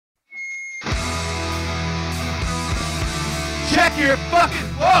check your fucking,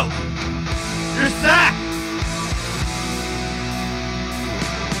 whoa, your sack.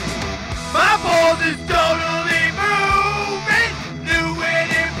 My balls is totally moving, new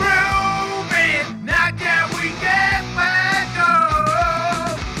and improving. Now can we get back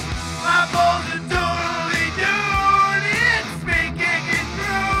up? My balls is totally doing it, speaking and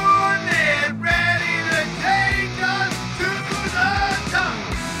doing it, ready to take us to the top.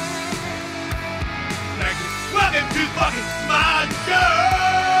 Thank you. Welcome to fucking my show.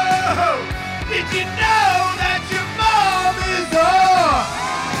 Did you know that your mom is hot?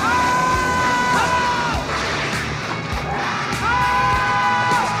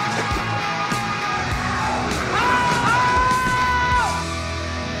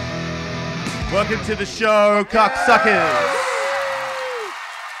 Welcome to the show, cocksuckers.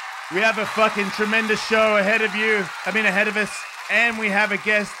 We have a fucking tremendous show ahead of us, and we have a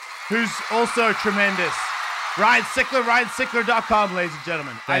guest who's also tremendous. Ryan Sickler, RyanSickler.com, ladies and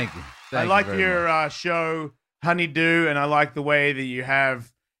gentlemen. Thank you. I like your show, Honeydew, and I like the way that you have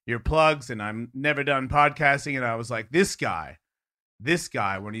your plugs, and I've never done podcasting, and I was like, this guy,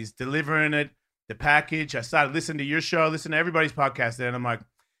 when he's delivering it, the package, I started listening to your show, listening to everybody's podcast there, and I'm like,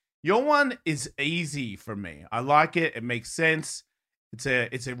 your one is easy for me. I like it. It makes sense. It's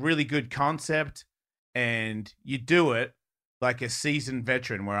a really good concept, and you do it like a seasoned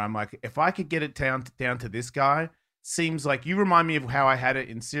veteran where I'm like, if I could get it down to this guy, seems like you remind me of how I had it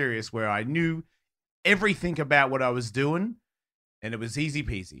in Sirius where I knew everything about what I was doing, and it was easy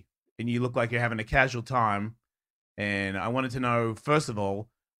peasy. And you look like you're having a casual time. And I wanted to know, first of all,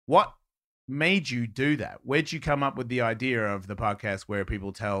 what made you do that? Where'd you come up with the idea of the podcast where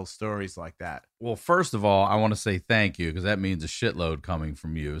people tell stories like that? Well, first of all, I want to say thank you, because that means a shitload coming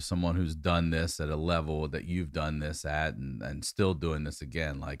from you, someone who's done this at a level that you've done this at, and still doing this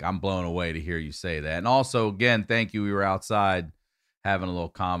again. Like, I'm blown away to hear you say that. And also, again, thank you. We were outside having a little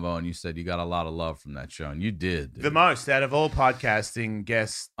convo, and you said you got a lot of love from that show, and you did, dude. The most out of all podcasting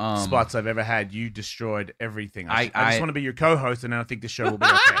guest spots I've ever had. You destroyed everything. I just want to be your co-host, and I think the show will be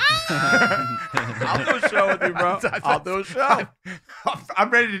okay. I'll do a show with you, bro. I'll do a show.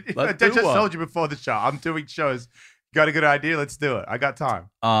 I'm ready to. I just told you before the show. I'm doing shows. Got a good idea? Let's do it. I got time.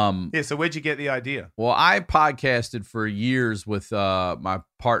 Yeah. So where'd you get the idea? Well, I podcasted for years with my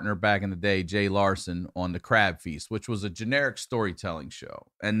partner back in the day, Jay Larson, on the Crab Feast, which was a generic storytelling show.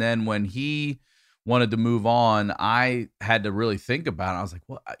 And then when he wanted to move on, I had to really think about it. I was like,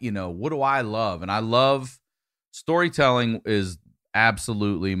 what do I love? And I love storytelling is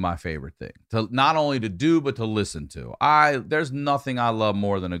absolutely my favorite thing, to not only to do but to listen to. There's nothing I love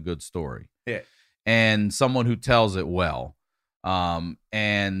more than a good story. Yeah. And someone who tells it well. I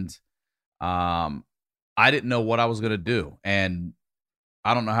didn't know what I was going to do. And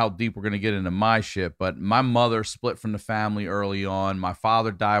I don't know how deep we're going to get into my shit, but my mother split from the family early on. My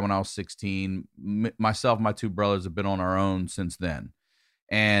father died when I was 16. Myself and my two brothers have been on our own since then.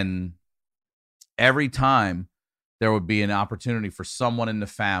 And every time there would be an opportunity for someone in the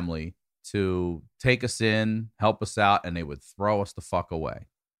family to take us in, help us out, and they would throw us the fuck away.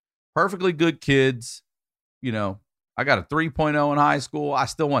 Perfectly good kids. I got a 3.0 in high school. I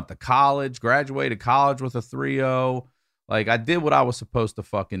still went to college, graduated college with a 3.0. Like, I did what I was supposed to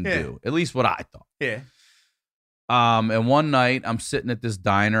fucking do. At least what I thought. Yeah. And one night I'm sitting at this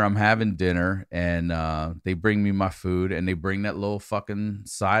diner, I'm having dinner, and they bring me my food, and they bring that little fucking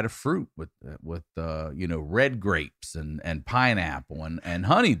side of fruit with red grapes and pineapple and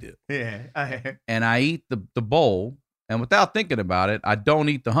honeydew. Yeah. And I eat the bowl. And without thinking about it, I don't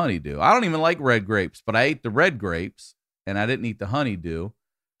eat the honeydew. I don't even like red grapes, but I ate the red grapes, and I didn't eat the honeydew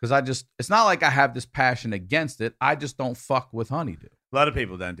because it's not like I have this passion against it. I just don't fuck with honeydew. A lot of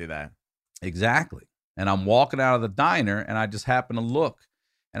people don't do that. Exactly. And I'm walking out of the diner, and I just happen to look,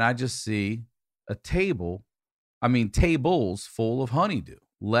 and I just see tables full of honeydew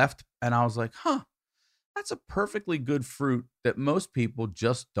left. And I was like, that's a perfectly good fruit that most people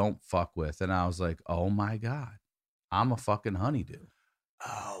just don't fuck with. And I was like, oh my God. I'm a fucking honeydew. Oh,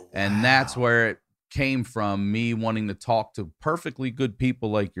 wow. And that's where it came from, me wanting to talk to perfectly good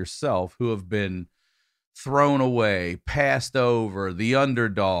people like yourself who have been thrown away, passed over, the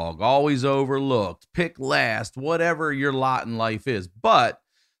underdog, always overlooked, picked last, whatever your lot in life is. But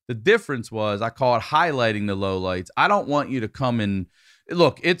the difference was, I call it highlighting the lowlights. I don't want you to come and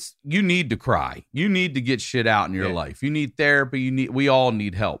look, you need to cry. You need to get shit out in your life. You need therapy. We all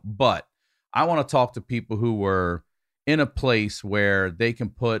need help. But I want to talk to people who were in a place where they can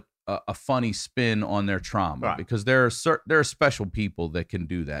put a funny spin on their trauma, right? Because there are special people that can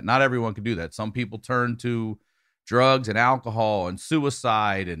do that. Not everyone can do that. Some people turn to drugs and alcohol and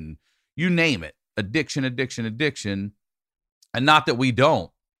suicide and you name it, addiction. And not that we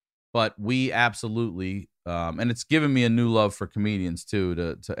don't, but we absolutely, and it's given me a new love for comedians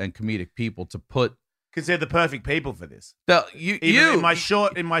too, and comedic people to put, because they're the perfect people for this. In my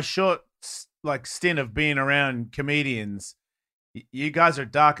short like stint of being around comedians, you guys are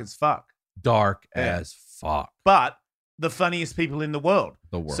dark as fuck. Dark as fuck. But the funniest people in the world.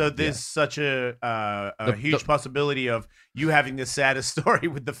 So there's such a huge possibility of you having the saddest story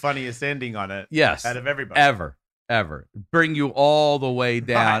with the funniest ending on it. Yes. Out of everybody. Ever. Bring you all the way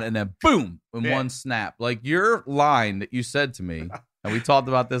down and then boom, in one snap. Like your line that you said to me, and we talked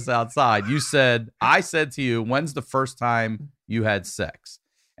about this outside. I said to you, when's the first time you had sex?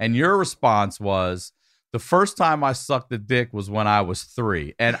 And your response was, the first time I sucked a dick was when I was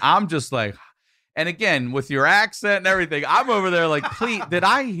 3. And I'm just like, and again, with your accent and everything, I'm over there like, please, did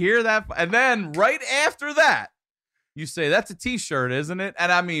I hear that? And then right after that, you say, that's a t-shirt, isn't it?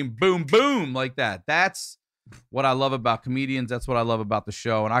 And I mean, boom, boom, like that. That's what I love about comedians. That's what I love about the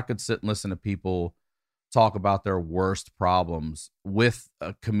show. And I could sit and listen to people talk about their worst problems with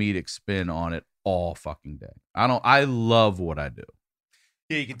a comedic spin on it all fucking day. I love what I do.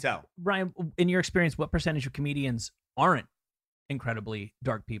 Yeah, you can tell. Ryan, in your experience, what percentage of comedians aren't incredibly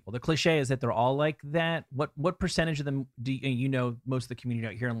dark people? The cliche is that they're all like that. What percentage of them do you know? Most of the community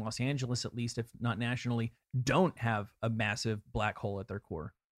out here in Los Angeles, at least, if not nationally, don't have a massive black hole at their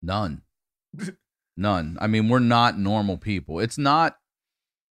core? None. I mean, we're not normal people. It's not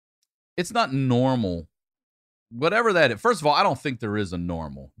normal. Whatever that is. First of all, I don't think there is a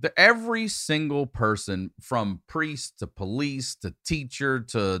normal. Every single person, from priest to police to teacher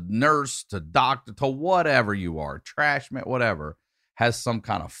to nurse to doctor to whatever you are, trash man, whatever, has some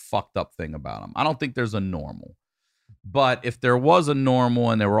kind of fucked up thing about them. I don't think there's a normal. But if there was a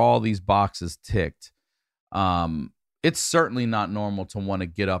normal and there were all these boxes ticked, it's certainly not normal to want to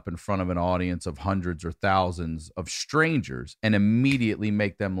get up in front of an audience of hundreds or thousands of strangers and immediately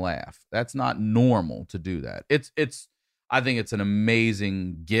make them laugh. That's not normal to do that. I think it's an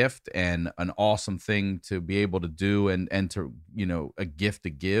amazing gift and an awesome thing to be able to do and to, a gift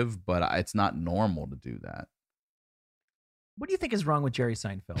to give, but it's not normal to do that. What do you think is wrong with Jerry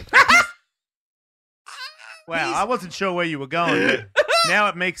Seinfeld? Wow, I wasn't sure where you were going, but now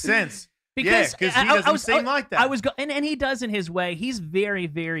it makes sense. Because he doesn't seem like that. And he does in his way. He's very,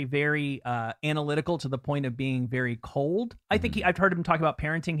 very, very analytical to the point of being very cold. I think I've heard him talk about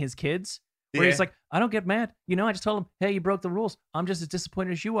parenting his kids, where he's like, I don't get mad. I just told him, hey, you broke the rules. I'm just as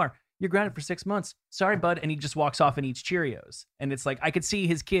disappointed as you are. You're grounded for 6 months. Sorry, bud. And he just walks off and eats Cheerios. And it's like, I could see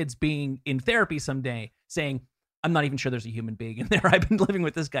his kids being in therapy someday saying, I'm not even sure there's a human being in there. I've been living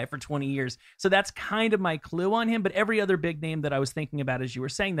with this guy for 20 years. So that's kind of my clue on him. But every other big name that I was thinking about as you were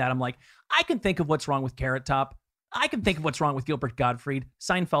saying that, I'm like, I can think of what's wrong with Carrot Top. I can think of what's wrong with Gilbert Gottfried.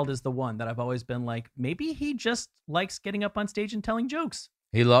 Seinfeld is the one that I've always been like, maybe he just likes getting up on stage and telling jokes.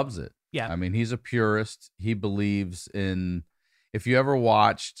 He loves it. Yeah. I mean, he's a purist. He believes in, if you ever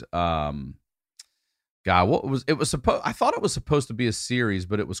watched, I thought it was supposed to be a series,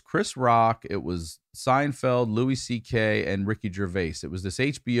 but it was Chris Rock, it was Seinfeld, Louis C.K., and Ricky Gervais. It was this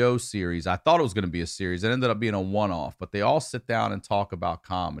HBO series. I thought it was going to be a series. It ended up being a one-off, but they all sit down and talk about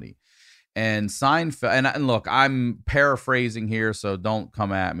comedy. And Seinfeld, and look, I'm paraphrasing here, so don't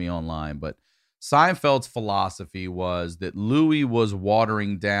come at me online, but Seinfeld's philosophy was that Louis was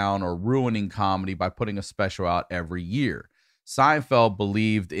watering down or ruining comedy by putting a special out every year. Seinfeld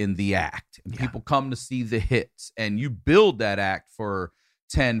believed in the act, and people come to see the hits, and you build that act for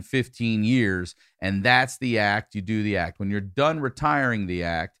 10, 15 years, and that's the act. You do the act. When you're done retiring the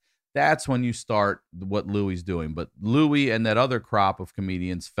act, that's when you start what Louis doing. But Louis and that other crop of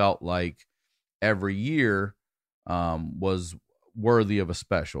comedians felt like every year was worthy of a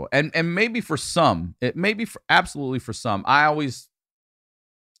special. And maybe for some, absolutely for some. I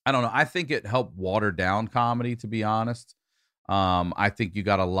don't know. I think it helped water down comedy, to be honest. I think you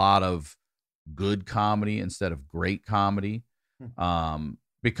got a lot of good comedy instead of great comedy,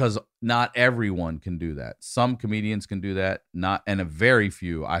 because not everyone can do that. Some comedians can do that, and a very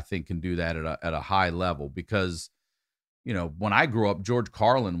few, I think, can do that at a high level. Because, when I grew up, George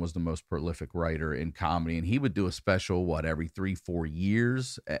Carlin was the most prolific writer in comedy, and he would do a special every 3-4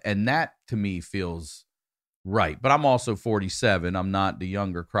 years, and that to me feels right. But I'm also 47. I'm not the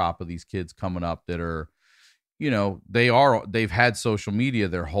younger crop of these kids coming up that are. They've had social media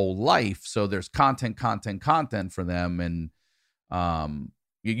their whole life. So there's content for them. And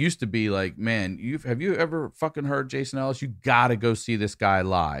it used to be like, man, have you ever fucking heard Jason Ellis? You got to go see this guy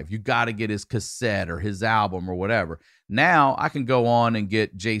live. You got to get his cassette or his album or whatever. Now I can go on and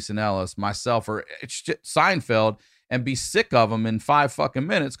get Jason Ellis myself or Seinfeld and be sick of him in 5 fucking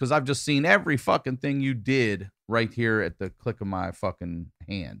minutes because I've just seen every fucking thing you did right here at the click of my fucking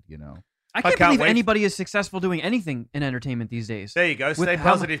hand, I can't believe wait. anybody is successful doing anything in entertainment these days. There you go. With Stay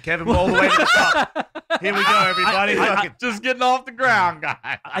how positive, Kevin. We're all the way to the top. Here we go, everybody. Fucking Just getting off the ground,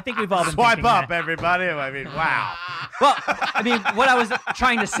 guy. I think we've all been swipe thinking up, that. everybody. I mean, wow. Well, I mean, what I was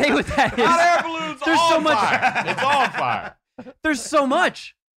trying to say with that is Hot air balloon's there's so on much. fire. It's on fire. There's so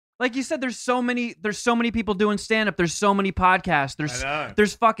much. Like you said, there's so many people doing stand-up. There's so many podcasts. I know.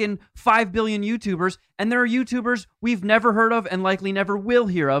 There's fucking 5 billion YouTubers, and there are YouTubers we've never heard of and likely never will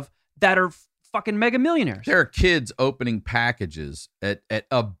hear of that are fucking mega millionaires. There are kids opening packages at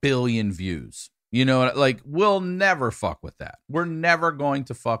 1 billion views. Like we'll never fuck with that. We're never going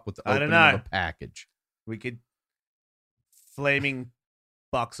to fuck with the I don't opening of know. a package. We could flaming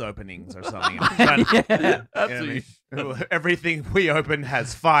box openings or something. I'm trying to- Yeah. That's you know what I mean? Everything we open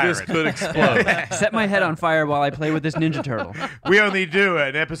has fire. This in could it. explode. Set my head on fire while I play with this Ninja Turtle. We only do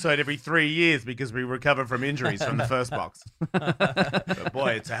an episode every 3 years because we recover from injuries from the first box. But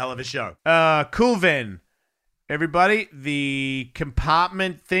boy, it's a hell of a show. Cool Ven. Everybody, the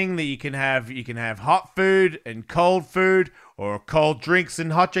compartment thing that you can have hot food and cold food, or cold drinks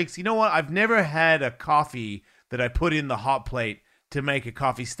and hot drinks. You know what? I've never had a coffee that I put in the hot plate to make a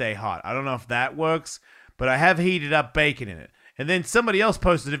coffee stay hot. I don't know if that works, but I have heated up bacon in it. And then somebody else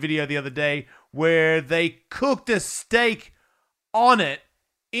posted a video the other day where they cooked a steak on it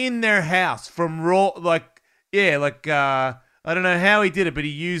in their house from raw, I don't know how he did it, but he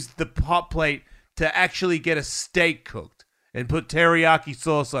used the hot plate to actually get a steak cooked and put teriyaki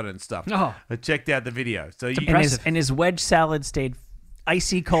sauce on it and stuff. Oh. I checked out the video. So you And his wedge salad stayed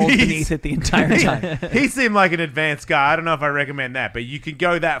icy cold beneath it the entire time. He seemed like an advanced guy. I don't know if I recommend that, but you can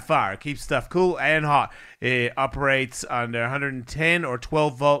go that far. It keeps stuff cool and hot. It operates under 110 or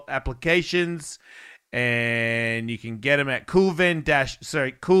 12 volt applications, and you can get them at cool-ven.com.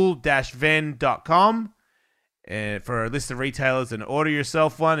 For a list of retailers, and order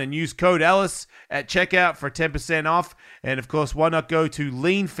yourself one and use code Ellis at checkout for 10% off. And of course, why not go to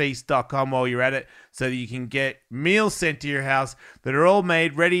leanfeast.com while you're at it so that you can get meals sent to your house that are all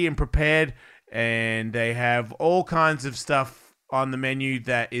made, ready, and prepared. And they have all kinds of stuff on the menu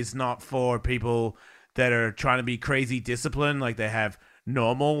that is not for people that are trying to be crazy disciplined. Like they have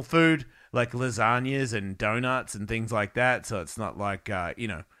normal food, like lasagnas and donuts and things like that. So it's not like,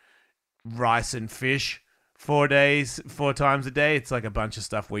 rice and fish 4 times a day. It's like a bunch of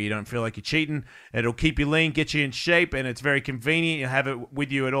stuff where you don't feel like you're cheating. It'll keep you lean, get you in shape, and it's very convenient. You have it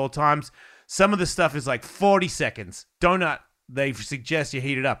with you at all times. Some of the stuff is like 40 seconds. Donut, they suggest you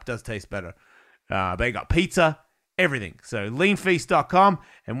heat it up. It does taste better. They got pizza, everything. So leanfeast.com.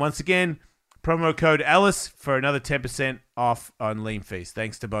 And once again, promo code Ellis for another 10% off on Lean Feast.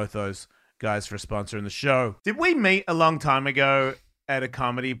 Thanks to both those guys for sponsoring the show. Did we meet a long time ago at a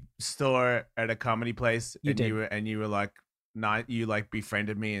comedy store, at a comedy place? You did. You were like, you like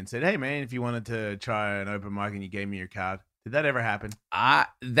befriended me and said, hey man, if you wanted to try an open mic, and you gave me your card. Did that ever happen?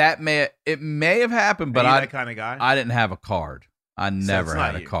 It may have happened, but Are you that kind of guy? I didn't have a card. I never it's not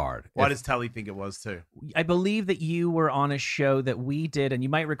had a you. card. Why does Tully think it was too? I believe that you were on a show that we did, and you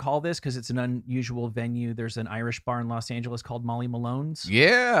might recall this because it's an unusual venue. There's an Irish bar in Los Angeles called Molly Malone's.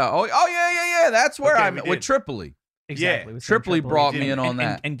 Yeah. Oh yeah. That's where Okay, I we met did. with Tripoli. Exactly. Yeah. with Sam Tripoli brought me in on and,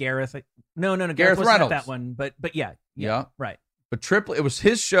 that. And Gareth. No, Gareth Gareth wasn't at Reynolds. that one, but yeah, Yeah. right. But Tripoli, it was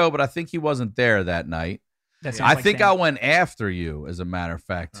his show, but I think he wasn't there that night. That sounds I like think Sam. I went after you, as a matter of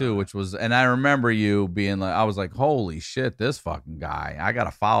fact, too, which was, and I remember you being like, I was like, holy shit, this fucking guy. I got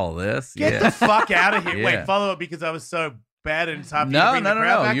to follow this. Get the fuck out of here. Yeah. Wait, follow it because I was so bad and it's hard for you to No. bring the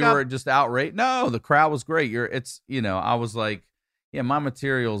crowd back You up? were just outraged. No, the crowd was great. I was like, yeah, my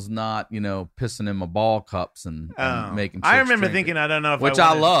material's not, pissing in my ball cups and making I chicks remember drink thinking, it. I don't know if Which I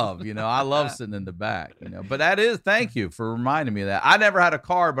I wanted- love, I love sitting in the back, But that is, thank you for reminding me of that. I never had a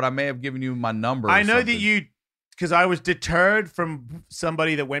card, but I may have given you my number. Or I know something. that you, because I was deterred from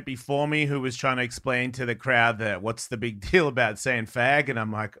somebody that went before me who was trying to explain to the crowd that what's the big deal about saying fag, and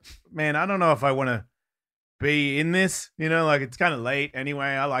I'm like, man, I don't know if I want to be in this, like it's kind of late anyway.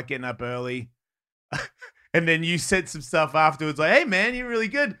 I like getting up early. And then you said some stuff afterwards like, hey man, you're really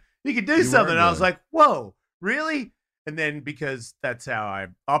good, you could do You something. were And I was good. like, whoa, really? And then because that's how I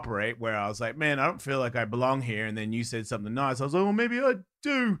operate, where I was like, man, I don't feel like I belong here. And then you said something nice. I was like, well, maybe I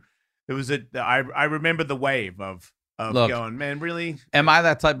do. It was I remember the wave of Look, going, man, really? Am I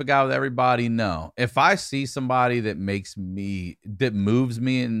that type of guy with everybody? No. If I see somebody that moves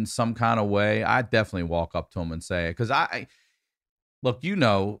me in some kind of way, I definitely walk up to them and say it. Because look,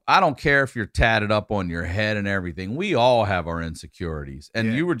 I don't care if you're tatted up on your head and everything. We all have our insecurities. And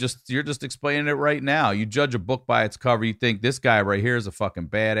Yeah. you're just explaining it right now. You judge a book by its cover. You think this guy right here is a fucking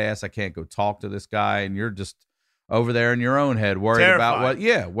badass. I can't go talk to this guy. And you're just over there in your own head, worried about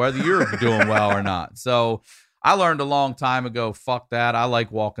whether you're doing well or not. So I learned a long time ago, fuck that. I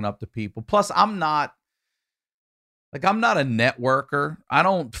like walking up to people. Plus, I'm not a networker. I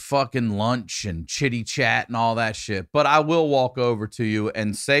don't fucking lunch and chitty chat and all that shit. But I will walk over to you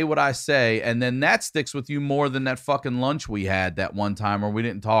and say what I say, and then that sticks with you more than that fucking lunch we had that one time where we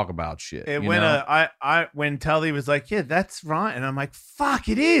didn't talk about shit. And when Tully was like, "Yeah, that's right," and I'm like, "Fuck,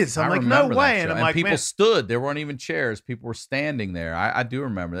 it is." I'm like, "No way!" And I'm like, people stood. There weren't even chairs. People were standing there. I do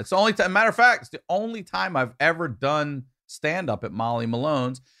remember. That's the only time. Matter of fact, it's the only time I've ever done stand up at Molly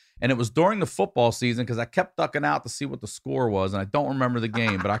Malone's. And it was during the football season because I kept ducking out to see what the score was. And I don't remember the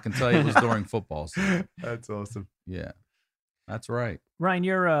game, but I can tell you it was during football season. That's awesome. Yeah, that's right. Ryan,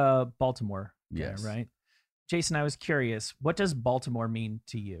 you're Baltimore. Yes. Right? Jason, I was curious. What does Baltimore mean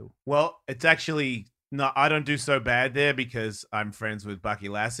to you? Well, it's actually not. I don't do so bad there because I'm friends with Bucky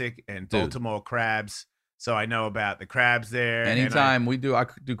Lassick and Baltimore Crabs. So I know about the crabs there. Anytime I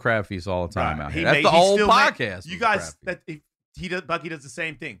do crab feasts all the time out here. That's the whole podcast. You guys, Bucky does the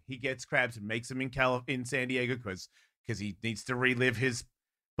same thing. He gets crabs and makes them in San Diego because he needs to relive his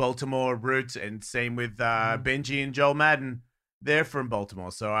Baltimore roots. And same with Benji and Joel Madden. They're from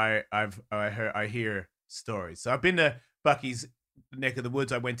Baltimore, so I hear stories. So I've been to Bucky's neck of the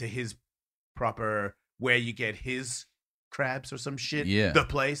woods. I went to his proper where you get his crabs or some shit. Yeah, the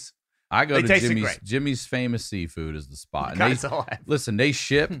place. I go to Jimmy's. Jimmy's Famous Seafood is the spot. And they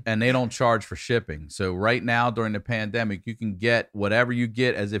ship and they don't charge for shipping. So right now during the pandemic, you can get whatever you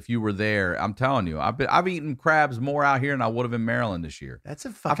get as if you were there. I'm telling you, I've eaten crabs more out here than I would have in Maryland this year. That's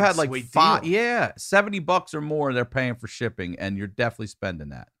a fucking I've had like sweet deal. Yeah, $70 or more they're paying for shipping, and you're definitely spending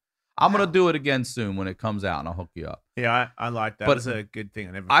that. I'm gonna do it again soon when it comes out, and I'll hook you up. Yeah, I like that. But it's a good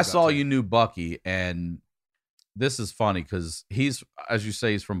thing. I saw you knew Bucky, and this is funny because he's, as you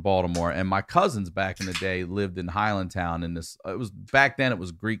say, he's from Baltimore, and my cousins back in the day lived in Highlandtown. And back then it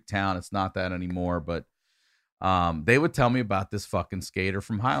was Greek Town. It's not that anymore, but they would tell me about this fucking skater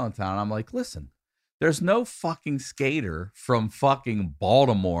from Highlandtown. And I'm like, listen, there's no fucking skater from fucking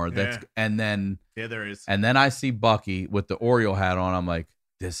Baltimore. And then there is. And then I see Bucky with the Oriole hat on. I'm like,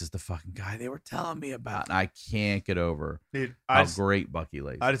 this is the fucking guy they were telling me about. And I can't get over how great Bucky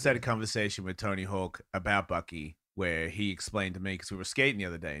Lace. I just had a conversation with Tony Hawk about Bucky where he explained to me because we were skating the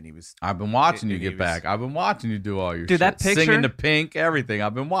other day and he was. I've been watching you get back. I've been watching you do all your shit. That picture, singing to Pink, everything.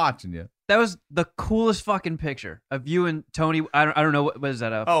 I've been watching you. That was the coolest fucking picture of you and Tony. I don't know, what was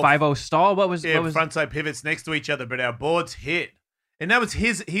that, a 5-0 stall? What was frontside pivots next to each other, but our boards hit, and that was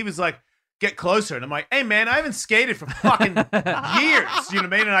his. He was like, get closer. And I'm like, hey, man, I haven't skated for fucking years. You know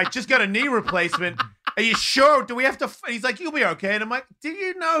what I mean? And I just got a knee replacement. Are you sure? Do we have to? He's like, you'll be okay. And I'm like, do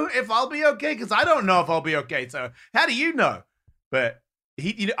you know if I'll be okay? Because I don't know if I'll be okay. So how do you know? But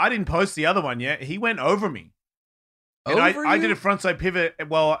I didn't post the other one yet. He went over me. And I did a frontside pivot.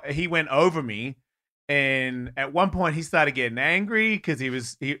 Well, he went over me. And at one point he started getting angry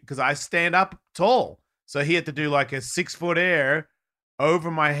because I stand up tall. So he had to do like a 6-foot air over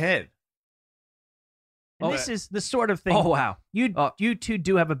my head. And this is the sort of thing. Oh, wow. You two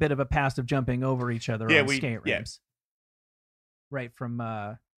do have a bit of a past of jumping over each other on skate ramps. Yeah. Right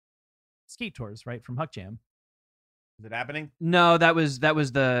from skate tours, right from Huck Jam. Is it happening? No, that was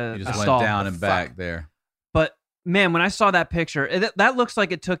the You just stall. went down and back there. But man, when I saw that picture, that looks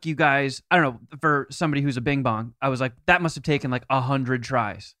like it took you guys, I don't know, for somebody who's a bing bong, I was like, that must have taken like 100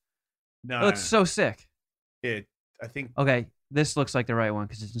 tries. No. It looks so sick. I think. Okay, this looks like the right one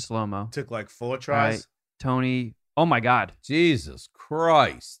because it's in slow-mo. Took like 4 tries. Right. Tony, oh my God. Jesus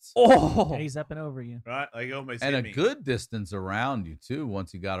Christ. Oh. He's up and over you. Right? Like almost And hit a me. good distance around you, too,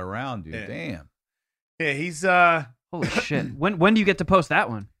 once he got around you. Yeah. Damn. Yeah, he's Holy shit. When do you get to post that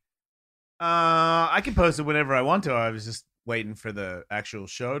one? I can post it whenever I want to. I was just waiting for the actual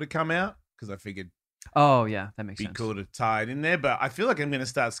show to come out because I figured Oh yeah, that makes be sense. cool to tie it in there. But I feel like I'm going to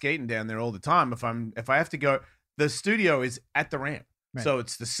start skating down there all the time. If I have to go, the studio is at the ramp, Right. so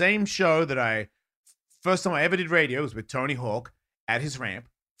it's the same show that first time I ever did radio was with Tony Hawk at his ramp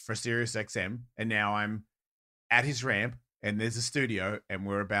for Sirius XM, and now I'm at his ramp and there's a studio, and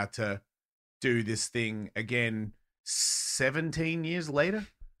we're about to do this thing again 17 years later.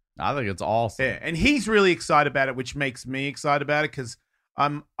 I think it's awesome. Yeah, and he's really excited about it, which makes me excited about it because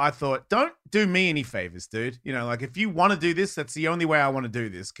I thought, don't do me any favors, dude. You know, like if you want to do this, that's the only way I want to do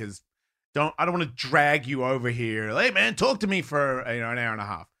this because I don't want to drag you over here. Hey, man, talk to me for an hour and a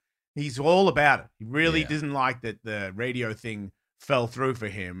half. He's all about it. He really doesn't like that the radio thing fell through for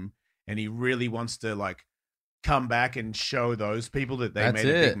him, and he really wants to like come back and show those people that they made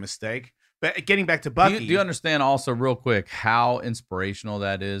a big mistake. But getting back to Bucky, Do you understand also real quick how inspirational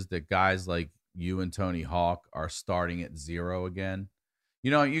that is? That guys like you and Tony Hawk are starting at zero again.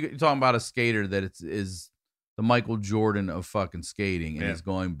 You know, you're talking about a skater that is the Michael Jordan of fucking skating, and he's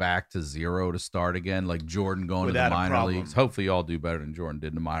going back to zero to start again, like Jordan going Without to the minor leagues. Hopefully, y'all do better than Jordan did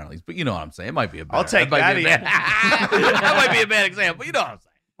in the minor leagues. But you know what I'm saying? It might be a bad. I'll take that. That might be a bad example. You know what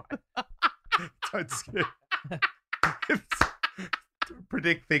I'm saying? Don't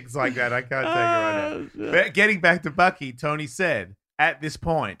predict things like that. I can't tell you right now. But getting back to Bucky, Tony said at this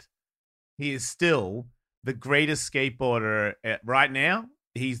point, he is still the greatest skateboarder right now.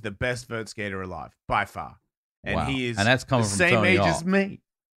 He's the best vert skater alive by far. And he is, and that's coming from same Tony age Hawk. as me.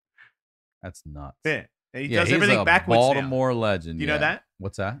 That's nuts. Yeah, and he does everything a backwards. Baltimore legend. You know that?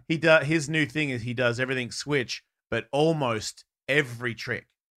 What's that? He does. His new thing is he does everything switch, but almost every trick.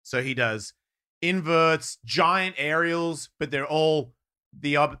 So he does inverts, giant aerials, but they're all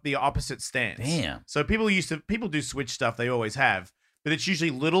the opposite stance. Damn. So people do switch stuff. They always have, but it's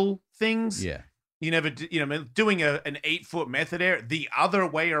usually little things. Yeah. You never, doing an 8-foot method air the other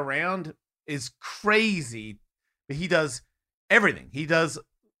way around is crazy. But he does everything. He does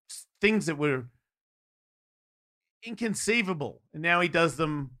things that were inconceivable, and now he does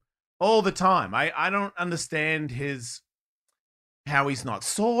them all the time. I don't understand how he's not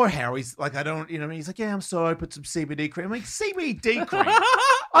sore. How he's like, I don't, he's like, yeah, I'm sore. I put some CBD cream. I'm like, CBD cream.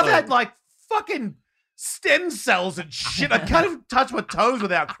 I've had like fucking stem cells and shit. I can't even touch my toes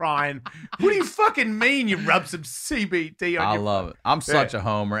without crying. What do you fucking mean you rub some CBD on I your love it. I'm such a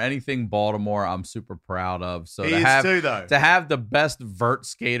homer. Anything Baltimore, I'm super proud of. So He to is have too, though. to have the best vert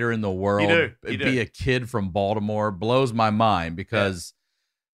skater in the world be a kid from Baltimore blows my mind, because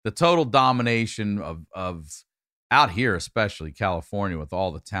the total domination of out here, especially California, with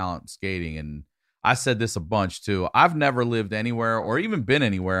all the talent skating. And I said this a bunch too. I've never lived anywhere or even been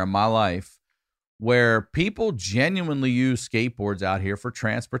anywhere in my life where people genuinely use skateboards out here for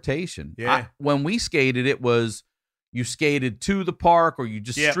transportation. Yeah. When we skated, it was you skated to the park or you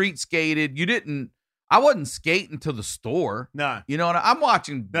just street skated. I wasn't skating to the store. No. You know what I'm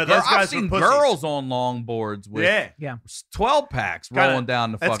watching? No, those guys I've seen were pussies. girls on longboards with 12 packs rolling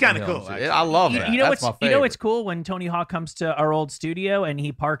down the fucking That's kind of hills. cool. I love that. That's my favorite. You know what's cool? When Tony Hawk comes to our old studio and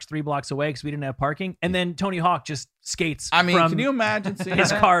he parks 3 blocks away because we didn't have parking, and then Tony Hawk just skates. I mean, from can you imagine seeing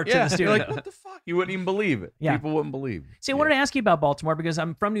his car to the studio? You're like, what the fuck? You wouldn't even believe it. Yeah. People wouldn't believe it. See, I wanted to ask you about Baltimore because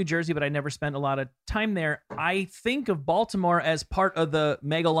I'm from New Jersey, but I never spent a lot of time there. I think of Baltimore as part of the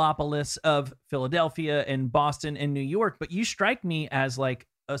megalopolis of Philadelphia and Boston and New York, but you strike me as like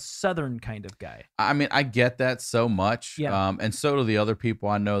a Southern kind of guy. I mean, I get that so much. Yeah. And so do the other people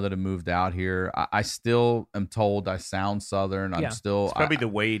I know that have moved out here. I still am told I sound Southern. I'm still... It's probably the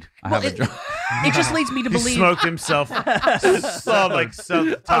weed. It just leads me to believe... He smoked himself Southern. Like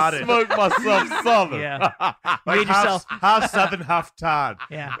self-tarded. I smoked myself Southern. Yeah. You Like made yourself... half Southern, half tard.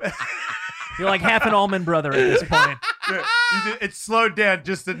 Yeah. You're like half an almond brother at this point. It slowed down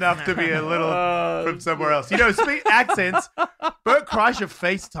just enough to be a little from somewhere else. Speak accents. Bert Kreischer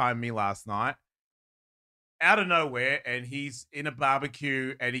FaceTimed me last night out of nowhere, and he's in a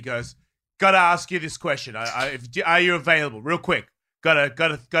barbecue, and he goes, "Gotta ask you this question. Are you available? Real quick. Got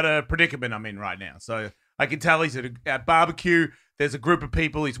a predicament I'm in right now." So I can tell he's at a barbecue. There's a group of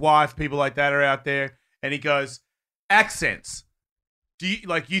people, his wife, people like that are out there, and he goes, "Accents. Do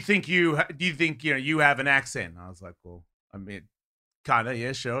you think you have an accent?" I was like, "Well, I mean, kind of,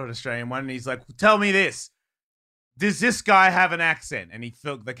 yeah, sure, an Australian one." And he's like, well, "Tell me this. Does this guy have an accent?" And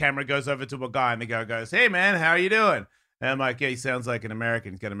the camera goes over to a guy, and the guy goes, "Hey, man, how are you doing?" And I'm like, "Yeah, he sounds like an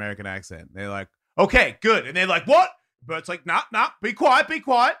American. He's got an American accent." And they're like, "Okay, good." And they're like, "What?" Bert's like, nah, be quiet.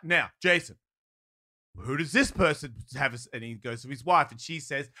 Now, Jason, who does this person have?" And he goes to his wife, and she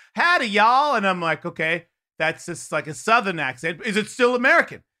says, "Howdy, y'all." And I'm like, okay. That's just like a Southern accent. Is it still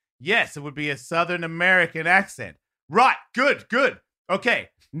American? Yes, it would be a Southern American accent. Right. Good. Okay.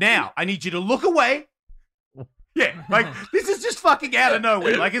 Now I need you to look away. Yeah. Like this is just fucking out of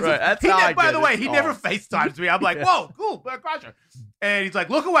nowhere. Like, by the way, he never FaceTimes me. I'm like, whoa, cool, Bert Kreischer. And he's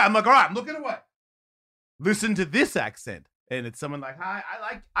like, look away. I'm like, all right, I'm looking away. Listen to this accent. And it's someone like, hi,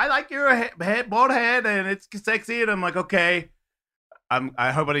 I like your bald head, and it's sexy. And I'm like, okay.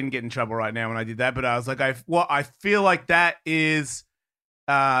 I hope I didn't get in trouble right now when I did that, but I was like, I feel like that is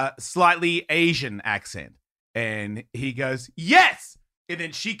slightly Asian accent. And he goes, yes. And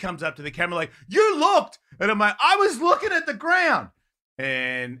then she comes up to the camera like, you looked. And I'm like, I was looking at the ground.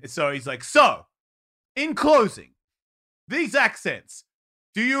 And so he's like, so in closing, these accents,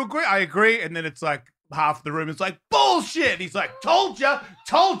 do you agree? I agree. And then it's like half the room is like, bullshit. And he's like, told ya.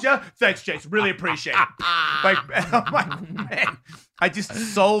 Thanks, Jason. Really appreciate it. I'm like, man, I just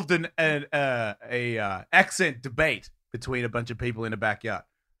solved an accent debate between a bunch of people in a backyard.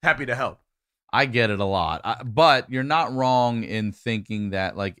 Happy to help. I get it a lot. But you're not wrong in thinking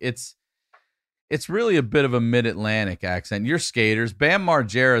that like it's really a bit of a mid-Atlantic accent. Your skaters, Bam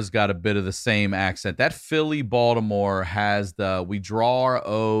Margera's got a bit of the same accent. That Philly, Baltimore has we draw our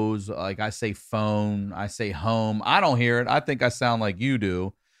O's. Like I say phone, I say home. I don't hear it. I think I sound like you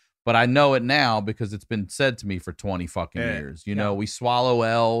do, but I know it now because it's been said to me for 20 fucking years. You know, we swallow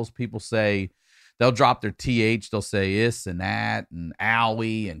L's. People say, they'll drop their TH. They'll say is and that and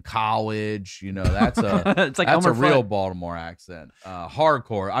owie and college. You know, that's It's like that's a Elmer real Fudd. Baltimore accent.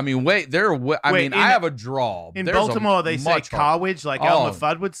 Hardcore. I mean, I have a draw. In There's Baltimore, they say much hard- college, like Elmer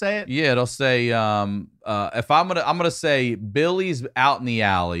Fudd would say it. Yeah, they'll say if I'm gonna say Billy's out in the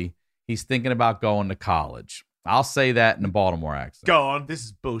alley, he's thinking about going to college. I'll say that in a Baltimore accent. Go on. This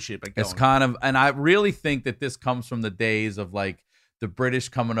is bullshit, but go It's on. kind of, and I really think that this comes from the days of like the British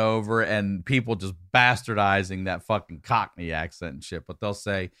coming over and people just bastardizing that fucking Cockney accent and shit. But they'll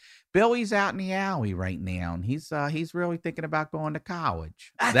say, Billy's out in the alley right now, and he's really thinking about going to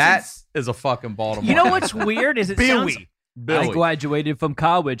college. That is a fucking Baltimore. You know what's weird is it sounds. Billy. I graduated from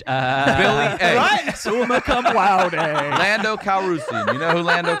college. Billy, hey. Right? Summa cum laude. Lando Calrissian. You know who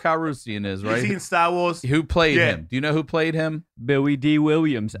Lando Calrissian is, right? Is he in Star Wars? Who played him? Do you know who played him? Billy D.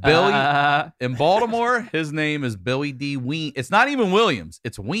 Williams. Billy in Baltimore, his name is Billy D. Weems. It's not even Williams.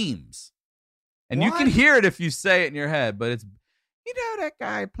 It's Weems. And you can hear it if you say it in your head, but it's, you know, that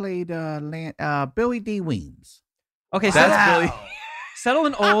guy played Billy D. Weems. Okay, so That's Billy. settle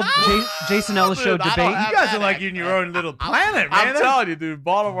an old Jason Ellis show Dude, I debate. don't have You guys that are like in your own little planet, man. I'm telling you, dude,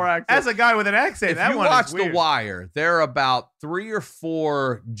 Baltimore accent. As a guy with an accent, If that you one watch is The weird. Wire, there are about 3 or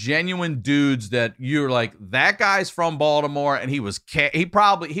 4 genuine dudes that you're like, that guy's from Baltimore, and he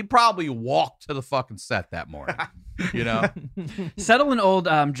probably walked to the fucking set that morning. You know, Settle an old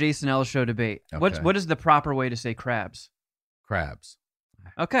Jason Ellis show debate. Okay. What is the proper way to say crabs? crabs.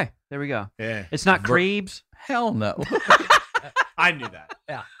 Okay, there we go. Yeah. It's not creebs. Hell no. I knew that.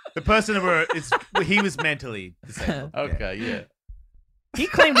 Yeah. The person he was mentally disabled. Okay, yeah. He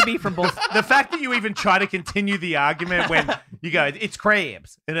claimed to be from both. The fact that you even try to continue the argument when you go, it's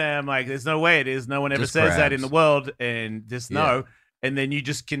crabs. And I'm like, there's no way it is. No one ever Just says that crabs. in the world. And just no. And then you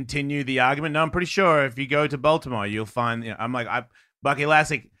just continue the argument. No, I'm pretty sure if you go to Baltimore, you'll find, I'm like, Bucky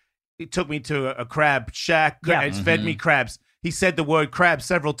Lassick, he took me to a crab shack. Yeah. It's fed me crabs. He said the word crab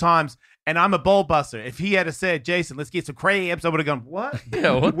several times. And I'm a ball buster. If he had said, Jason, let's get some crabs, I would have gone, what?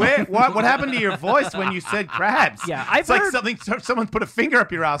 Yeah, what? What happened to your voice when you said crabs? Yeah, it's like someone put a finger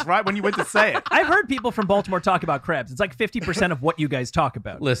up your ass right when you went to say it. I've heard people from Baltimore talk about crabs. It's like 50% of what you guys talk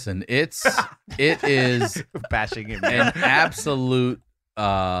about. Listen, it is Bashing him. an absolute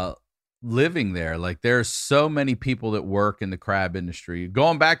living there. Like there's so many people that work in the crab industry.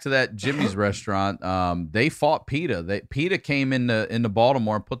 Going back to that Jimmy's restaurant, they fought PETA. PETA came into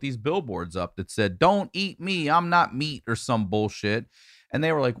Baltimore and put these billboards up that said, "Don't eat me, I'm not meat," or some bullshit. And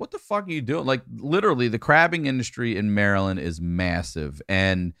they were like, "What the fuck are you doing?" Like literally, the crabbing industry in Maryland is massive,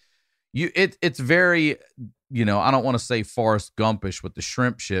 and it's very, you know, I don't want to say Forrest Gumpish with the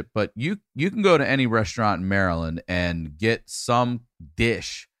shrimp shit, but you can go to any restaurant in Maryland and get some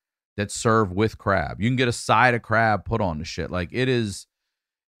dish that's served with crab. You can get a side of crab put on the shit. Like it is,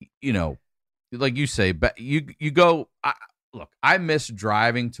 you know, like you say, but you go. Look, I miss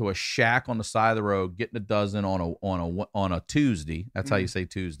driving to a shack on the side of the road, getting a dozen on a Tuesday. That's how you say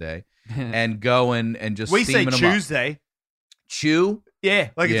Tuesday, and going and just We say steaming 'em up. Tuesday. Chew.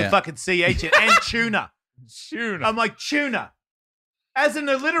 Yeah, like it's Yeah. a fucking CH and tuna. Tuna. I'm like, tuna. As an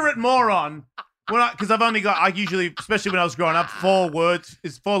illiterate moron, because I've only got, I usually, especially when I was growing up, 4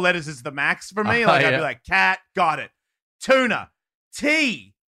 letters is the max for me. Like I'd be like, cat, got it. Tuna.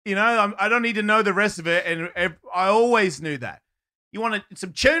 Tea. You know, I don't need to know the rest of it. And I always knew that. You want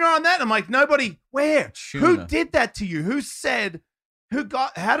some tuna on that? I'm like, nobody, where? Tuna. Who did that to you? Who said,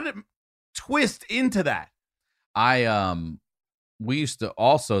 how did it twist into that? We used to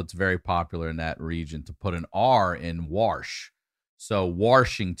also, it's very popular in that region to put an R in wash. So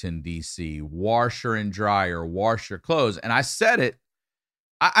Washington, D.C., washer and dryer, wash your clothes. And I said it.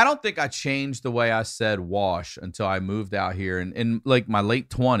 I don't think I changed the way I said wash until I moved out here in like my late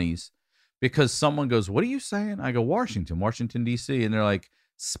 20s, because someone goes, "What are you saying?" I go, Washington, D.C. And they're like,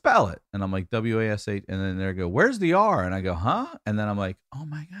 "Spell it." And I'm like, W-A-S-H. And then they go, "Where's the R?" And I go, "Huh?" And then I'm like, oh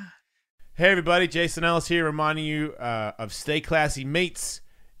my God. Hey everybody, Jason Ellis here, reminding you of Stay Classy Meats.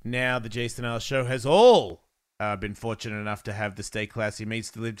 Now the Jason Ellis Show has all been fortunate enough to have the Stay Classy Meats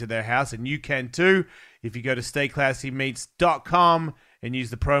delivered to their house, and you can too if you go to stayclassymeats.com and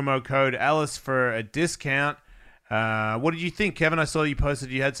use the promo code Ellis for a discount. What did you think, Kevin? I saw you posted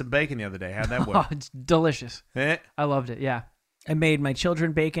you had some bacon the other day. How'd that work? Oh, it's delicious. Eh? I loved it. Yeah. I made my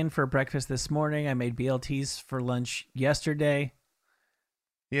children bacon for breakfast this morning. I made BLTs for lunch yesterday.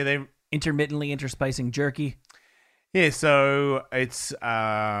 Yeah, they intermittently interspicing jerky. Yeah, so it's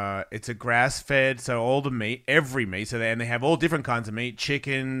a grass fed, so all the meat, every meat. So they have all different kinds of meat,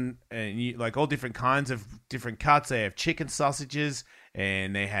 chicken, and like all different kinds of different cuts. They have chicken sausages,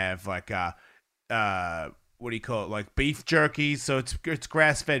 and they have like what do you call it, like beef jerky. So it's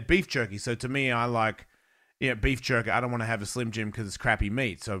grass fed beef jerky. So to me, I like beef jerky. I don't want to have a Slim Jim because it's crappy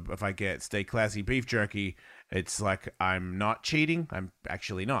meat. So if I get Stay Classy beef jerky, it's like I'm not cheating. I'm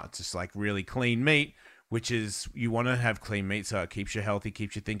actually not. It's just like really clean meat. Which is, you want to have clean meat so it keeps you healthy,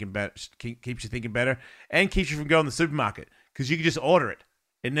 keeps you thinking better, and keeps you from going to the supermarket. Because you can just order it,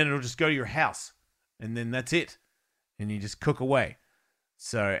 and then it'll just go to your house, and then that's it, and you just cook away.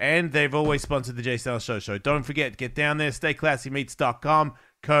 So, and they've always sponsored the Jason Ellis Show. So don't forget, get down there, stayclassymeats.com,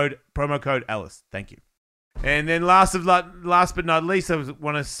 promo code Ellis. Thank you. And then last but not least, I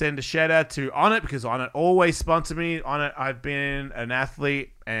want to send a shout out to Onnit, because Onnit always sponsor me. Onnit, I've been an athlete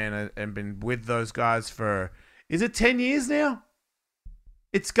and been with those guys for, is it 10 years now?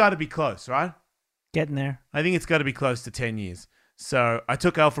 It's got to be close, right? Getting there. I think it's got to be close to 10 years. So I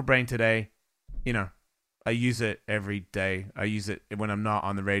took Alpha Brain today. I use it every day. I use it when I'm not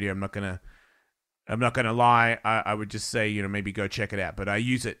on the radio. I'm not gonna lie. I would just say, maybe go check it out. But I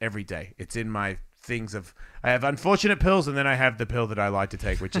use it every day. It's in my things of, I have unfortunate pills, and then I have the pill that I like to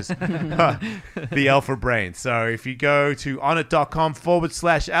take, which is the Alpha Brain. So if you go to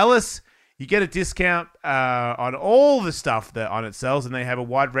onnit.com/Alice, you get a discount on all the stuff that Onnit sells, and they have a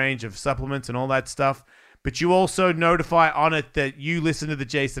wide range of supplements and all that stuff. But you also notify Onnit that you listen to the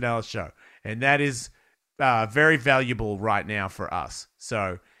Jason Ellis Show, and that is very valuable right now for us.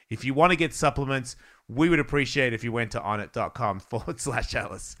 So if you want to get supplements, we would appreciate if you went to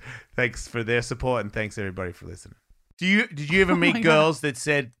onnit.com/Alice. Thanks for their support, and thanks everybody for listening. Did you ever meet girls that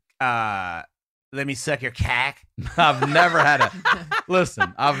said, let me suck your cack? I've never had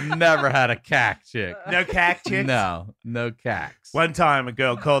a cack chick. No cack chicks? No cacks. One time a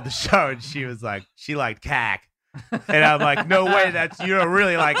girl called the show and she was like, she liked cack. And I'm like, no way, you don't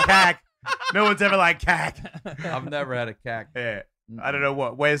really like cack. No one's ever liked cack. I've never had a cack. Yeah. I don't know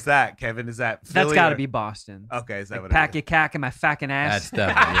where's that, Kevin? Is that Philly? That's got to be Boston. Okay, is that like what pack it is? Your cack in my fucking ass.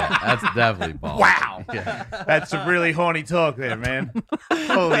 That's definitely Boston. Wow. Yeah. That's some really horny talk there, man.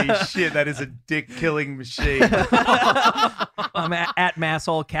 Holy shit, that is a dick-killing machine. I'm at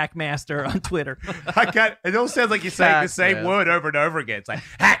Masshole Cackmaster on Twitter. It all sounds like you're saying the same word over and over again. It's like,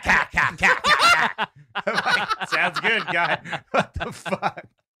 hack, hack, hack, hack, hack. I'm like, sounds good, guy. What the fuck?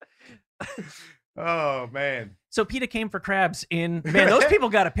 Oh, man. So PETA came for crabs those people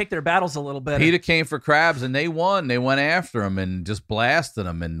got to pick their battles a little bit. PETA came for crabs, and they won. They went after them and just blasted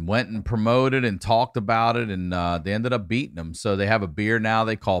them and went and promoted and talked about it, and they ended up beating them. So they have a beer now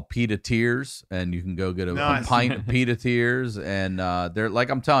they call PETA Tears, and you can go get a pint of PETA Tears, and they're, like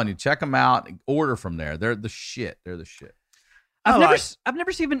I'm telling you, check them out, order from there. They're the shit. I've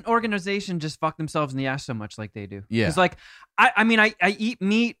never seen an organization just fuck themselves in the ass so much like they do. Yeah. Because like, I eat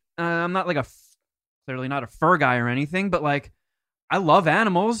meat. I'm not like clearly not a fur guy or anything, but like, I love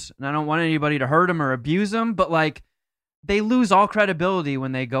animals and I don't want anybody to hurt them or abuse them, but like, they lose all credibility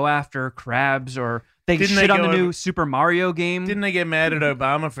when they go after crabs or they shit on the new Super Mario game. Didn't they get mad at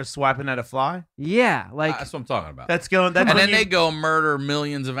Obama for swiping at a fly? Yeah, like that's what I'm talking about. They go murder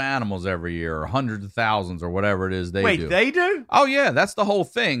millions of animals every year, or hundreds of thousands, or whatever it is they do. Wait, they do? Oh yeah, that's the whole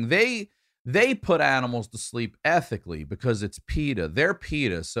thing. They put animals to sleep ethically because it's PETA. They're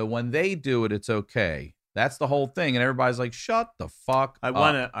PETA, so when they do it, it's okay. That's the whole thing, and everybody's like, "Shut the fuck up."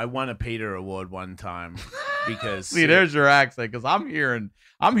 I won a PETA award one time because see, there's your accent, because I'm hearing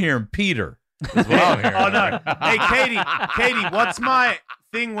Peter. Is what I'm hearing. Oh no, hey Katie, what's my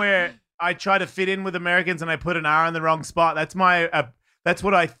thing where I try to fit in with Americans and I put an R in the wrong spot? That's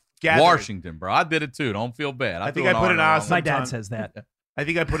what I gathered. Washington, bro. I did it too. Don't feel bad. I think I put an R. My dad says that. I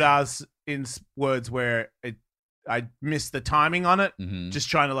think I put R's in words where I missed the timing on it. Mm-hmm. Just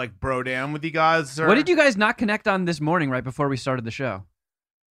trying to like bro down with you guys. What did you guys not connect on this morning right before we started the show?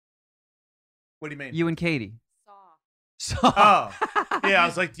 What do you mean? You and Katie. Saw. Oh, yeah. I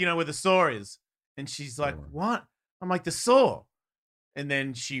was like, where the saw is. And she's like, what? I'm like, the saw. And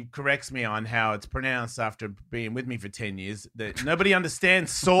then she corrects me on how it's pronounced after being with me for 10 years. That nobody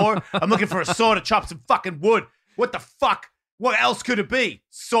understands saw. I'm looking for a saw to chop some fucking wood. What the fuck? What else could it be?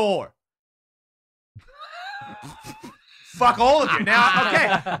 Saw. Fuck all of you. Now,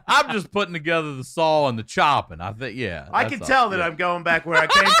 okay. I'm just putting together the saw and the chopping. I think, yeah. I can tell that I'm going back where I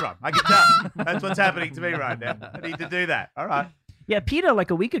came from. I can tell. That's what's happening to me right now. I need to do that. All right. Yeah, PETA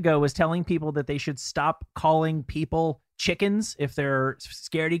like a week ago was telling people that they should stop calling people chickens if they're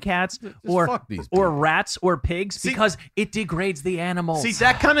scaredy cats fuck these or people. rats or pigs See- because it degrades the animals. See,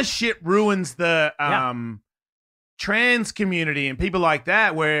 that kind of shit ruins the trans community and people like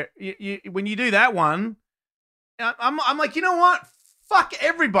that. Where when you do that one, I'm like, you know what? Fuck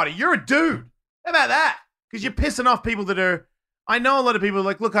everybody. You're a dude. How about that? Because you're pissing off people that are. I know a lot of people are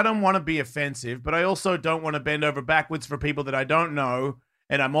like, look, I don't want to be offensive, but I also don't want to bend over backwards for people that I don't know,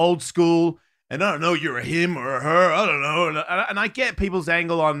 and I'm old school, and I don't know you're a him or a her. I don't know, and I get people's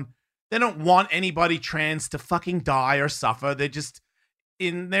angle on. They don't want anybody trans to fucking die or suffer. They're just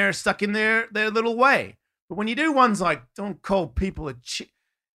they're stuck in their little way. But when you do ones like don't call people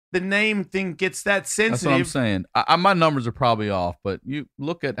the name thing gets that sensitive. That's what I'm saying. My numbers are probably off, but you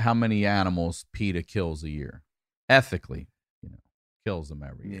look at how many animals PETA kills a year. Ethically, kills them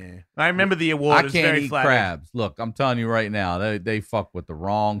every year. Yeah, I remember the award. I was can't very eat flattering. crabs. Look, I'm telling you right now, they fuck with the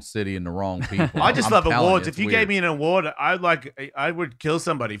wrong city and the wrong people. I just I'm love telling awards. you, If you it's gave me weird. an award, I would kill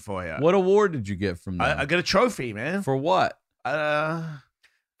somebody for you. What award did you get from them? I got a trophy, man. For what?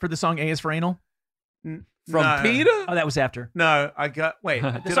 For the song A is for Anal? From no. PETA? Oh, that was after. No, I got. Wait,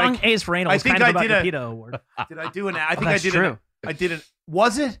 The did song A is for Anal I was think kind of I about did the a- PETA award. Did I do an? I think I That's did. true. I didn't.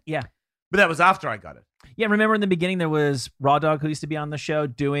 Was it? Yeah. But that was after I got it. Yeah, remember in the beginning there was Raw Dog who used to be on the show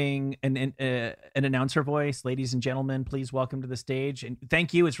doing an announcer voice. Ladies and gentlemen, please welcome to the stage. And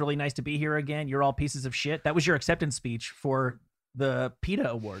thank you. It's really nice to be here again. You're all pieces of shit. That was your acceptance speech for the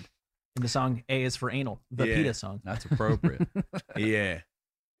PETA award in the song A is for Anal, the Yeah. PETA song. That's appropriate. Yeah.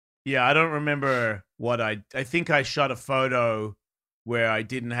 Yeah, I don't remember what I think I shot a photo where I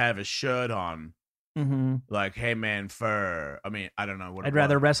didn't have a shirt on. Mm-hmm. Like, hey man, fur. I mean, I don't know what. I'd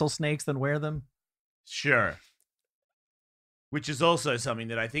rather wrestle snakes than wear them. Sure. Which is also something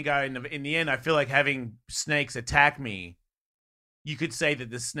that I think in the end, I feel like having snakes attack me, you could say that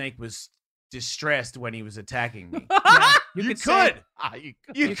the snake was distressed when he was attacking me. Yeah, You could. say- You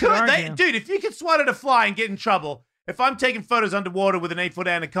You could. could argue. Dude, if you could swat at a fly and get in trouble, if I'm taking photos underwater with an 8-foot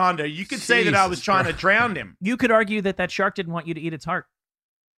anaconda, you could say that I was Jesus trying to Christ. drown him. You could argue that shark didn't want you to eat its heart.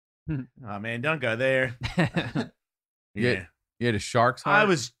 Oh, man, don't go there. Yeah. You had a shark's heart? I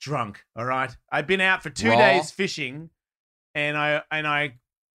was drunk, all right? I'd been out for 2 Raw? days fishing, and I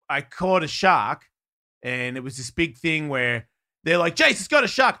caught a shark, and it was this big thing where they're like, Jason's got a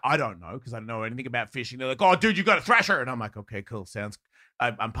shark. I don't know, because I don't know anything about fishing. They're like, oh, dude, you got a thrasher. And I'm like, okay, cool,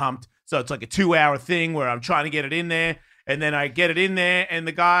 I'm pumped. So it's like a 2-hour thing where I'm trying to get it in there, and then I get it in there, and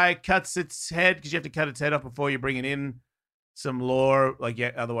the guy cuts its head, because you have to cut its head off before you bring it in. Some lore, like,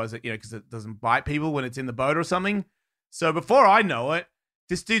 yeah, otherwise, because it doesn't bite people when it's in the boat or something. So before I know it,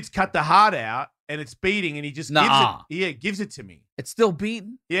 this dude's cut the heart out and it's beating, and he just Nuh-uh. gives it to me. It's still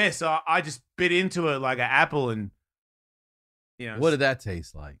beating? Yeah, so I just bit into it like an apple, and What did that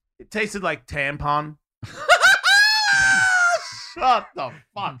taste like? it tasted like tampon. Shut the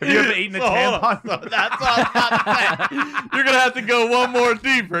fuck. Have you ever eaten a tampon? That's what I was about to say. You're going to have to go one more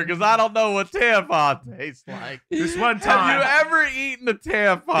deeper because I don't know what tampon tastes like. This one time, Have you ever eaten a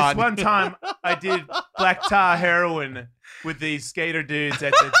tampon? this one time, I did black tar heroin with these skater dudes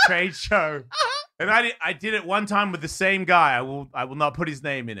at the trade show, and I did it one time with the same guy. I will not put his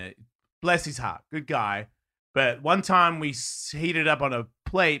name in it. Bless his heart, good guy. But one time we heated it up on a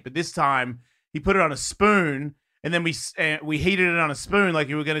plate, but this time he put it on a spoon. And then we heated it on a spoon like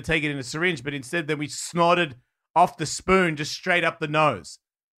you were going to take it in a syringe, but instead then we snorted off the spoon just straight up the nose.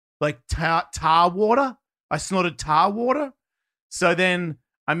 Like tar water. I snorted tar water. So then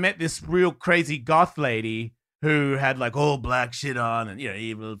I met this real crazy goth lady who had like all black shit on and,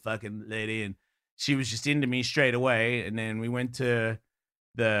 evil fucking lady. And she was just into me straight away. And then we went to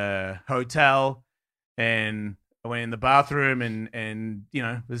the hotel and I went in the bathroom and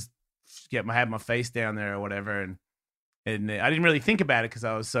had my face down there or whatever, and I didn't really think about it because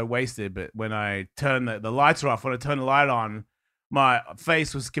I was so wasted. But when I turned the lights were off, when I turned the light on, my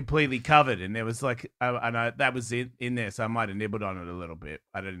face was completely covered, and there was like, that was in there, so I might have nibbled on it a little bit.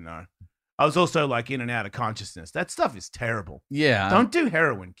 I didn't know. I was also like in and out of consciousness. That stuff is terrible. Yeah. Don't do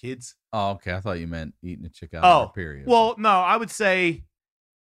heroin, kids. Oh, okay. I thought you meant eating a chick out of her period. Well, no, I would say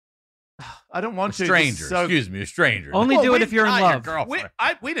I don't want a to. stranger. So, Excuse me, a stranger. Only do it if you're in not your love. girlfriend.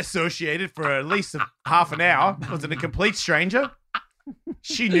 We'd associated for at least half an hour. Wasn't a complete stranger.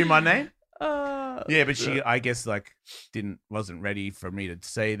 She knew my name. Yeah, but she, I guess, like, wasn't ready for me to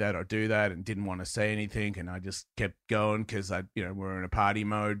say that or do that, and didn't want to say anything, and I just kept going because we're in a party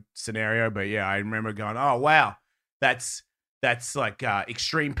mode scenario. But yeah, I remember going, oh wow, that's like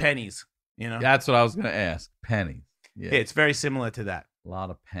extreme pennies. That's what I was going to ask. Pennies. Yeah, it's very similar to that, A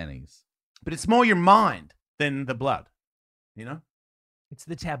lot of pennies. but it's more your mind than the blood. It's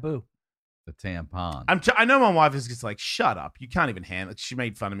the taboo. The tampon. I know my wife is just like, shut up. You can't even handle it. She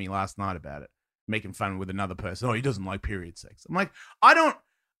made fun of me last night about it, making fun with another person. Oh, he doesn't like period sex. I'm like, I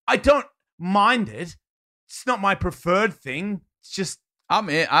don't mind it. It's not my preferred thing. It's just I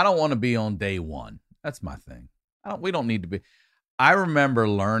don't want to be on day one. That's my thing. We don't need to be. I remember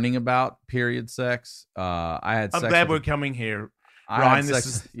learning about period sex. I had. I'm sex glad with, we're coming here, Ryan.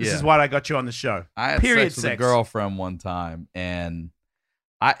 This is why I got you on the show. I had period sex with a girlfriend one time, and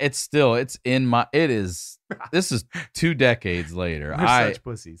this is 2 decades later. We're such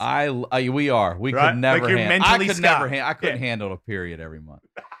pussies. We are. We Right? could never. Like you're mentally scarred. I couldn't handle a period every month.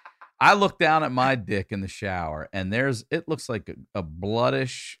 I look down at my dick in the shower, and it looks like a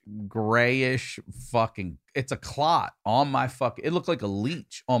bloodish, grayish fucking. It's a clot on my fucking. It looked like a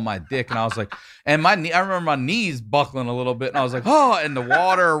leech on my dick, and I was like, and I remember my knees buckling a little bit, and I was like, oh, and the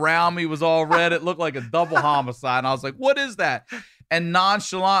water around me was all red. It looked like a double homicide, and I was like, what is that? And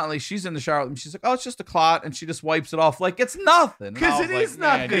nonchalantly, she's in the shower with me. She's like, oh, it's just a clot, and she just wipes it off like it's nothing. Because it is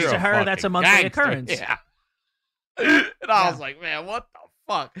nothing. To her, that's a monthly occurrence. Yeah. And I was like, man, what the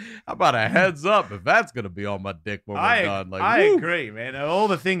fuck? How about a heads up if that's gonna be on my dick when we're done? Like, I agree, man. All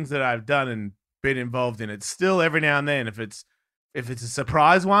the things that I've done and been involved in, it's still every now and then. If it's a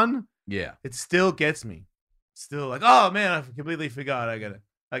surprise one, yeah, it still gets me. Still like, oh man, I completely forgot. I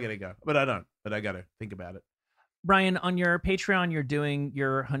gotta go, but I don't. But I gotta think about it. Brian, on your Patreon, you're doing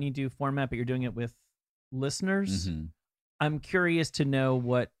your Honeydew format, but you're doing it with listeners. Mm-hmm. I'm curious to know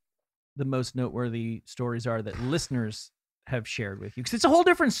what the most noteworthy stories are that listeners have shared with you, because it's a whole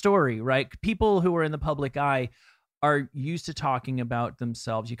different story, right? People who are in the public eye are used to talking about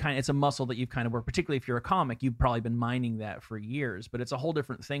themselves. It's a muscle that you've kind of worked, particularly if you're a comic, you've probably been mining that for years, but it's a whole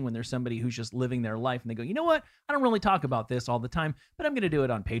different thing when there's somebody who's just living their life and they go, you know what? I don't really talk about this all the time, but I'm going to do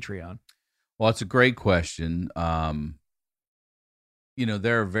it on Patreon. Well, it's a great question. There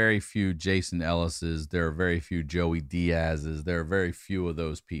are very few Jason Ellis's, there are very few Joey Diaz's, there are very few of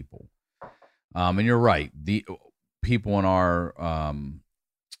those people. And you're right. The people in our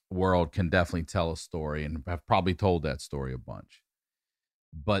world can definitely tell a story and have probably told that story a bunch.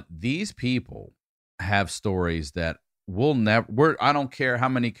 But these people have stories that we'll never. I don't care how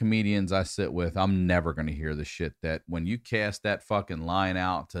many comedians I sit with. I'm never going to hear the shit that when you cast that fucking line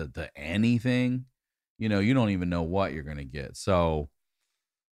out to anything, you don't even know what you're going to get. So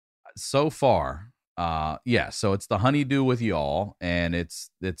far, so it's the Honeydew with y'all, and it's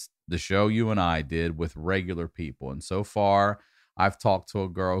the show you and I did with regular people. And so far, I've talked to a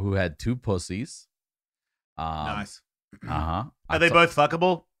girl who had 2 pussies. Nice. Uh-huh. Are they both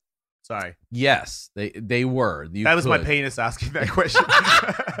fuckable? Sorry. Yes, they were. That was my penis asking that question.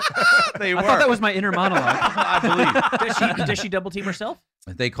 They were. I thought that was my inner monologue. I believe. Does she double team herself?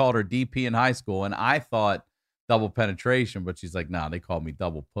 They called her DP in high school, and I thought double penetration, but she's like, nah, they called me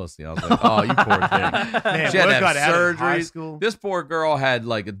double pussy. I was like, oh, you poor thing. Man, she had to have surgery. surgery. This poor girl had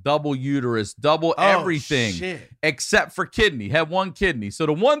like a double uterus, double everything, shit. Except for kidney. Had 1 kidney. So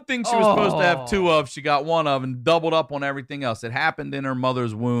the one thing she was supposed to have 2 of, she got 1 of, and doubled up on everything else. It happened in her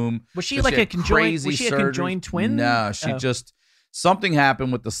mother's womb. Was she like a conjoined? Was she a conjoined twin? No, she just. Something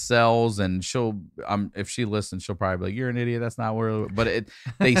happened with the cells, and if she listens, she'll probably be like, "You're an idiot. That's not where." But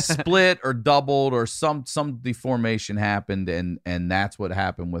they split or doubled, or some deformation happened, and that's what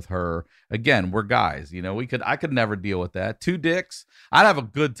happened with her. Again, we're guys, I could never deal with that. 2 dicks, I'd have a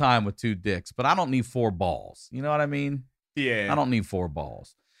good time with 2 dicks, but I don't need 4 balls. You know what I mean? Yeah, I don't need 4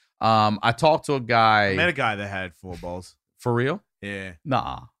 balls. I talked to a guy. I met a guy that had 4 balls. For real? Yeah.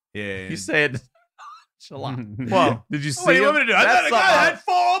 Nah. Yeah. You said. Well, did you see what do him? you want me to do? I met a guy that had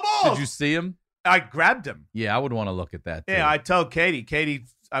 4 balls. Did you see him? I grabbed him. Yeah, I would want to look at that too. Yeah, I told Katie. Katie,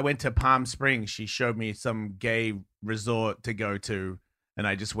 I went to Palm Springs. She showed me some gay resort to go to, and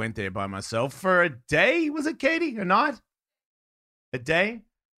I just went there by myself for a day. Was it, Katie? A night? A day?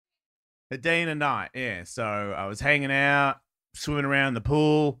 A day and a night. Yeah. So I was hanging out, swimming around the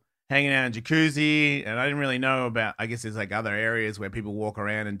pool, hanging out in jacuzzi, and I didn't really know about. I guess there's like other areas where people walk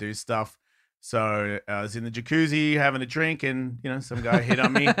around and do stuff. So I was in the jacuzzi having a drink, and some guy hit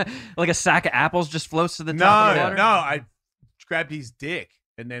on me. Like a sack of apples just floats to the top of the water? No, I grabbed his dick,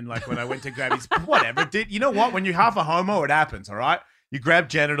 and then like when I went to grab his whatever, you know what? When you're half a homo, it happens. All right, you grab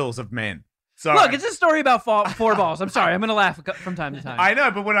genitals of men. So look, it's a story about 4 balls. I'm sorry, I'm gonna laugh from time to time. I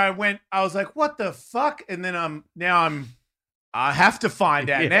know, but when I went, I was like, "What the fuck?" And then I have to find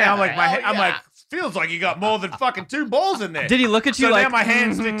out now. Like I'm like. Feels like you got more than fucking 2 balls in there. Did he look at you so like? Now my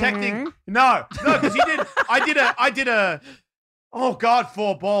hand's detecting. No, because he did. I did a. Oh God,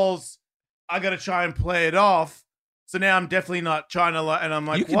 4 balls. I got to try and play it off. So now I'm definitely not trying to. And I'm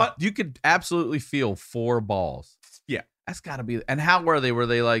like, what? You could absolutely feel 4 balls. Yeah. That's got to be. And how were they? Were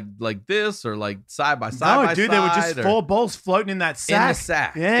they like this or like side by side? No, dude, they were just 4 balls floating in that sack. In the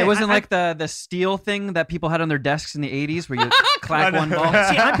sack. Yeah, It wasn't like the steel thing that people had on their desks in the 80s where you clack one ball.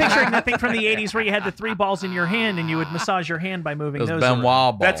 See, I'm picturing that thing from the 80s where you had the 3 balls in your hand and you would massage your hand by moving those Benoit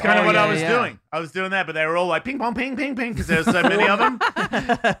balls. That's kind of what yeah, I was yeah. doing. I was doing that, but they were all like ping pong, ping, ping, ping, because there's so many of them.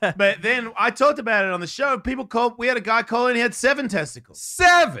 But then I talked about it on the show. People called. We had a guy call in. He had 7 testicles.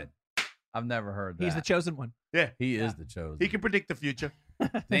 7. I've never heard that. He's the chosen one. Yeah, He is the chosen. he can predict the future.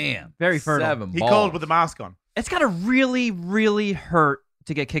 Damn. Very fertile. 7 He balls. called with a mask on. It's got to really, really hurt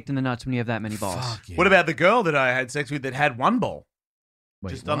to get kicked in the nuts when you have that many balls. Fuck yeah. What about the girl that I had sex with that had 1 ball Wait,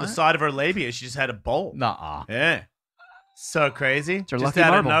 just on the what? side of her labia? She just had a ball. Nuh-uh. Yeah, so crazy. her Just lucky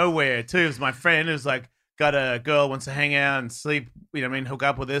out marble. of nowhere too. It was my friend who's like got a girl wants to hang out and sleep. You know, what I mean, hook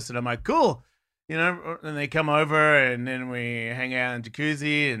up with this, and I'm like, cool. You know, and they come over, and then we hang out in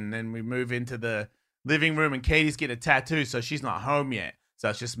jacuzzi, and then we move into the living room, and Katie's getting a tattoo, so she's not home yet. So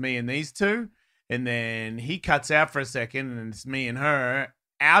it's just me and these two. And then he cuts out for a second, and it's me and her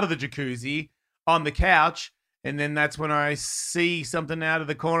out of the jacuzzi on the couch. And then that's when I see something out of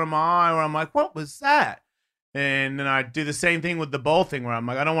the corner of my eye where I'm like, what was that? And then I do the same thing with the ball thing where I'm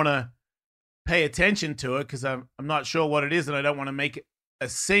like, I don't want to pay attention to it because I'm not sure what it is, and I don't want to make a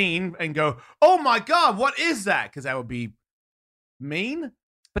scene and go, oh my God, what is that? Because that would be mean.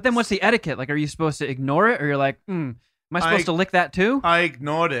 But then what's the etiquette? Like, are you supposed to ignore it? Or you're like, am I supposed to lick that too? I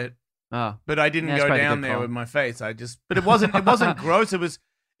ignored it, Oh. but I didn't Yeah, that's go probably a down good there call. with my face. But it wasn't gross.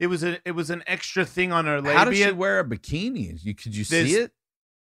 It was an extra thing on her labia. How does she wear a bikini? Could you see There's- it?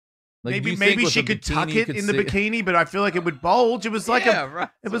 Like, do you think maybe with she a could bikini tuck you it could in the see it? bikini, but I feel like it would bulge. It was like Right.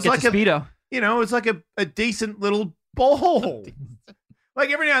 it was Get like the a, Speedo. you know, it was like a decent little ball. Like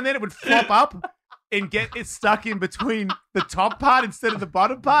every now and then it would flop up and get it stuck in between the top part instead of the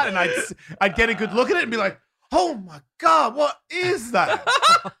bottom part, and I'd get a good look at it and be like, oh my God, what is that?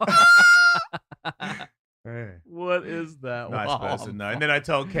 What is that? Nice Wow. person, though. And then I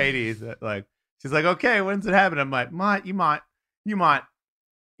told Katie that, like, she's like, okay, when's it happen? I'm like, you might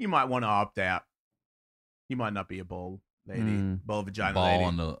want to opt out. You might not be a ball lady, ball vagina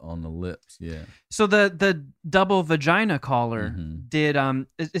Ball lady. on the lips. Yeah. So the double vagina caller Mhm. did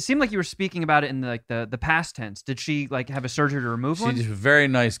it seemed like you were speaking about it in the past tense. Did she like have a surgery to remove one? She's a very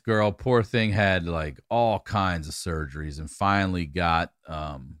nice girl. Poor thing had like all kinds of surgeries and finally got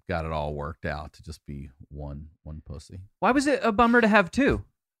it all worked out to just be one pussy. Why was it a bummer to have 2?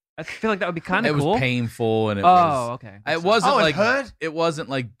 I feel like that would be kind of It cool. was painful and it was okay. it wasn't Oh, it like hurt? it wasn't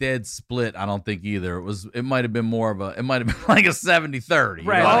like dead split, I don't think either. It might have been more of it might have been like a 70-30.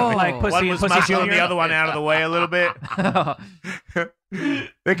 Right, Oh. like One pussy and was pussy muscling junior. the other one out of the way a little bit.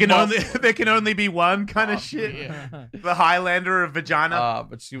 There can only be one kind of shit. The Highlander of vagina.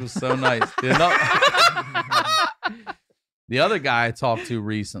 But she was so nice. dude. No- the other guy I talked to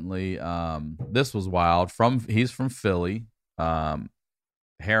recently, this was wild. He's from Philly,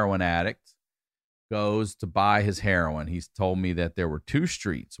 heroin addict, goes to buy his heroin. He's told me that there were 2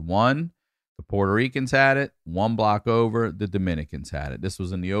 streets. One, the Puerto Ricans had it. 1 block over, the Dominicans had it. This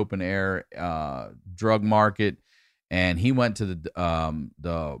was in the open air drug market, and he went to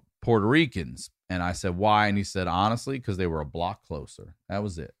the Puerto Ricans. And I said, why? And he said, honestly, because they were a block closer. That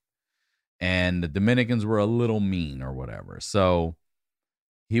was it. And the Dominicans were a little mean or whatever. So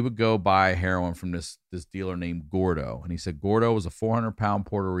he would go buy heroin from this dealer named Gordo. And he said Gordo was a 400-pound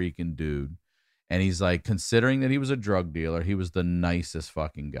Puerto Rican dude. And he's like, considering that he was a drug dealer, he was the nicest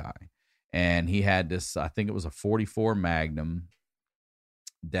fucking guy. And he had this, I think it was a 44 Magnum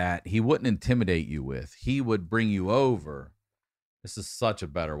that he wouldn't intimidate you with. He would bring you over. This is such a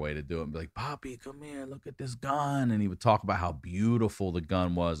better way to do it. And be like, Poppy, come here, look at this gun. And he would talk about how beautiful the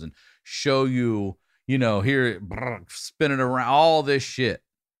gun was and show you, here, spin it around, all this shit.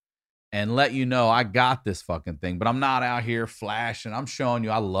 And let you know, I got this fucking thing. But I'm not out here flashing. I'm showing you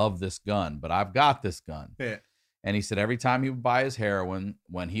I love this gun, but I've got this gun. Yeah. And he said every time he would buy his heroin,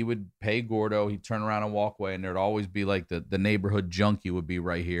 when he would pay Gordo, he'd turn around and walk away. And there'd always be like the neighborhood junkie would be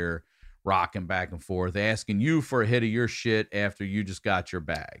right here, rocking back and forth, asking you for a hit of your shit after you just got your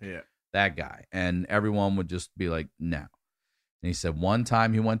bag. Yeah. That guy. And everyone would just be like, no. And he said one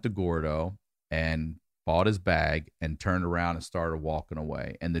time he went to Gordo and bought his bag and turned around and started walking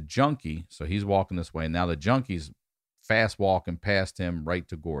away. And the junkie, so he's walking this way. And now the junkie's fast walking past him right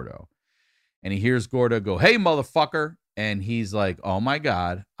to Gordo. And he hears Gordo go, hey, motherfucker. And he's like, oh, my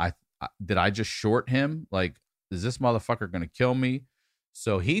God, did I just short him? Like, is this motherfucker going to kill me?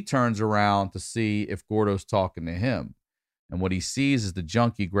 So he turns around to see if Gordo's talking to him. And what he sees is the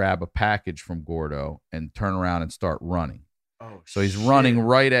junkie grab a package from Gordo and turn around and start running. Oh, So he's running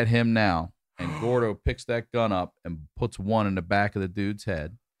right at him now. And Gordo picks that gun up and puts one in the back of the dude's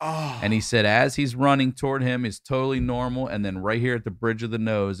head. Oh. And he said, as he's running toward him, it's totally normal. And then right here at the bridge of the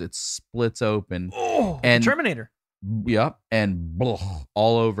nose, it splits open. Oh, and Terminator. Yep. And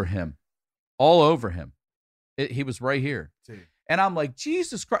all over him. All over him. He was right here. Dude. And I'm like,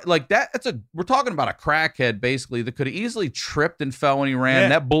 Jesus Christ. Like we're talking about a crackhead, basically, that could have easily tripped and fell when he ran. Yeah.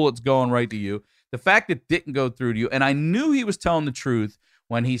 That bullet's going right to you. The fact it didn't go through to you. And I knew he was telling the truth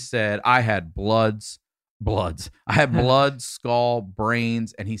when he said, I had bloods. I had blood, skull,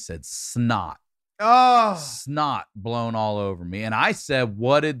 brains, and he said snot. Oh. Snot blown all over me. And I said,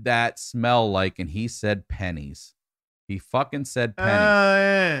 what did that smell like? And he said pennies. He fucking said pennies.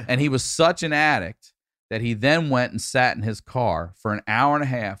 Yeah. And he was such an addict that he then went and sat in his car for an hour and a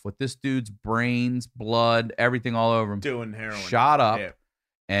half with this dude's brains, blood, everything all over him. Doing heroin. Shot up. Yeah.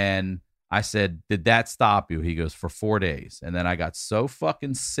 And I said, did that stop you? He goes, for 4 days. And then I got so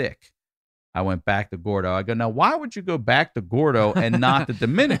fucking sick. I went back to Gordo. I go, now, why would you go back to Gordo and not the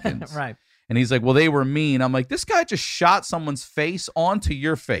Dominicans? Right. And he's like, well, they were mean. I'm like, this guy just shot someone's face onto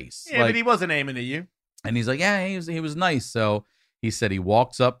your face. Yeah, like, but he wasn't aiming at you. and he's like, yeah, he was nice. So he said he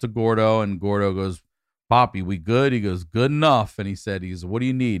walks up to Gordo, and Gordo goes, Poppy, we good? He goes, good enough. And he said, what do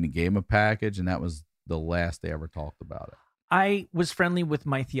you need? And he gave him a package, and that was the last they ever talked about it. I was friendly with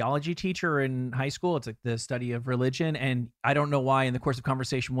my theology teacher in high school. It's like the study of religion. And I don't know why in the course of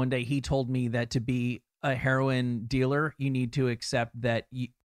conversation one day, he told me that to be a heroin dealer, you need to accept that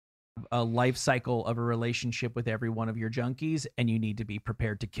a life cycle of a relationship with every one of your junkies, and you need to be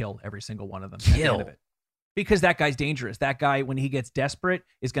prepared to kill every single one of them at the end of it. Because that guy's dangerous. That guy, when he gets desperate,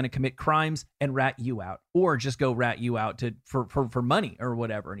 is going to commit crimes and rat you out, or just go rat you out for money or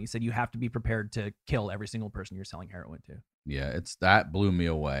whatever. And he said you have to be prepared to kill every single person you're selling heroin to. Yeah, that blew me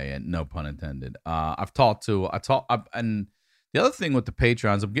away, and no pun intended. And the other thing with the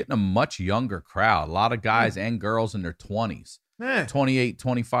Patreons, I'm getting a much younger crowd. A lot of guys and girls in their 20s. Yeah. 28,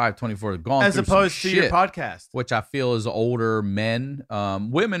 25, 24, gone As through opposed some to your shit, podcast. which I feel is older men,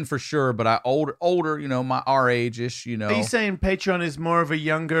 women for sure, but older, our age-ish, Are you saying Patreon is more of a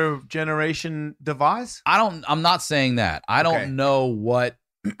younger generation device? I'm not saying that. I Okay. don't know what,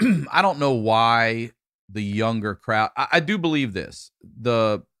 I don't know why the younger crowd, I do believe this,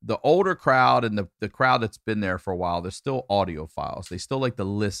 the older crowd and the crowd that's been there for a while, they're still audiophiles. They still like to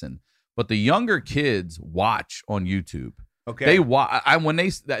listen, but the younger kids watch on YouTube. Okay. They watch. When they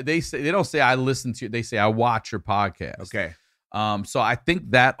say, they don't say I listen to you. They say I watch your podcast. Okay. So I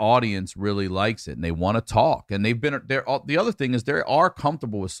think that audience really likes it, and they want to talk. And they've been there. The other thing is they are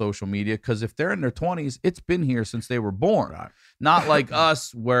comfortable with social media, because if they're in their 20s, it's been here since they were born. Right. Not like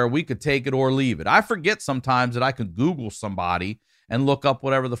us, where we could take it or leave it. I forget sometimes that I could Google somebody and look up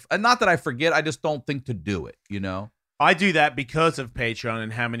whatever and not that I forget. I just don't think to do it. I do that because of Patreon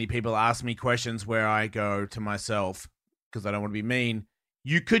and how many people ask me questions where I go to myself, because I don't want to be mean,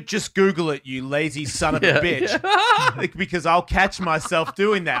 you could just Google it, you lazy son of a bitch. Like, because I'll catch myself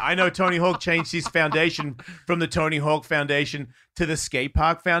doing that. I know Tony Hawk changed his foundation from the Tony Hawk Foundation to the Skate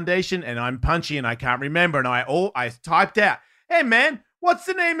Park Foundation, and I'm punchy and I can't remember. And I typed out, hey man, what's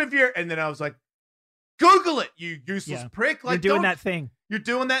the name of your... And then I was like, Google it, you useless prick. Like, You're doing that thing. You're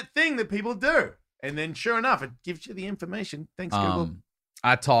doing that thing that people do. And then sure enough, it gives you the information. Thanks, Google.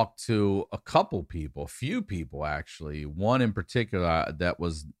 I talked to a few people actually. One in particular that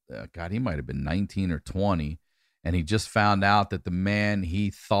was, he might have been 19 or 20. And he just found out that the man he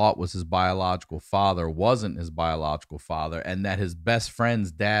thought was his biological father wasn't his biological father, and that his best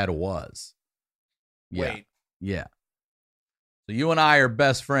friend's dad was. Yeah. Wait. Yeah. So you and I are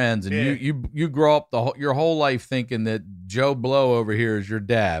best friends, and you grow up your whole life thinking that Joe Blow over here is your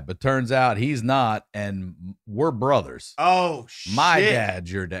dad, but turns out he's not, and we're brothers. Oh shit! My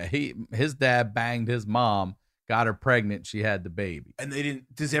dad's your dad. His dad banged his mom, got her pregnant, she had the baby. And they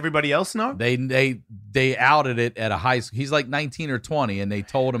didn't. Does everybody else know? They outed it at a high school. He's like 19 or 20, and they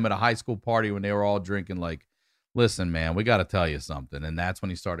told him at a high school party when they were all drinking, like, "Listen, man, we got to tell you something." And that's when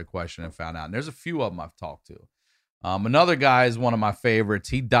he started questioning and found out. And there's a few of them I've talked to. Another guy is one of my favorites.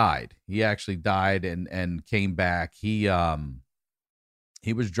 He died. He actually died and came back. He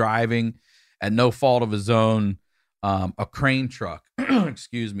was driving at no fault of his own. A crane truck,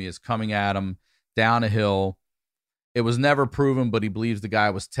 is coming at him down a hill. It was never proven, but he believes the guy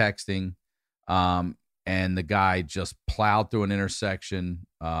was texting. And the guy just plowed through an intersection.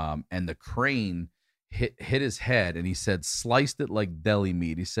 And the crane hit his head, and he said sliced it like deli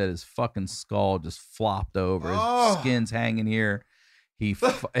meat. He said his fucking skull just flopped over. His skin's hanging here.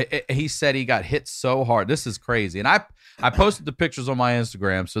 He said he got hit so hard. This is crazy. And I posted the pictures on my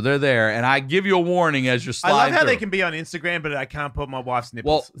Instagram, so they're there. And I give you a warning as you're sliding. I love how through. they can be on Instagram, but I can't put my wife's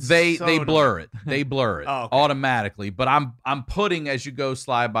nipples. Well, they blur it. They blur it Oh, okay. automatically. But I'm putting as you go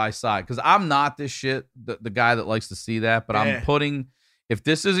slide by side, because I'm not this shit, the guy that likes to see that. But I'm putting, if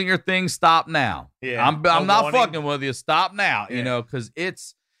this isn't your thing, stop now. Yeah. I'm not warning. fucking with you. Stop now. Yeah. You know, because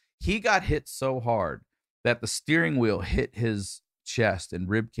he got hit so hard that the steering wheel hit his chest and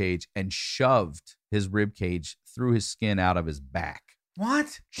rib cage and shoved his rib cage through his skin out of his back.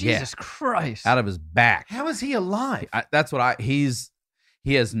 What? Jesus Christ. Out of his back. How is he alive? That's what he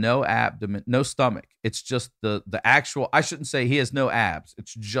has no abdomen, no stomach. It's just the actual, I shouldn't say he has no abs.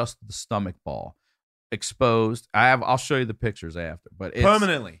 It's just the stomach ball exposed. I'll show you the pictures after, but it's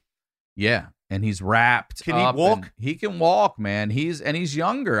Permanently. yeah. And he's wrapped. Can he up walk? and he can walk, man. He's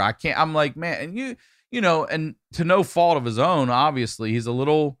younger. I'm like, man, and you know, and to no fault of his own, obviously, he's a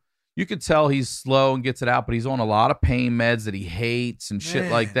little, you could tell he's slow and gets it out, but he's on a lot of pain meds that he hates and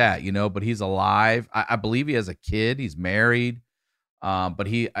shit like that, you know, but he's alive. I believe he has a kid. He's married. But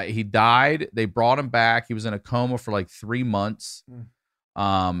he died. They brought him back. He was in a coma for like 3 months.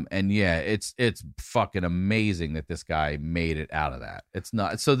 And yeah, it's fucking amazing that this guy made it out of that. It's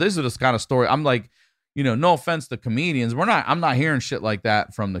not. So this is this kind of story. I'm like, you know, no offense to comedians. I'm not hearing shit like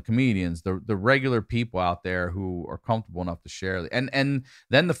that from the comedians, the regular people out there who are comfortable enough to share, and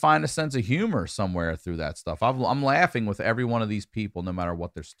then to find a sense of humor somewhere through that stuff. I'm laughing with every one of these people, no matter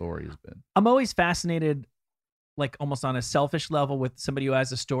what their story has been. I'm always fascinated, like almost on a selfish level, with somebody who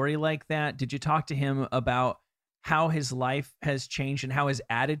has a story like that. Did you talk to him about how his life has changed and how his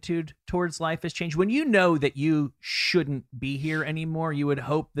attitude towards life has changed? When you know that you shouldn't be here anymore, you would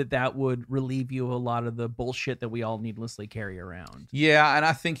hope that would relieve you of a lot of the bullshit that we all needlessly carry around. Yeah, and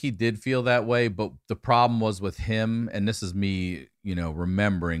I think he did feel that way, but the problem was with him, and this is me, you know,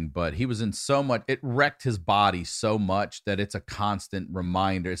 remembering, but he was in so much, it wrecked his body so much that it's a constant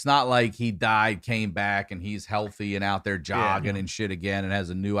reminder. It's not like he died, came back, and he's healthy and out there jogging and shit again and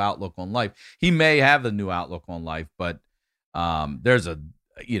has a new outlook on life. He may have the new outlook on life, but there's a,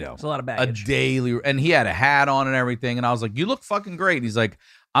 you know, it's a lot of baggage. A daily, and he had a hat on and everything, and I was like, you look fucking great. He's like,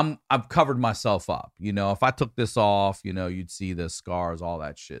 I've covered myself up. You know, if I took this off, you know, you'd see the scars, all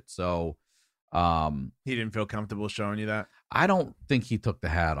that shit. So he didn't feel comfortable showing you that. I don't think he took the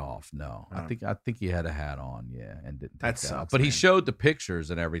hat off. No, Oh. I think he had a hat on. Yeah, and didn't take That that sucks, off. But he man. showed the pictures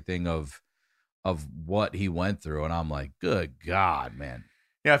and everything of what he went through, and I'm like, good God, man.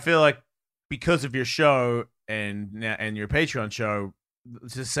 Yeah, I feel like because of your show and your Patreon show,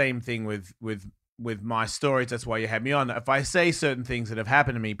 it's the same thing with my stories. That's why you had me on. If I say certain things that have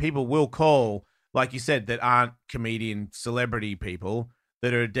happened to me, people will call, like you said, that aren't comedian celebrity people,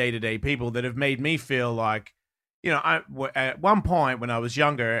 that are day-to-day people that have made me feel like, you know, at one point when I was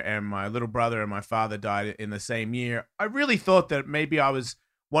younger and my little brother and my father died in the same year, I really thought that maybe I was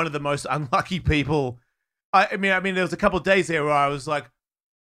one of the most unlucky people. I mean, there was a couple of days there where I was like,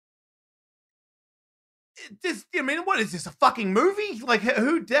 what is this, a fucking movie? Like,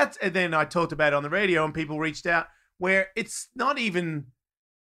 who that's, and then I talked about it on the radio and people reached out where it's not even,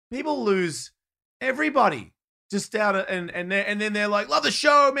 people lose everybody just out of, and then they're like, love the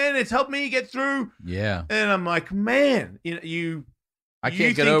show, man, it's helped me get through. Yeah. And I'm like, man, I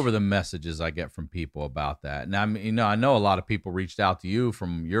can't get over the messages I get from people about that. And I mean, you know, I know a lot of people reached out to you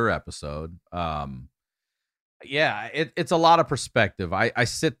from your episode. Yeah, it's a lot of perspective. I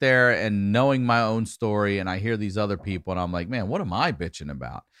sit there and knowing my own story, and I hear these other people, and I'm like, man, what am I bitching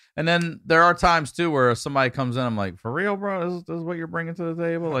about? And then there are times too where somebody comes in, I'm like, for real, bro, this is what you're bringing to the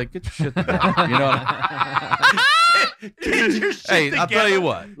table? Like, get your shit together. You know what Get your shit Hey, together. I'll tell you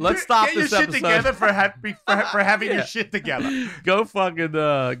what. Let's stop Get your this shit episode. together for having Yeah. your shit together. Go fucking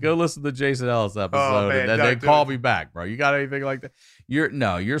go listen to Jason Ellis episode, man, and don't then do call it. me back, bro. You got anything like that?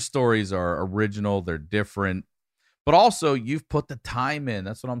 Your stories are original. They're different. But also, you've put the time in.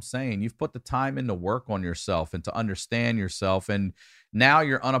 That's what I'm saying. You've put the time in to work on yourself and to understand yourself. And now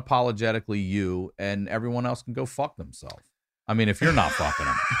you're unapologetically you, and everyone else can go fuck themselves. I mean, if you're not fucking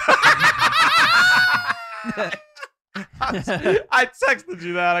them. I texted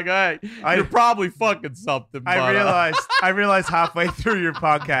you that. I go, hey, you're probably fucking something. But, I realized halfway through your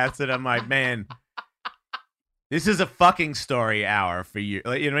podcast that I'm like, man, this is a fucking story hour for you.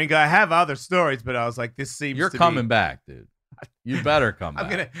 Like, you know, I have other stories, but I was like, this seems you're to coming be, back, dude. You better come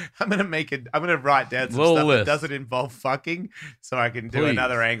back. I'm gonna write down some Little stuff list. that doesn't involve fucking, so I can do Please.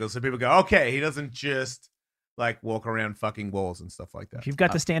 another angle. So people go, okay, he doesn't just like walk around fucking walls and stuff like that. If you've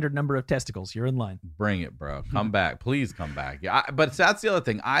got the standard number of testicles, you're in line. Bring it, bro. Come back. Please come back. Yeah, but that's the other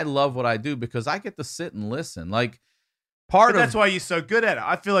thing. I love what I do because I get to sit and listen. Like, That's why you're so good at it.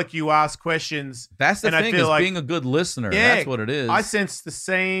 I feel like you ask questions. That's the and thing, I feel is like, being a good listener. Yeah, That's what it is. I sense the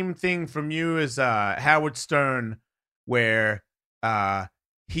same thing from you as Howard Stern, where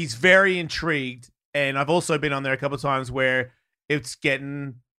he's very intrigued. And I've also been on there a couple of times where it's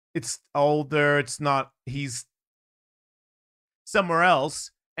older. He's somewhere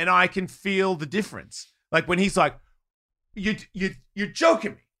else. And I can feel the difference. Like when he's like, you're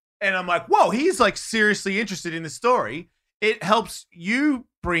joking me. And I'm like, whoa, he's like seriously interested in the story. It helps you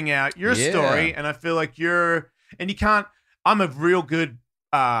bring out your story. And I feel like I'm a real good,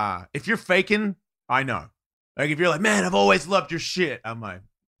 if you're faking, I know. Like if you're like, man, I've always loved your shit. I'm like,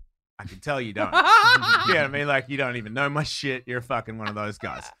 I can tell you don't. You know what I mean? Like you don't even know my shit. You're fucking one of those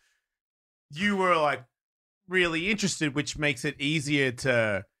guys. You were like really interested, which makes it easier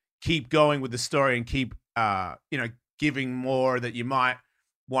to keep going with the story and keep, giving more that you might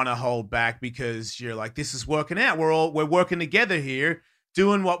want to hold back because you're like, this is working out. We're working together here,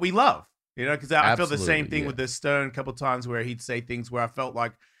 doing what we love, because I feel the same thing with the Stern a couple of times where he'd say things where I felt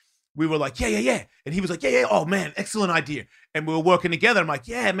like we were like, yeah. And he was like, yeah. Oh man, excellent idea. And we were working together. I'm like,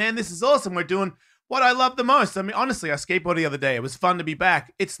 yeah, man, this is awesome. We're doing what I love the most. I mean, honestly, I skateboarded the other day. It was fun to be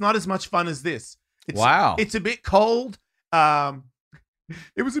back. It's not as much fun as this. Wow. It's a bit cold.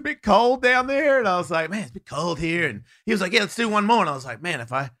 It was a bit cold down there, and I was like, man, it's a bit cold here. And he was like, yeah, let's do one more. And I was like, man,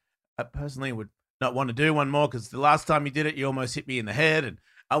 if I personally would not want to do one more because the last time you did it, you almost hit me in the head, and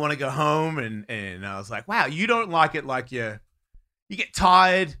I want to go home. And I was like, wow, you don't like it like you get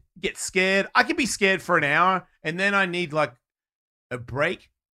tired, you get scared. I can be scared for an hour, and then I need like a break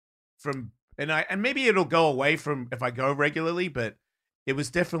from, and maybe it'll go away from if I go regularly, but it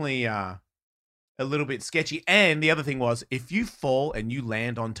was definitely a little bit sketchy. And the other thing was, if you fall and you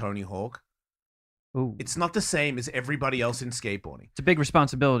land on Tony Hawk, Ooh. It's not the same as everybody else in skateboarding. It's a big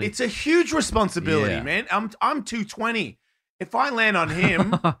responsibility. It's a huge responsibility, man. I'm 220. If I land on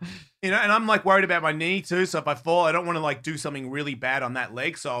him, and I'm like worried about my knee too. So if I fall, I don't want to like do something really bad on that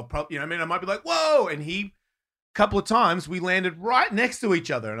leg. So I'll probably, I might be like, whoa. And a couple of times we landed right next to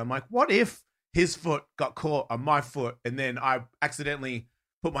each other. And I'm like, what if his foot got caught on my foot and then I accidentally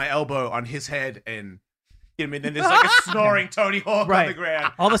put my elbow on his head and, then there's like a snoring Tony Hawk on the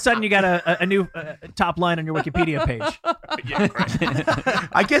ground. All of a sudden you got a new top line on your Wikipedia page. Yeah, right.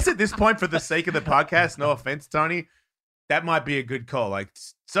 I guess at this point, for the sake of the podcast, no offense, Tony, that might be a good call. Like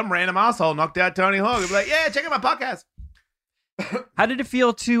some random asshole knocked out Tony Hawk and be like, yeah, check out my podcast. How did it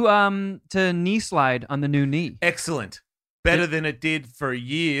feel to knee slide on the new knee? Excellent. Better than it did for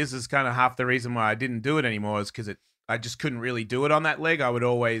years is kind of half the reason why I didn't do it anymore, is because I just couldn't really do it on that leg. I would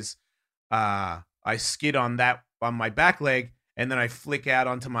always I skid on my back leg, and then I flick out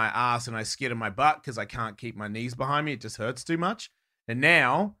onto my ass and I skid on my butt because I can't keep my knees behind me. It just hurts too much. And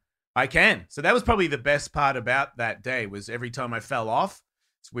now I can. So that was probably the best part about that day, was every time I fell off.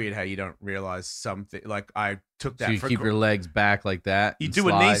 It's weird how you don't realize something. Like I took that. So you keep your legs back like that. You do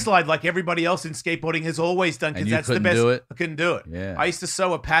a knee slide like everybody else in skateboarding has always done, because that's the best. Do it? I couldn't do it. Yeah. I used to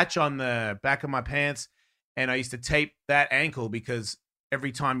sew a patch on the back of my pants, and I used to tape that ankle because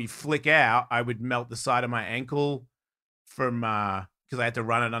every time you flick out, I would melt the side of my ankle from because I had to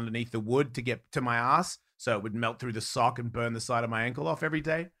run it underneath the wood to get to my ass, so it would melt through the sock and burn the side of my ankle off every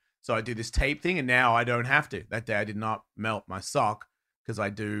day. So I do this tape thing, and now I don't have to. That day I did not melt my sock because I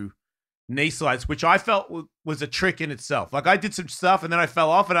do knee slides, which I felt was a trick in itself. Like I did some stuff, and then I fell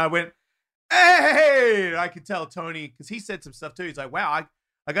off, and I went, hey! And I could tell Tony, because he said some stuff too. He's like, wow,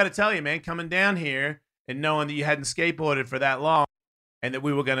 I got to tell you, man, coming down here and knowing that you hadn't skateboarded for that long, and that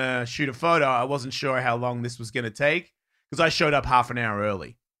we were going to shoot a photo, I wasn't sure how long this was going to take, because I showed up half an hour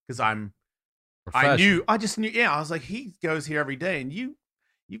early, because I just knew, I was like, he goes here every day, and you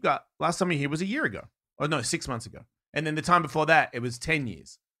got, last time you were here was a year ago. Oh, no, 6 months ago. And then the time before that, it was 10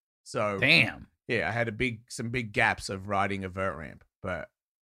 years. So, damn. Yeah, I had some big gaps of riding a vert ramp, but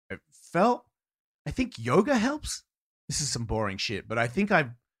it felt, I think yoga helps. This is some boring shit, but I think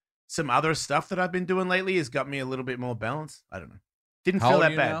some other stuff that I've been doing lately has got me a little bit more balanced. I don't know. Didn't feel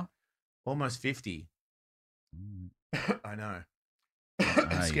that bad. Now? Almost 50. I know.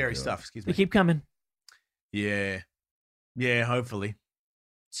 Scary stuff. Excuse me. They keep coming. Yeah. Yeah, hopefully.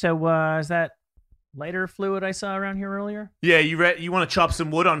 So is that lighter fluid I saw around here earlier? Yeah, you want to chop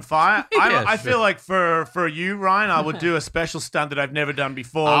some wood on fire? Yeah, I feel like for you, Ryan, I would do a special stunt that I've never done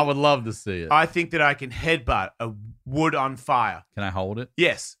before. I would love to see it. I think that I can headbutt a wood on fire. Can I hold it?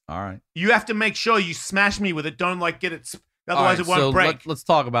 Yes. All right. You have to make sure you smash me with it. Don't get it. Otherwise, it won't break. Let's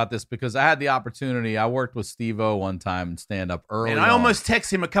talk about this, because I had the opportunity. I worked with Steve-O one time and stand up early. And I almost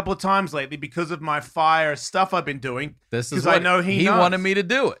text him a couple of times lately because of my fire stuff I've been doing. This is what I know he knows. wanted me to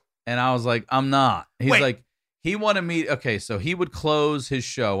do it. And I was like, I'm not. He's like, He wanted me. Okay, so he would close his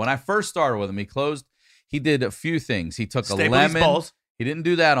show. When I first started with him, he did a few things. He took Staple a his lemon. balls. He didn't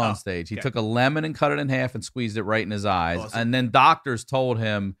do that on Oh, stage. He okay. took a lemon and cut it in half and squeezed it right in his eyes. Awesome. And then doctors told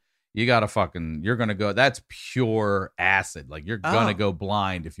him, you're going to go, that's pure acid. Like, you're going to go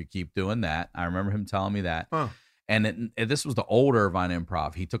blind if you keep doing that. I remember him telling me that. Huh. And this was the old Irvine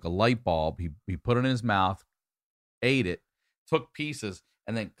Improv. He took a light bulb, he put it in his mouth, ate it, took pieces,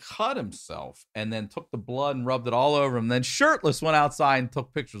 and then cut himself, and then took the blood and rubbed it all over him. Then shirtless went outside and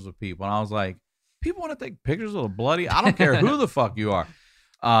took pictures with people. And I was like, people want to take pictures of a bloody? I don't care who the fuck you are.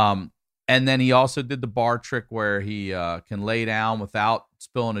 And then he also did the bar trick where he can lay down without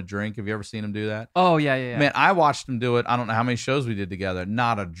spilling a drink. Have you ever seen him do that? Oh, yeah. Man, I watched him do it. I don't know how many shows we did together.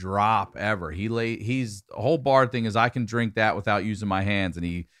 Not a drop ever. The whole bar thing is I can drink that without using my hands. And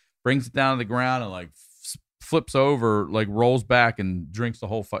he brings it down to the ground and like flips over, like rolls back and drinks the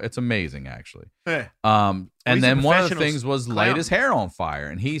whole it's amazing, actually. Yeah. And he's a then one of the professional things was clown. light his hair on fire.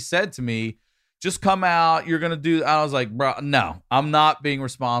 And he said to me, just come out. You're going to do. I was like, bro, no, I'm not being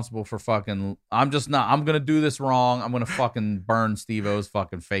responsible for fucking. I'm just not. I'm going to do this wrong. I'm going to fucking burn Steve-O's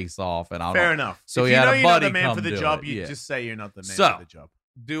fucking face off. And I Fair enough. So if he you had know a you're not buddy the man come for the do job, it. you Yeah. just say you're not the man So, for the job.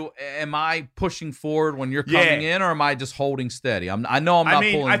 Am I pushing forward when you're coming in, or am I just holding steady? I know I'm not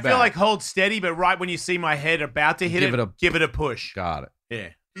pulling I back. feel like hold steady, but right when you see my head about to hit give it a push. Got it. Yeah.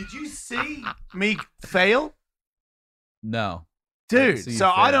 Did you see me fail? No. Dude, see you so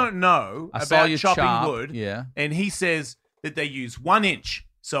fail. I don't know I saw about you chopping chop. wood. Yeah. And he says that they use 1 inch.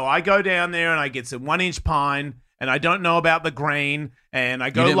 So I go down there and I get some 1 inch pine, and I don't know about the grain, and I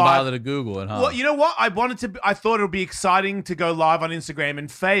go You didn't live. bother to Google it, huh? Well, you know what? I thought it would be exciting to go live on Instagram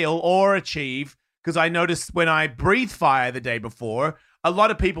and fail or achieve, because I noticed when I breathed fire the day before, a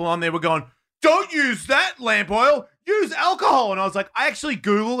lot of people on there were going, don't use that lamp oil, use alcohol. And I was like, I actually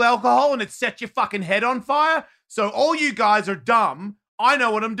Googled alcohol and it set your fucking head on fire. So all you guys are dumb. I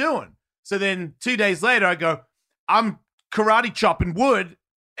know what I'm doing. So then 2 days later, I go, I'm karate chopping wood.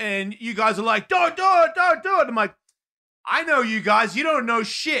 And you guys are like, don't do it, don't do it. I'm like, I know you guys. You don't know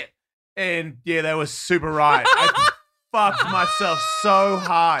shit. And yeah, they were super right. I fucked myself so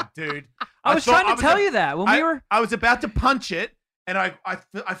hard, dude. I was trying to tell you that when we were. I was about to punch it, and I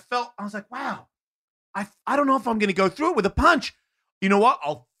felt, I was like, wow, I don't know if I'm going to go through it with a punch. You know what?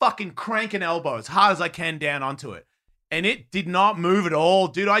 I'll fucking crank an elbow as hard as I can down onto it. And it did not move at all,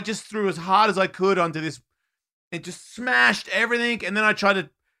 dude. I just threw as hard as I could onto this. It just smashed everything. And then I tried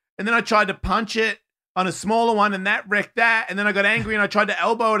to punch it on a smaller one, and that wrecked that. And then I got angry and I tried to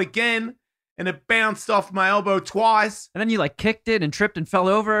elbow it again, and it bounced off my elbow twice. And then you like kicked it and tripped and fell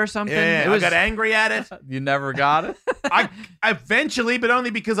over or something. Yeah, I got angry at it. You never got it? I eventually, but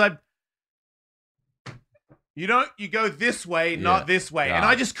only because you go this way, not this way. And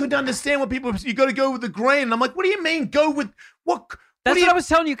I just couldn't understand what people, you got to go with the grain. And I'm like, what do you mean go with what? That's what I was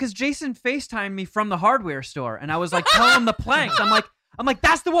telling you, because Jason FaceTimed me from the hardware store, and I was like telling him the planks. I'm like,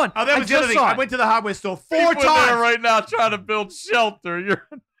 that's the one. Oh, that was the other thing. I went to the hardware store 4 People times. there right now trying to build shelter.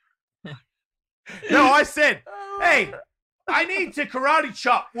 No, I said, hey, I need to karate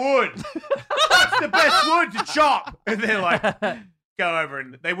chop wood. That's the best wood to chop. And they're like, go over,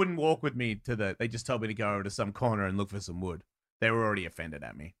 and they wouldn't walk with me they just told me to go over to some corner and look for some wood. They were already offended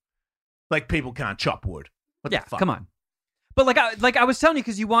at me. Like, people can't chop wood. What the fuck? Come on. But like I was telling you,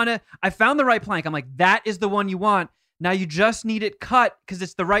 because I found the right plank. I'm like, that is the one you want. Now you just need it cut because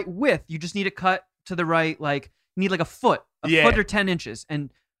it's the right width. You just need it cut to the right, like, you need like a foot or 10 inches,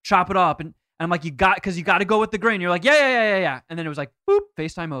 and chop it up. And I'm like, you got to go with the grain. You're like, yeah. And then it was like, boop,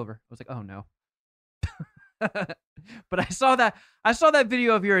 FaceTime over. I was like, oh no. But I saw that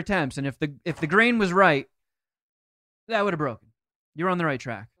video of your attempts, and if the grain was right, that would have broken. You're on the right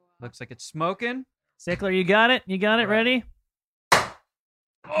track. Looks like it's smoking. Sickler, you got it? You got it? Ready?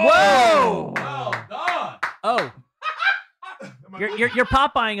 Whoa! Well done. Oh. You're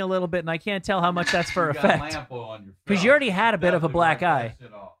Popeyeing a little bit, and I can't tell how much that's for effect. Because you already had a bit of a black eye.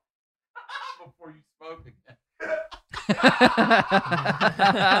 Before you spoke again.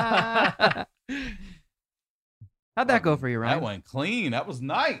 How'd that go for you, Ryan? That went clean. That was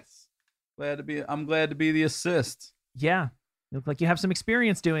nice. I'm glad to be the assist. Yeah. You look like you have some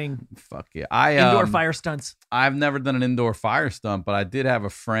experience doing Fuck yeah. indoor fire stunts. I've never done an indoor fire stunt, but I did have a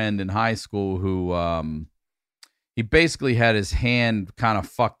friend in high school who he basically had his hand kind of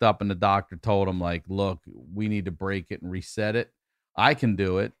fucked up, and the doctor told him, like, look, we need to break it and reset it. I can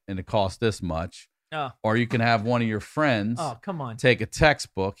do it, and it costs this much. Oh. Or you can have one of your friends come on. take a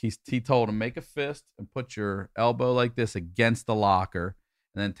textbook. He told him, make a fist and put your elbow like this against the locker,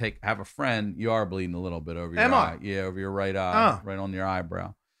 and then have a friend. You are bleeding a little bit over your eye. Yeah, over your right eye, right on your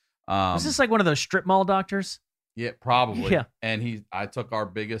eyebrow. Is this like one of those strip mall doctors? Yeah, probably. Yeah. And I took our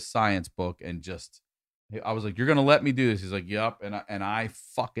biggest science book and I was like, "You're gonna let me do this?" He's like, "Yup." And I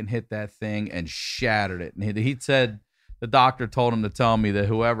fucking hit that thing and shattered it. And he said the doctor told him to tell me that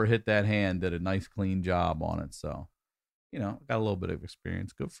whoever hit that hand did a nice clean job on it. So, got a little bit of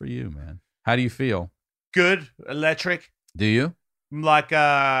experience. Good for you, man. How do you feel? Good, electric. Do you? Like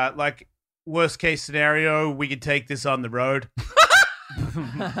worst case scenario, we could take this on the road.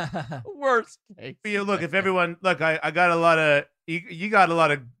 Worst case. Yeah, look, if everyone I got a lot of you got a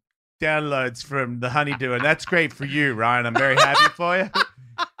lot of downloads from the Honeydew, and that's great for you, Ryan. I'm very happy for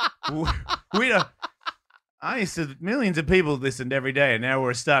you. I used to millions of people listened every day, and now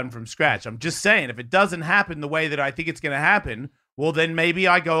we're starting from scratch. I'm just saying, if it doesn't happen the way that I think it's going to happen, well, then maybe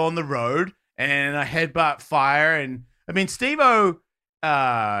I go on the road and I headbutt fire. And I mean, Steve-O,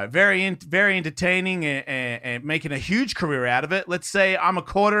 very entertaining and making a huge career out of it. Let's say I'm a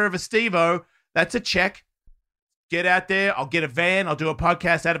quarter of a Steve-O. That's a check. Get out there. I'll get a van. I'll do a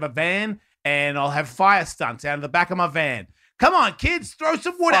podcast out of a van, and I'll have fire stunts out of the back of my van. Come on, kids, throw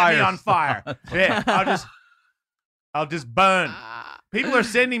some wood at me on fire. Yeah, I'll just burn. People are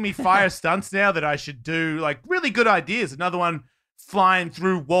sending me fire stunts now that I should do, like really good ideas. Another one, flying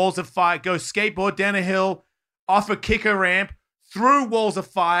through walls of fire, go skateboard down a hill, off a kicker ramp, through walls of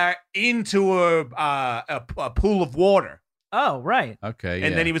fire into a pool of water. Oh, right. Okay.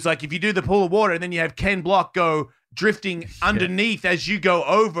 And then he was like, if you do the pool of water, and then you have Ken Block go drifting underneath as you go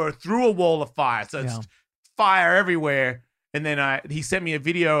over through a wall of fire. So it's fire everywhere. And then he sent me a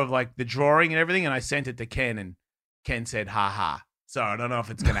video of like the drawing and everything, and I sent it to Ken, and Ken said, ha ha. So I don't know if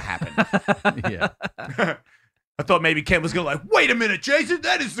it's going to happen. Yeah. I thought maybe Ken was going to like, wait a minute, Jason,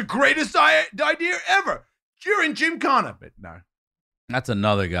 that is the greatest idea ever. You're in Gymkhana. But no. That's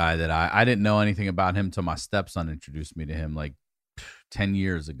another guy that I didn't know anything about him till my stepson introduced me to him like 10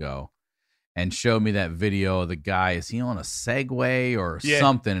 years ago and showed me that video of the guy. Is he on a Segway or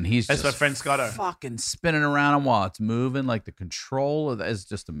something? And he's that's just my friend Scotto. Fucking spinning around while it's moving. Like the control is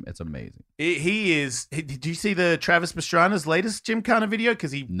just, it's amazing. He is. Did you see the Travis Pastrana's latest Gymkhana video?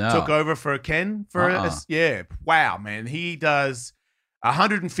 Because he took over for Ken for us. Yeah. Wow, man. He does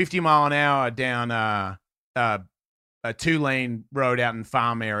 150 mile an hour down a 2-lane road out in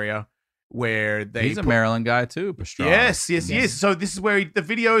farm area where he's a Maryland guy too, Pastrana. Yes. So this is where the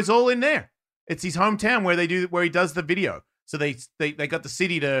video is all in there. It's his hometown where he does the video. So they got the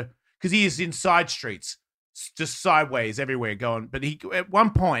city to, because he is in side streets, just sideways everywhere going. But he, at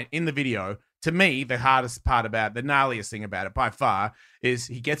one point in the video, to me, the hardest part about, the gnarliest thing about it by far, is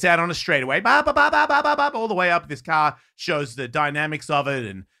he gets out on a straightaway, all the way up. This car shows the dynamics of it,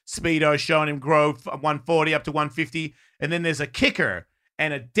 and Speedo showing him grow from 140 up to 150. And then there's a kicker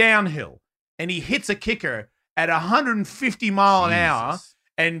and a downhill, and he hits a kicker at 150 mile an hour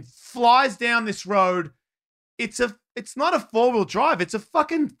and flies down this road. It's not a 4-wheel drive. It's a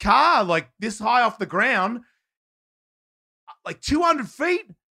fucking car like this high off the ground, like 200 feet.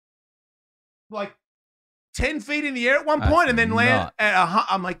 Like 10 feet in the air at one point, and then land at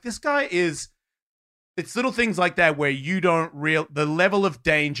I'm like, this guy is, it's little things like that where you don't the level of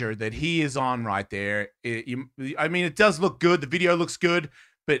danger that he is on right there. I mean, it does look good. The video looks good,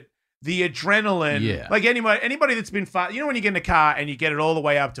 but the adrenaline, like anybody that's been far, when you get in a car and you get it all the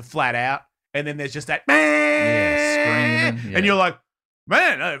way up to flat out, and then there's just that screaming, and you're like,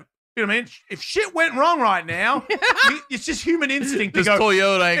 man, you know what I mean? If shit went wrong right now, it's just human instinct to go,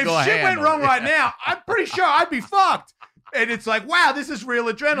 Toyota ain't if shit went wrong right now, I'm pretty sure I'd be fucked. And it's like, wow, this is real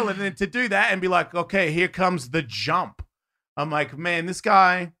adrenaline. And then to do that and be like, okay, here comes the jump. I'm like, man, this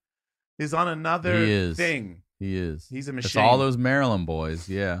guy is on another thing. He is. He's a machine. It's all those Maryland boys,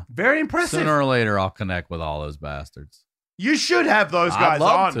 Very impressive. Sooner or later, I'll connect with all those bastards. You should have those guys I'd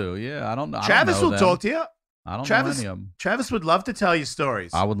love on. to, yeah. I don't know. Travis will talk to you. I don't know any of them. Travis would love to tell you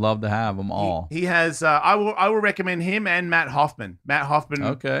stories. I would love to have them all. He has. I will recommend him and Matt Hoffman. Matt Hoffman.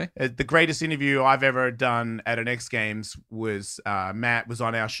 Okay. The greatest interview I've ever done at an X Games was Matt was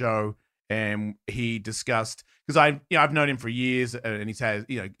on our show, and he discussed, because I've known him for years, and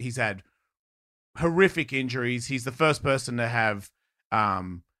he's had horrific injuries. He's the first person to have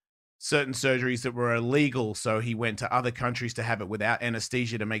certain surgeries that were illegal, so he went to other countries to have it without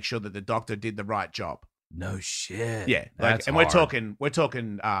anesthesia to make sure that the doctor did the right job. No shit. Yeah, that's and hard. we're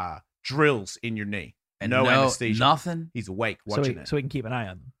talking drills in your knee and no anesthesia, nothing. He's awake watching it, so he can keep an eye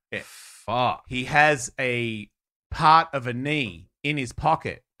on them. Yeah. Fuck. He has a part of a knee in his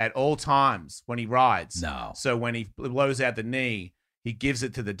pocket at all times when he rides. No. So when he blows out the knee, he gives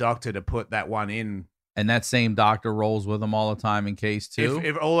it to the doctor to put that one in And that same doctor rolls with him all the time in case too.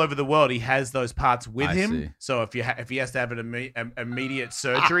 If all over the world, he has those parts with I him. see. So if he has to have an immediate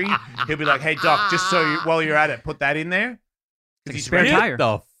surgery, he'll be like, "Hey doc, just so while you're at it, put that in there." Like a He's spare ready. tire.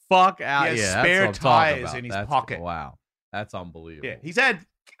 The fuck out! He has Yeah, spare that's what I'm talking tires about. in his That's- pocket. Wow, that's unbelievable. Yeah, he's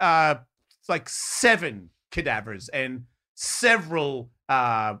had like 7 cadavers and several.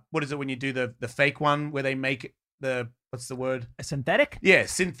 What is it when you do the fake one where they make what's the word? A synthetic? Yeah,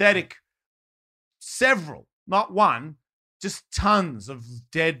 synthetic. Several, not one, just tons of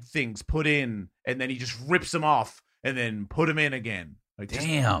dead things put in, and then he just rips them off and then put them in again. Like, just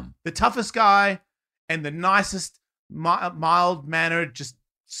Damn. the toughest guy and the nicest, mild-mannered, just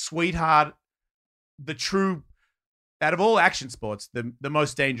sweetheart. The true, out of all action sports, the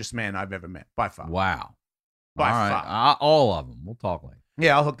most dangerous man I've ever met, by far. Wow. By all right. far. All of them. We'll talk later.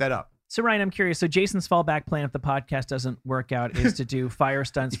 Yeah, I'll hook that up. So, Ryan, I'm curious. So, Jason's fallback plan, if the podcast doesn't work out, is to do fire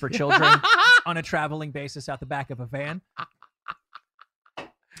stunts for children on a traveling basis out the back of a van.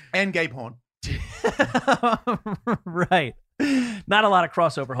 And gay porn. Right. Not a lot of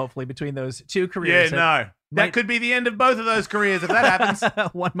crossover, hopefully, between those two careers. Yeah, no. That could be the end of both of those careers if that happens.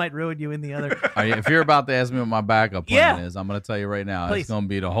 One might ruin you in the other. If you're about to ask me what my backup plan is, I'm going to tell you right now. Please. It's going to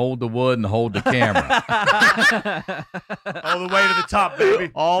be to hold the wood and hold the camera. All the way to the top,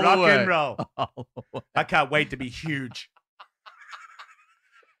 baby. All the Rock way. and roll. I can't wait to be huge.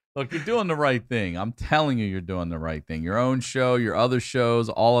 Look, you're doing the right thing. I'm telling you, you're doing the right thing. Your own show, your other shows,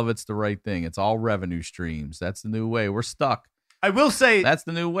 all of it's the right thing. It's all revenue streams. That's the new way. We're stuck. I will say That's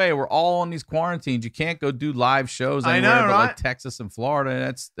the new way. We're all on these quarantines. You can't go do live shows I anywhere know, but right? like Texas and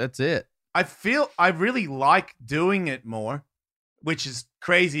Florida. That's it. I feel I really like doing it more, which is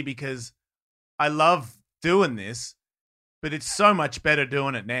crazy because I love doing this, but it's so much better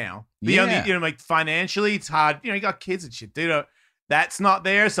doing it now. The Yeah. only, like financially, it's hard. You got kids and shit, dude. That's not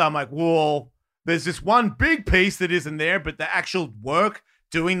there. So I'm like, well, there's this one big piece that isn't there, but the actual work,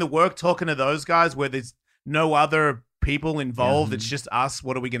 doing the work, talking to those guys where there's no other people involved. It's just us.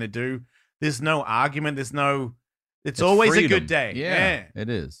 What are we going to do? There's no argument. It's always freedom. a good day. Yeah, it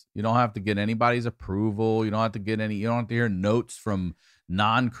is. You don't have to get anybody's approval. You don't have to you don't have to hear notes from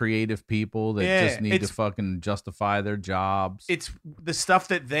non-creative people that just need to fucking justify their jobs. It's the stuff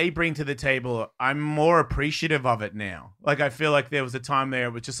that they bring to the table. I'm more appreciative of it now. Like, I feel like there was a time there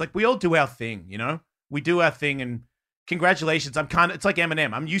it was just like, we all do our thing, we do our thing, and congratulations. It's like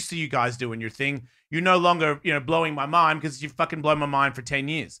Eminem. I'm used to you guys doing your thing. You're no longer, blowing my mind because you fucking blown my mind for 10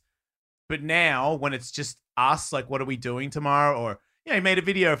 years. But now when it's just us, like, what are we doing tomorrow? Or, he made a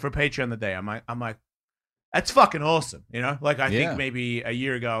video for Patreon today. I'm like, that's fucking awesome. Like, I think maybe a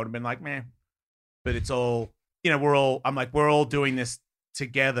year ago I would have been like, man, but it's all, we're all doing this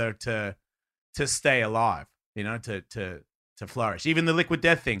together to stay alive, to flourish. Even the Liquid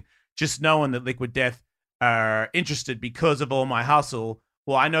Death thing, just knowing that Liquid Death are interested because of all my hustle.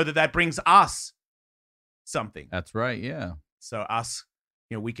 Well, I know that brings us something. That's right. Yeah. So us,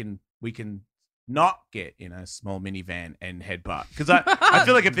 we can not get in a small minivan and head part. Because I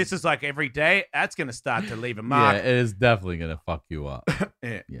feel like if this is like every day, that's going to start to leave a mark. Yeah, it is definitely going to fuck you up.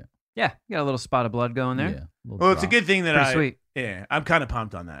 Yeah. Yeah, you got a little spot of blood going there. Yeah. Well, it's a good thing that Pretty sweet. Yeah, I'm kind of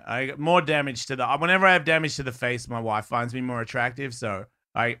pumped on that. I got more damage to whenever I have damage to the face, my wife finds me more attractive. So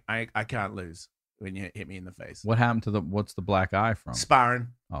I can't lose when you hit me in the face. What happened to what's the black eye from? Sparring.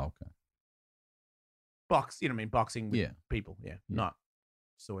 Oh, okay. Boxing with Yeah. people. Yeah. Not.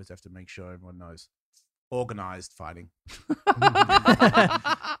 Just always have to make sure everyone knows. Organized fighting.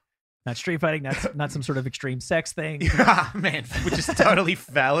 Not street fighting, not some sort of extreme sex thing. Man, which is totally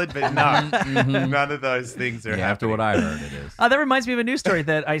valid, but no, none of those things are happening. After what I heard, it is. That reminds me of a news story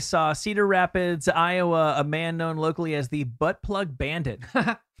that I saw. Cedar Rapids, Iowa, a man known locally as the Butt Plug Bandit.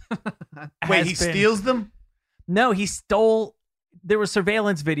 Wait, he steals them? No, he stole. There was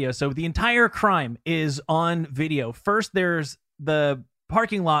surveillance video, so the entire crime is on video. First, there's the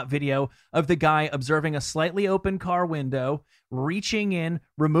parking lot video of the guy observing a slightly open car window, reaching in,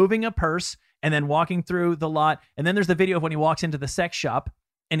 removing a purse, and then walking through the lot. And then there's the video of when he walks into the sex shop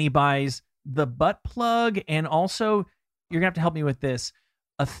and he buys the butt plug, and also, you're gonna have to help me with this,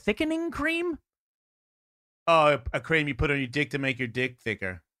 a thickening cream. Oh, a cream you put on your dick to make your dick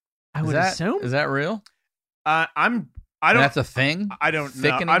thicker. I would assume. Is that real? I don't. That's a thing. I don't know.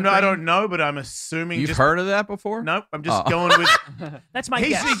 Thickening I don't cream? know, but I'm assuming. You've heard of that before? Nope. I'm just going with. That's my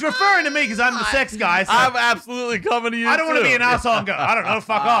guess. He's referring to me because I'm the sex guy. So I'm absolutely coming to you. I don't want to too. be an asshole and go, I don't know,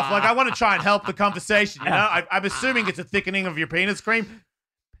 fuck off. Like, I want to try and help the conversation. I'm assuming it's a thickening of your penis cream.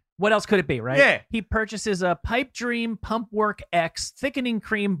 What else could it be, right? Yeah. He purchases a Pipe Dream Pump Work X thickening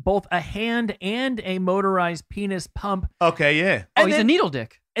cream, both a hand and a motorized penis pump. Okay, yeah. Oh, And he's a then- needle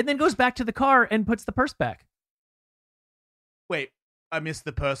dick. and then goes back to the car and puts the purse back. Wait, I missed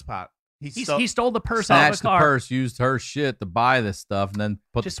the purse part. He stole the purse out of Snatched the car. the purse, used her shit to buy this stuff, and then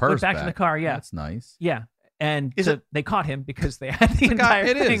put Just the purse put back to the car. Yeah, That's nice. yeah. And Is so they caught him because they had the entire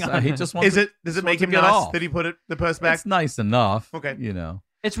It thing is. on He him. just wants. Does it make to him get nice off. that he put the purse back? It's nice enough. Okay. You know.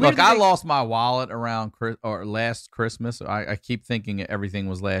 It's weird. Look, I lost my wallet around last Christmas. I keep thinking everything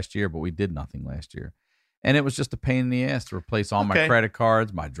was last year, but we did nothing last year. And it was just a pain in the ass to replace all my credit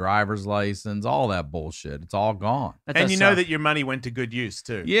cards, my driver's license, all that bullshit. It's all gone. And you know that your money went to good use,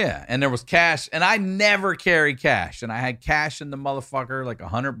 too. Yeah, and there was cash, and I never carry cash. And I had cash in the motherfucker, like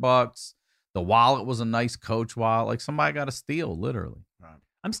 $100. The wallet was a nice Coach wallet. Like somebody got to steal, literally.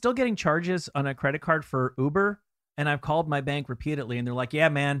 I'm still getting charges on a credit card for Uber, and I've called my bank repeatedly, and they're like, "Yeah,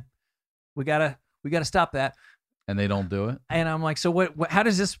 man, we gotta stop that." And they don't do it. And I'm like, "So what? How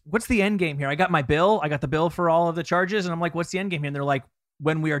does this? What's the end game here?" I got my bill. I got the bill for all of the charges, and I'm like, "What's the end game here?" And they're like,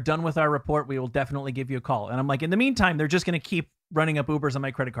 "When we are done with our report, we will definitely give you a call." And I'm like, "In the meantime, they're just gonna keep running up Ubers on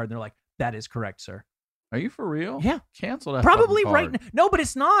my credit card." And they're like, "That is correct, sir." Are you for real? Yeah. Cancel that. Probably fucking right card. now. No, but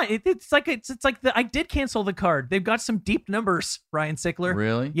it's not. It's like I did cancel the card. They've got some deep numbers, Ryan Sickler.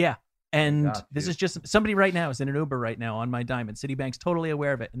 Really? Yeah. And Got this you. is just somebody right now is in an Uber right now on my dime, and Citibank's totally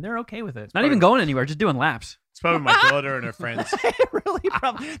aware of it, and they're okay with it. Not even going anywhere, just doing laps. It's probably my daughter and her friends. Really,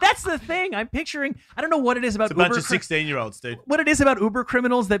 probably. That's the thing. I'm picturing. I don't know what it is about It's a bunch Uber. of 16-year-olds, dude. What it is about Uber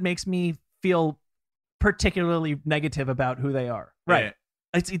criminals that makes me feel particularly negative about who they are. Right. Yeah.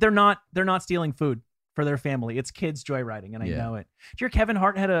 It's they're not stealing food for their family. It's kids joyriding, and I know it. Did you hear Kevin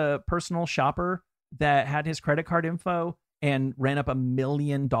Hart had a personal shopper that had his credit card info and ran up $1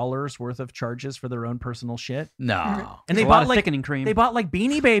 million worth of charges for their own personal shit? No. And they a lot bought of like thickening cream. They bought like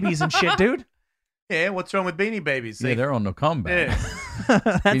Beanie Babies and shit, dude. Yeah, what's wrong with Beanie Babies? Yeah, they're on the comeback. Yeah.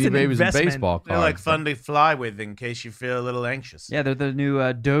 That's Beanie an Babies and investment. baseball cards. They're like fun to fly with in case you feel a little anxious. Yeah, they're the new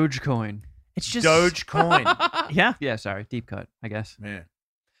Dogecoin. It's just Dogecoin. Yeah, Yeah, sorry, deep cut, I guess. Yeah.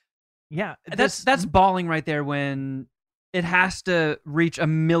 yeah. That's balling right there when it has to reach $1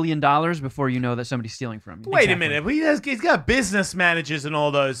 million before you know that somebody's stealing from you. Wait Exactly. a minute. He's got business managers and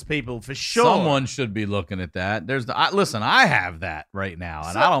all those people for sure. Someone should be looking at that. Listen, I have that right now,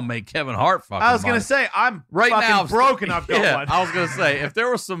 and So- I don't make Kevin Hart fucking I was money. gonna say I'm Right fucking now, broke and I've got yeah, one. I was gonna say if there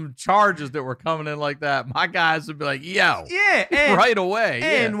were some charges that were coming in like that, my guys would be like, "Yo, Yeah, and, right away."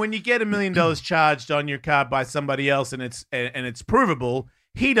 and when you get $1 million charged on your card by somebody else and it's provable,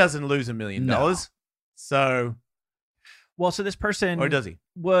 he doesn't lose $1 million. No. So, Well, so this person or does he?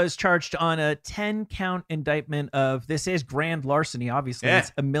 was charged on a 10-count indictment of this is grand larceny. Obviously, Yeah.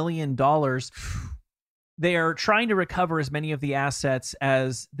 it's $1 million. They are trying to recover as many of the assets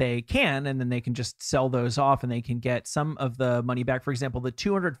as they can, and then they can just sell those off, and they can get some of the money back. For example, the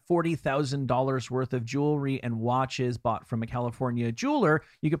 $240,000 worth of jewelry and watches bought from a California jeweler,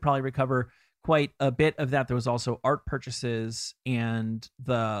 you could probably recover quite a bit of that. There was also art purchases and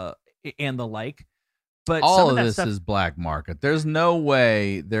the like. But all some of that this stuff, is black market. There's no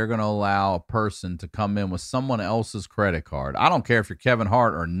way they're going to allow a person to come in with someone else's credit card. I don't care if you're Kevin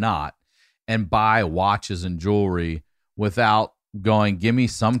Hart or not, and buy watches and jewelry without going, give me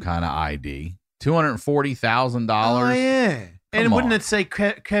some kind of ID. $240,000. Oh yeah. And Come wouldn't on. it say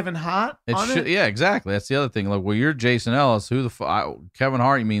Kevin Hart It on should, it? yeah, exactly. That's the other thing. Like, well, you're Jason Ellis. Who the Kevin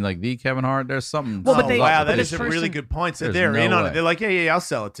Hart? You mean like the Kevin Hart? There's something. Well, but Oh, they- wow, but that this is a really person- good point. So There's they're no in on way. it. They're like, yeah, I'll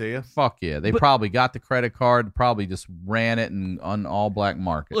sell it to you. Fuck yeah. They But- probably got the credit card, probably just ran it on all black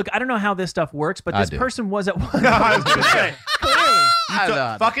market. look, I don't know how this stuff works, but I this do. person was at one. I was gonna say, Clearly. I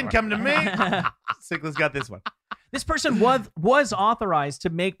know. fucking come to me. Sickler's got this one. This person was authorized to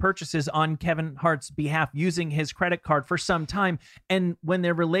make purchases on Kevin Hart's behalf using his credit card for some time. And when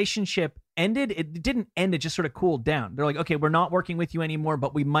their relationship ended, it didn't end, it just sort of cooled down. They're like, okay, we're not working with you anymore,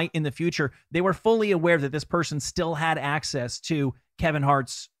 but we might in the future. They were fully aware that this person still had access to Kevin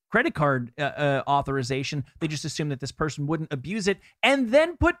Hart's credit card authorization. They just assumed that this person wouldn't abuse it and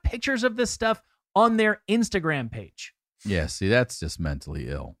then put pictures of this stuff on their Instagram page. Yeah, see, that's just mentally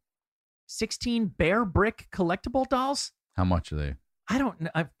ill. 16 bear brick collectible dolls? How much are they? I don't know.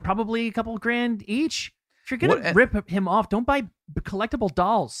 Probably a couple grand each. If you're going to What- rip him off, don't buy collectible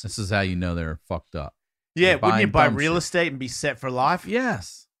dolls. This is how you know they're fucked up. Yeah, They're wouldn't you buying buy dumb real shit. estate and be set for life?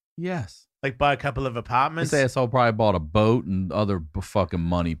 Yes. Yes. Like buy a couple of apartments? This asshole probably bought a boat and other fucking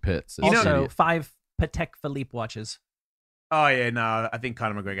money pits. This Also, idiot. 5 Patek Philippe watches. Oh yeah, no, I think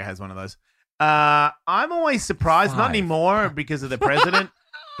Conor McGregor has one of those. I'm always surprised, not 5. anymore because of the president,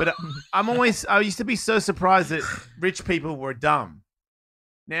 but I used to be so surprised that rich people were dumb.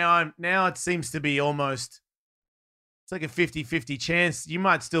 Now it seems to be almost, it's like a 50-50 chance you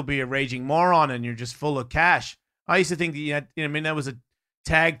might still be a raging moron and you're just full of cash. I used to think that, I mean, that was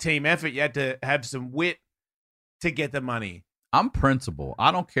tag team effort. You had to have some wit to get the money. I'm principle.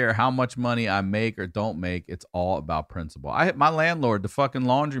 I don't care how much money I make or don't make. It's all about principle. I hit my landlord, the fucking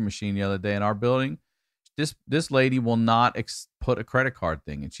laundry machine the other day in our building. This lady will not put a credit card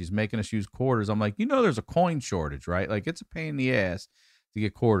thing, and she's making us use quarters. I'm like, there's a coin shortage, right? Like, it's a pain in the ass to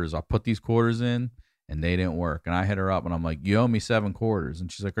get quarters. I'll put these quarters in, and they didn't work. And I hit her up, and I'm like, you owe me 7 quarters.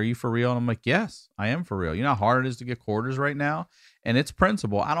 And she's like, are you for real? And I'm like, yes, I am for real. You know how hard it is to get quarters right now? And it's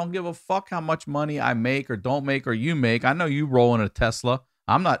principle. I don't give a fuck how much money I make or don't make or you make. I know you roll in a Tesla.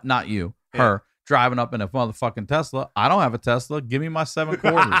 I'm not you, her, driving up in a motherfucking Tesla. I don't have a Tesla. Give me my 7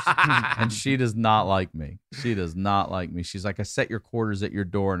 quarters. And she does not like me. She does not like me. She's like, I set your quarters at your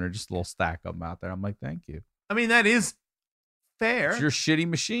door, and there's just a little stack of them out there. I'm like, thank you. I mean, that is fair. It's your shitty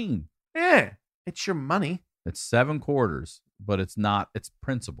machine. Yeah. It's your money. It's 7 quarters, but it's not. It's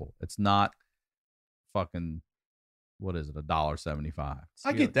principle. It's not fucking. What is it? $1.75.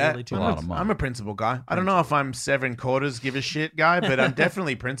 I get that. Really a lot of money. I'm a principal guy. I don't know if I'm 7 quarters give a shit guy, but I'm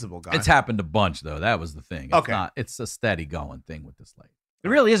definitely principal guy. It's happened a bunch though. That was the thing. It's Okay. It's a steady going thing with this lady. It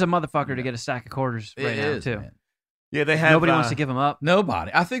really is a motherfucker to get a stack of quarters right now, too. Man. Yeah, they have. Nobody wants to give them up.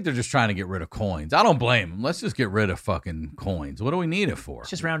 Nobody. I think they're just trying to get rid of coins. I don't blame them. Let's just get rid of fucking coins. What do we need it for? It's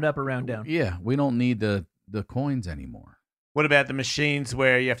just round up or round down. Yeah, we don't need the coins anymore. What about the machines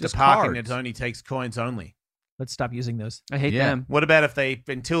where you have Just to park and cards. it only takes coins only? Let's stop using those. I hate Yeah. them. What about if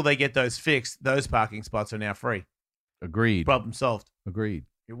until they get those fixed, those parking spots are now free? Agreed. Problem solved. Agreed.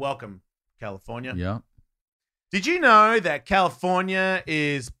 You're welcome, California. Yeah. Did you know that California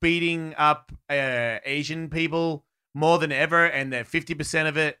is beating up Asian people more than ever, and that 50%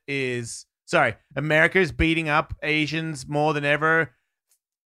 of it is America is beating up Asians more than ever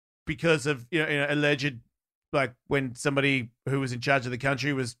because of alleged, like, when somebody who was in charge of the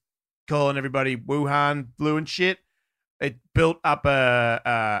country was calling everybody Wuhan flu and shit. It built up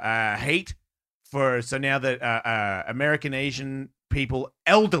a hate so now that American Asian people,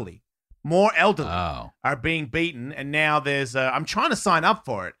 more elderly, are being beaten, and now there's I'm trying to sign up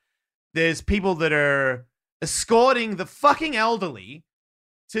for it. There's people that are escorting the fucking elderly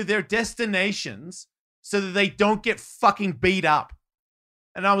to their destinations so that they don't get fucking beat up.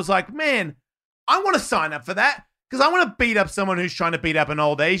 And I was like, man, I want to sign up for that because I want to beat up someone who's trying to beat up an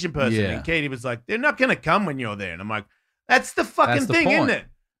old Asian person. Yeah. And Katie was like, they're not going to come when you're there. And I'm like, that's the fucking That's the thing, point. isn't it?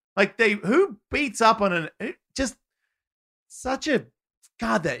 Like, who beats up on just such a,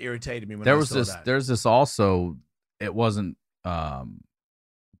 God, that irritated me when I saw that. There's this also, it wasn't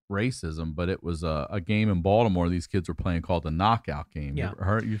racism, but it was a game in Baltimore these kids were playing called the knockout game. Yeah. You ever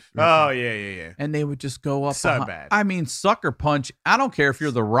heard? Oh, yeah. And they would just go up. So bad. I mean, sucker punch. I don't care if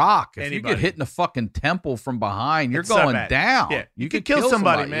you're the Rock. If you Anybody. get hit in the fucking temple from behind, you're It's so going bad. down. Yeah. You could could kill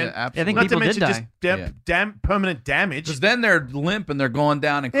somebody, man. Yeah, I absolutely. think Not to people did mention just die. permanent damage. Because then they're limp and they're going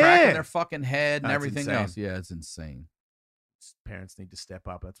down and cracking Yeah. their fucking head and That's everything insane. else. Yeah, it's insane. Parents need to step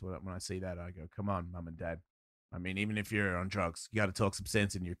up. That's what, when I see that, I go, come on, mom and dad. I mean, even if you're on drugs, you got to talk some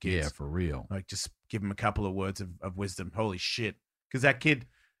sense in your kids. Yeah, for real. Like, just give them a couple of words of wisdom. Holy shit. Because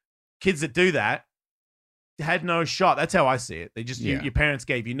kids that do that had no shot. That's how I see it. They just, your parents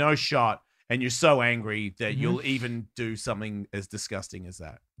gave you no shot, and you're so angry that you'll even do something as disgusting as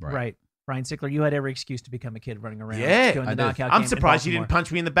that. Right. Ryan Sickler, you had every excuse to become a kid running around. Yeah, doing the I did. knockout I'm game in surprised you Baltimore. didn't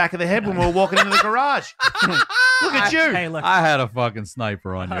punch me in the back of the head when we were walking into the garage. Look at you. Hey, look, I had a fucking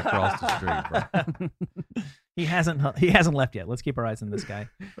sniper on you across the street, bro. he hasn't left yet. Let's keep our eyes on this guy.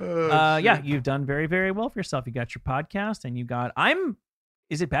 Yeah, you've done very, very well for yourself. You got your podcast, and you got.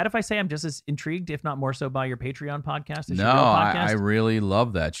 Is it bad if I say I'm just as intrigued, if not more so, by your Patreon podcast as No, your real podcast? I really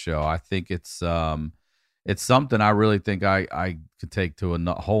love that show. I think it's something I really think I could take to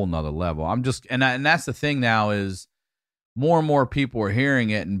a whole nother level. I'm just and that's the thing now is more and more people are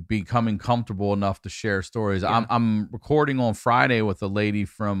hearing it and becoming comfortable enough to share stories. Yeah. I'm recording on Friday with a lady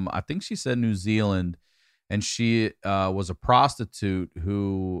from, I think she said New Zealand, and she was a prostitute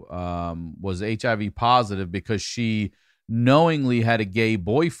who was HIV positive because she knowingly had a gay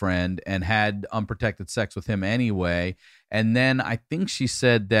boyfriend and had unprotected sex with him anyway. And then I think she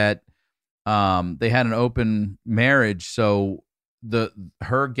said that they had an open marriage, so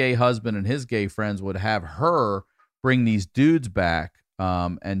her gay husband and his gay friends would have her bring these dudes back,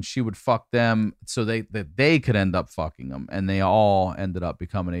 and she would fuck them so that they could end up fucking them, and they all ended up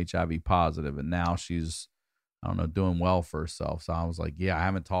becoming HIV positive, and now she's, I don't know, doing well for herself. So I was like, yeah, I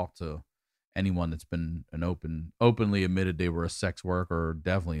haven't talked to anyone that's been openly admitted they were a sex worker, or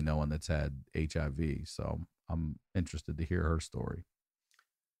definitely no one that's had HIV. So I'm interested to hear her story.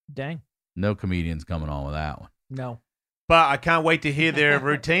 Dang. No comedian's coming on with that one. No. But I can't wait to hear their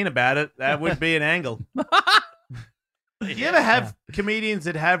routine about it. That would be an angle. Do you ever have comedians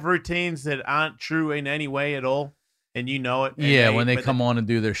that have routines that aren't true in any way at all, and you know it? Yeah, when they come on and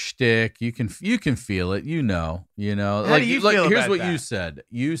do their shtick, you can feel it. You know. How do you feel here's about what that? you said.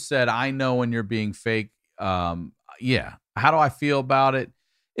 You said, "I know when you're being fake." Yeah. How do I feel about it?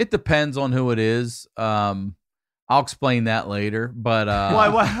 It depends on who it is. I'll explain that later. But Why?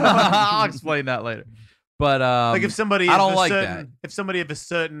 I'll explain that later. But like if somebody, I don't like that. If somebody of a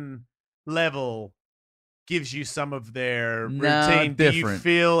certain level gives you some of their Nah, routine, different.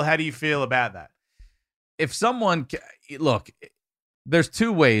 How do you feel about that? If someone look, there's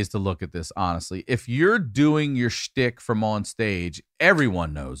two ways to look at this, honestly. If you're doing your shtick from on stage,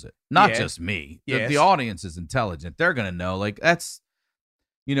 everyone knows it, not just me. Yes. The audience is intelligent. They're going to know. Like, that's,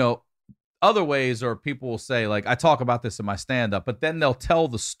 other ways, or people will say, like, I talk about this in my stand-up, but then they'll tell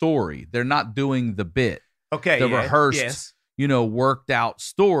the story. They're not doing the bit. Okay. The rehearsed, worked out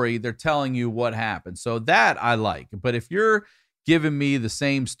story. They're telling you what happened. So that I like. But if you're giving me the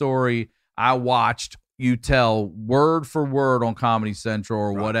same story I watched you tell word for word on Comedy Central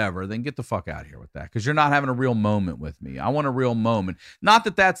or whatever, then get the fuck out of here with that, because you're not having a real moment with me. I want a real moment. Not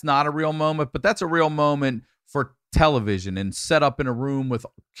that that's not a real moment, but that's a real moment for television and set up in a room with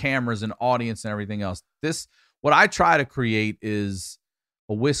cameras and audience and everything else. What I try to create is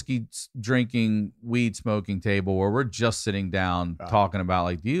a whiskey drinking, weed smoking table where we're just sitting down talking about,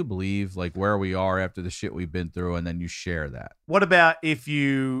 like, do you believe, like, where we are after the shit we've been through, and then you share that. What about if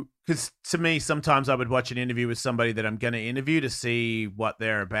you, because to me, sometimes I would watch an interview with somebody that I'm going to interview to see what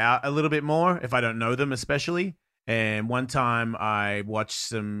they're about a little bit more, if I don't know them especially. And one time I watched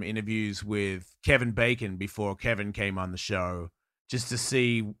some interviews with Kevin Bacon before Kevin came on the show, just to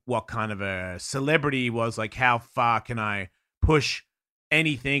see what kind of a celebrity he was, like how far can I push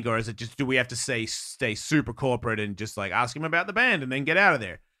anything, or is it just, do we have to stay super corporate and just like ask him about the band and then get out of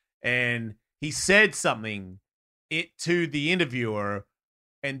there? And he said something to the interviewer,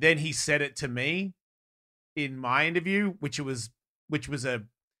 and then he said it to me in my interview, which was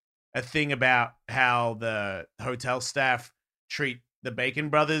a thing about how the hotel staff treat the Bacon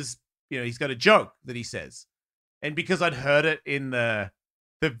brothers. He's got a joke that he says, and because I'd heard it in the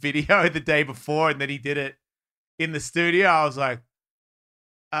video the day before, and then he did it in the studio, I was like,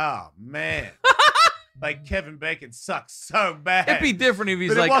 oh man, like Kevin Bacon sucks so bad. It'd be different if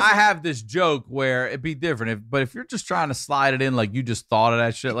he's like, I have this joke where it'd be different. But if you're just trying to slide it in, like you just thought of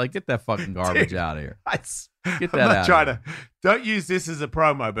that shit, like get that fucking garbage out of here. Get that I'm not out. Trying to don't use this as a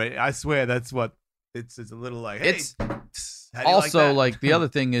promo, but I swear that's what it's a little like. Hey, It's how do you also like the other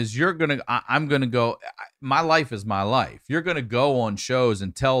thing is I'm gonna go. My life is my life. You're gonna go on shows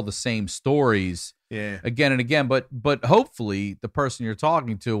and tell the same stories. Yeah. Again and again, but hopefully the person you're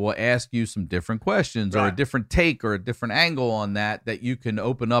talking to will ask you some different questions or a different take or a different angle on that you can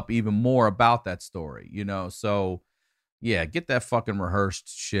open up even more about that story, So, yeah, get that fucking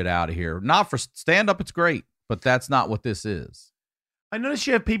rehearsed shit out of here. Not for stand-up, it's great, but that's not what this is. I notice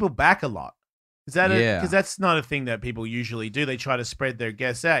you have people back a lot. Is that because Yeah. that's not a thing that people usually do? They try to spread their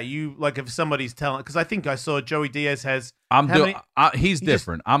guests out. You, like, if somebody's telling, because I think I saw Joey Diaz has. He's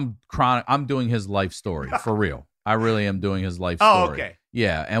different. I'm doing his life story for real. I really am doing his life story. Oh, okay.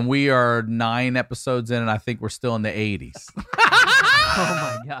 Yeah, and we are 9 episodes in, and I think we're still in the 80s.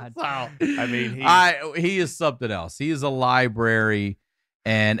 Oh my God. I mean, he is something else. He is a library.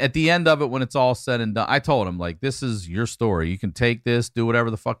 And at the end of it, when it's all said and done, I told him, like, this is your story. You can take this, do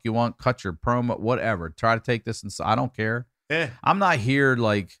whatever the fuck you want, cut your promo, whatever. Try to take this, and I don't care. Yeah. I'm not here,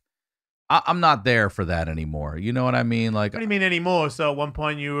 like, I'm not there for that anymore. You know what I mean? Like, What do you mean anymore? So at one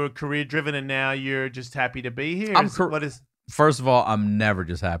point you were career driven, and now you're just happy to be here. First of all, I'm never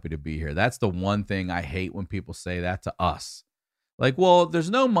just happy to be here. That's the one thing I hate when people say that to us. Like, well,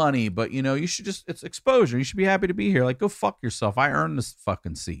 there's no money, but, you should it's exposure. You should be happy to be here. Like, go fuck yourself. I earned this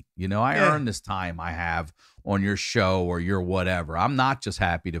fucking seat. I earned this time I have on your show or your whatever. I'm not just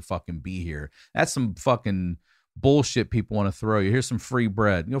happy to fucking be here. That's some fucking bullshit people want to throw you. Here's some free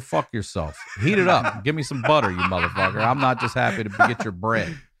bread. Go fuck yourself. Heat it up. Give me some butter, you motherfucker. I'm not just happy to get your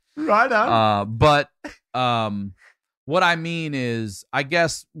bread. Right on. What I mean is, I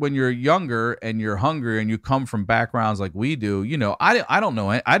guess when you're younger and you're hungry and you come from backgrounds like we do, I don't know.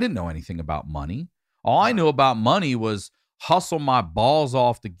 I didn't know anything about money. All I knew about money was hustle my balls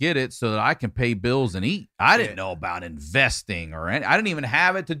off to get it so that I can pay bills and eat. I didn't know about investing I didn't even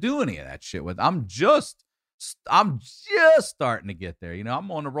have it to do any of that shit with. I'm just starting to get there.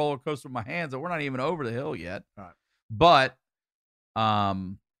 I'm on the roller coaster with my hands, and we're not even over the hill yet. Right. But,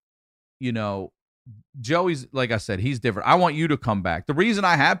 Joey's, like I said, he's different. I want you to come back. The reason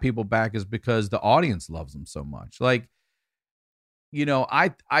I have people back is because the audience loves them so much. Like,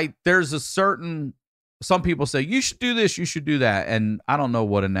 there's a certain some people say, you should do this, you should do that. And I don't know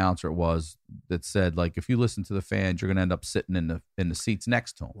what announcer it was that said, like, if you listen to the fans, you're going to end up sitting in the seats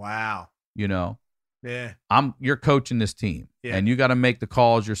next to them. Wow. You know? Yeah. You're coaching this team. Yeah. And you got to make the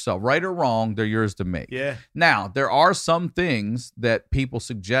calls yourself. Right or wrong, they're yours to make. Yeah. Now, there are some things that people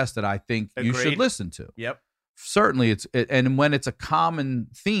suggest that I think you Agreed. should listen to. Yep. Certainly, and when it's a common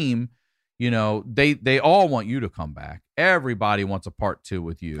theme, you know, they all want you to come back. Everybody wants a part 2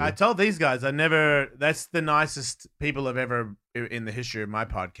 with you. I told these guys that's the nicest people I've ever in the history of my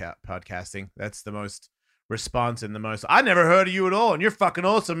podcasting. That's the most response and the most I never heard of you at all, and you're fucking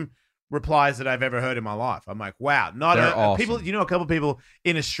awesome. Replies that I've ever heard in my life. I'm like, wow, Awesome. People. You know, a couple people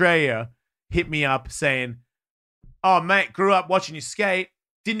in Australia hit me up saying, "Oh, mate, grew up watching you skate.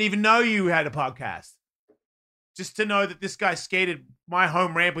 Didn't even know you had a podcast. Just to know that this guy skated my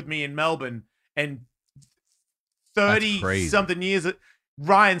home ramp with me in Melbourne, and 30 something years,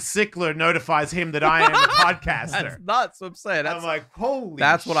 Ryan Sickler notifies him that I am a podcaster. That's nuts. I'm saying. I'm like, holy.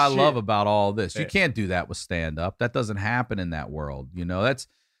 That's what I shit. love about all this. You Yeah. can't do that with stand up. That doesn't happen in that world. You know,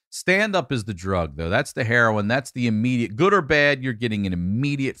 stand up is the drug, though. That's the heroin. That's the immediate, good or bad, you're getting an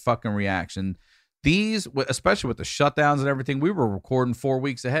immediate fucking reaction. These, especially with the shutdowns and everything, we were recording 4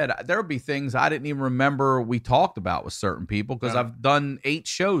 weeks ahead. There would be things I didn't even remember we talked about with certain people because I've done 8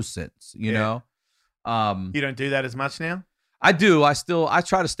 shows since, you know. You don't do that as much now? I do. I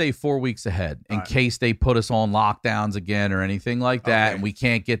try to stay 4 weeks ahead in case they put us on lockdowns again or anything like that, and we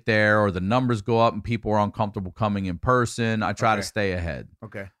can't get there, or the numbers go up and people are uncomfortable coming in person. I try to stay ahead.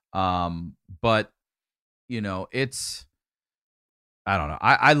 Okay. But you know, I don't know.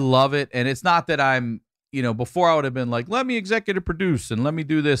 I love it, and it's not that I'm, you know, before I would have been like, let me executive produce and let me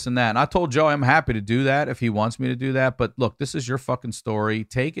do this and that. And I told Joe I'm happy to do that if he wants me to do that. But look, this is your fucking story.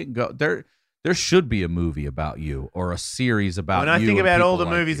 Take it and go. There should be a movie about you or a series about you. When I think about all the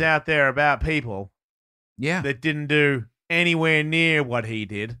like movies out there about people that didn't do anywhere near what he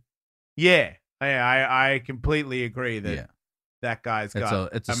did, I completely agree that that guy's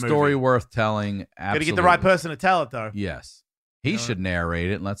got it's a story movie. worth telling. Absolutely. Got to get the right person to tell it, though. Yes. He should narrate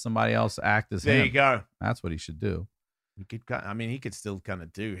it and let somebody else act as him. There you go. That's what he should do. He could still kind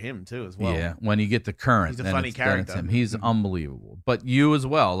of do him too as well. Yeah, when you get the current, he's a funny character. Him. He's unbelievable. But you as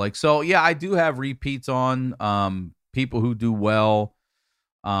well. Like, so yeah, I do have repeats on people who do well.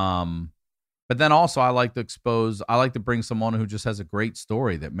 But then also I like to bring someone who just has a great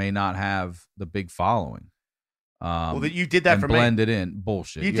story that may not have the big following. That you did that for me. Blend it in.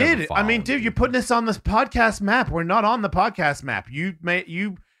 Bullshit. You did. I mean, dude, you're putting us on this podcast map. We're not on the podcast map. You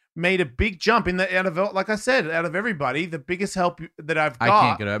made a big jump out of everybody. The biggest help that I've got, I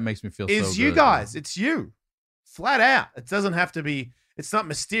can't get it. It makes me feel so good. Is you guys. It's you. Flat out. It doesn't have to be. It's not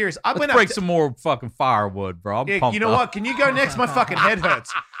mysterious. Let's break some more fucking firewood, bro. I'm pumped you know up. what? Can you go next? My fucking head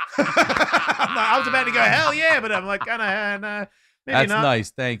hurts. I was about to go, hell yeah, but I'm like, kind of, maybe That's not.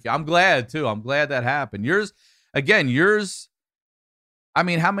 nice. Thank you. I'm glad, too. I'm glad that happened. Yours, I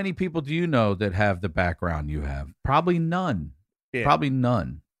mean, how many people do you know that have the background you have? Probably none. Yeah. Probably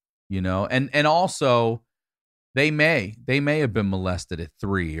none. You know, and also they may have been molested at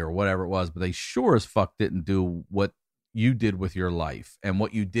 3 or whatever it was, but they sure as fuck didn't do what you did with your life and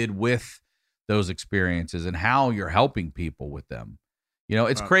what you did with those experiences and how you're helping people with them. You know,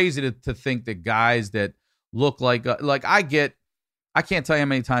 it's crazy to think that guys that look like I can't tell you how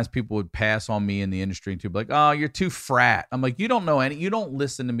many times people would pass on me in the industry and be like, oh, you're too frat. I'm like, you don't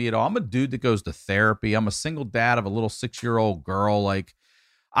listen to me at all. I'm a dude that goes to therapy. I'm a single dad of a little 6-year-old girl. Like,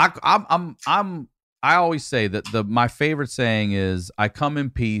 I always say that my favorite saying is, I come in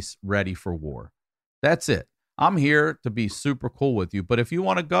peace, ready for war. That's it. I'm here to be super cool with you. But if you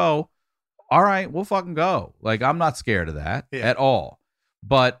want to go, all right, we'll fucking go. Like, I'm not scared of that at all.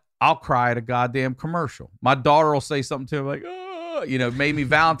 But I'll cry at a goddamn commercial. My daughter will say something to me like, oh, you know, made me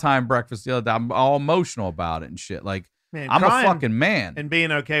Valentine breakfast the other day. I'm all emotional about it and shit. Like, man, I'm a fucking man. And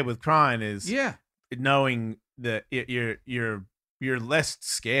being okay with crying is knowing that you're less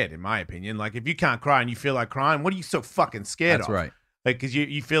scared, in my opinion. Like, if you can't cry and you feel like crying, what are you so fucking scared of? That's right. Like, because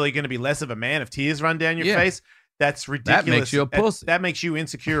you feel you're going to be less of a man if tears run down your face. That's ridiculous. That makes you a pussy. That makes you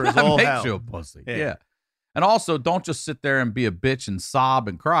insecure as all hell. That makes you a pussy. Yeah. And also, don't just sit there and be a bitch and sob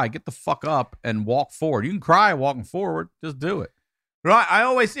and cry. Get the fuck up and walk forward. You can cry walking forward. Just do it. Right. I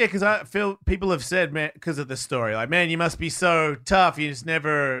always because I feel people have said, man, because of the story, like, man, you must be so tough. You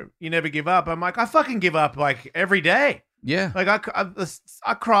never give up. I'm like, I fucking give up like every day. Yeah. Like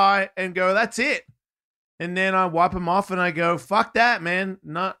I cry and go, that's it. And then I wipe them off and I go, fuck that, man.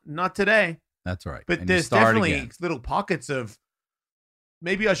 Not today. That's right. But there's definitely little pockets of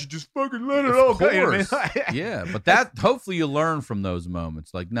maybe I should just fucking let it all go. You know what I mean? Yeah, but that hopefully you learn from those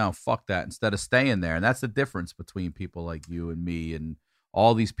moments. Like, no, fuck that. Instead of staying there, and that's the difference between people like you and me and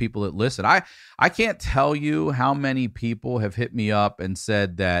all these people that listen. I can't tell you how many people have hit me up and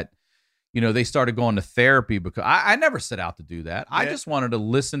said that, they started going to therapy because I never set out to do that. I just wanted to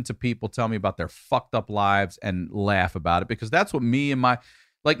listen to people tell me about their fucked up lives and laugh about it, because that's what me and my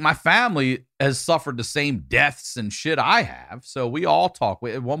family has suffered the same deaths and shit I have. So we all talk.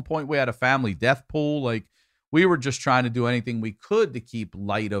 At one point we had a family death pool. Like, we were just trying to do anything we could to keep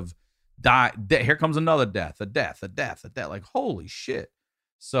light of here comes another death, a death. Like, holy shit.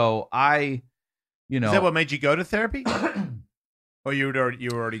 So is that what made you go to therapy? Or you were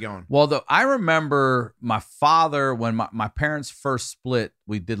already going? Well, I remember my father, when my parents first split,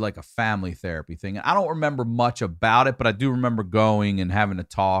 we did like a family therapy thing. And I don't remember much about it, but I do remember going and having to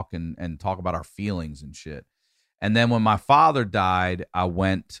talk and talk about our feelings and shit. And then when my father died, I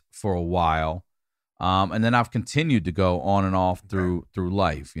went for a while. And then I've continued to go on and off through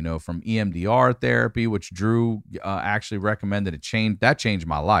life, from EMDR therapy, which Drew actually recommended. That changed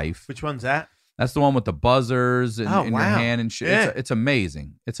my life. Which one's that? That's the one with the buzzers in your hand and shit. Yeah. It's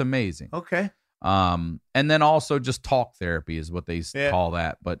amazing. It's amazing. Okay. And then also just talk therapy is what they call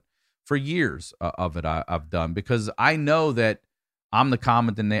that. But for years of it, I've done, because I know that I'm the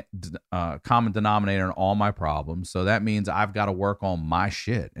common denominator in all my problems. So that means I've got to work on my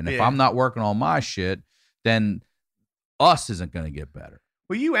shit. And if I'm not working on my shit, then us isn't going to get better.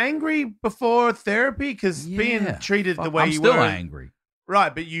 Were you angry before therapy? Because being treated the way you were. I'm still angry.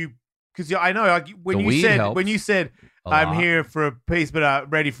 Right, but because I know, like, when you said I'm here for peace but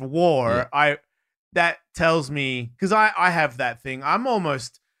ready for war, that tells me, because I have that thing.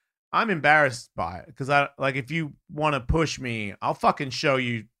 I'm embarrassed by it, because if you want to push me, I'll fucking show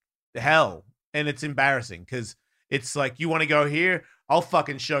you hell, and it's embarrassing because it's like, you want to go here, I'll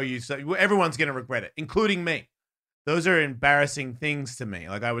fucking show you. So everyone's gonna regret it, including me. Those are embarrassing things to me.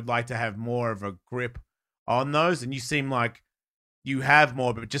 Like, I would like to have more of a grip on those, and you seem like you have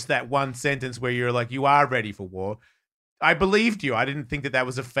more, but just that one sentence where you're like, you are ready for war. I believed you. I didn't think that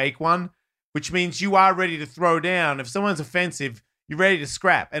was a fake one, which means you are ready to throw down. If someone's offensive, you're ready to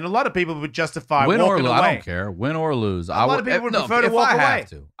scrap. And a lot of people would justify win walking or lose. away. I don't care. Win or lose. A lot of people would prefer to walk away. I have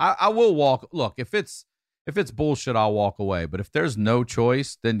to. I will walk. Look, if it's bullshit, I'll walk away. But if there's no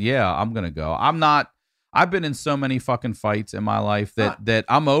choice, then yeah, I'm going to go. I've been in so many fucking fights in my life that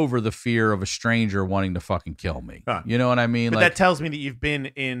I'm over the fear of a stranger wanting to fucking kill me. You know what I mean? But that tells me that you've been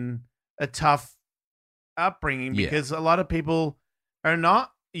in a tough upbringing, because a lot of people are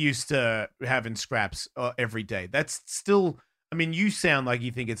not used to having scraps every day. That's still, I mean, you sound like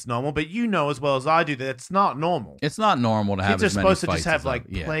you think it's normal, but you know as well as I do that it's not normal. It's not normal to have Kids as many are supposed to fights just have as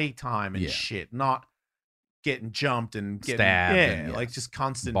like playtime and shit, not getting jumped and getting stabbed, like just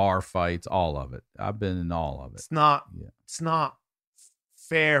constant bar fights, all of it. I've been in all of it. It's not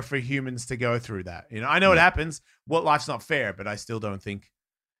fair for humans to go through that. I know it happens. Life's not fair, but I still don't think,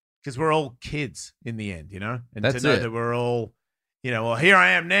 because we're all kids in the end, and that's to know it. that we're all, well, here I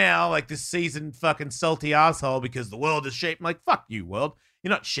am now, like this seasoned fucking salty asshole because the world is shaped. Like, fuck you, world. You're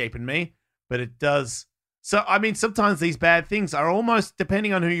not shaping me, but it does. So, I mean, sometimes these bad things are almost,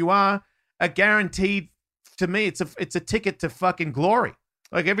 depending on who you are guaranteed. To me, it's a ticket to fucking glory.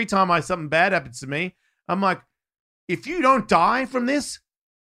 Like, every time something bad happens to me, I'm like, if you don't die from this,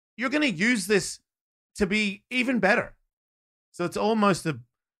 you're going to use this to be even better. So it's almost a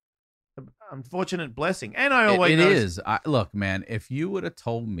unfortunate blessing. And I always it is. Look, man, if you would have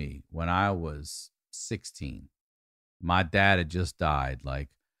told me when I was 16, my dad had just died, like,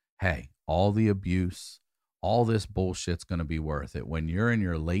 hey, all the abuse, all this bullshit's going to be worth it. When you're in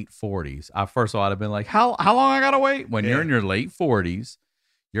your late 40s, first of all, I'd have been like, how long I got to wait? When you're in your late 40s,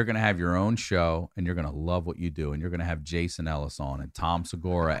 you're going to have your own show, and you're going to love what you do, and you're going to have Jason Ellis on, and Tom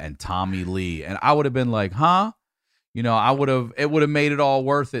Segura, and Tommy Lee. And I would have been like, huh? It would have made it all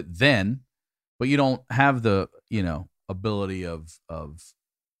worth it then, but you don't have the, ability of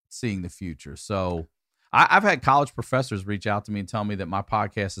seeing the future. So I've had college professors reach out to me and tell me that my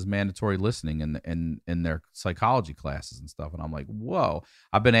podcast is mandatory listening in their psychology classes and stuff. And I'm like, whoa.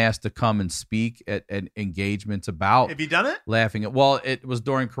 I've been asked to come and speak at engagements about. Have you done it? Laughing at. Well, it was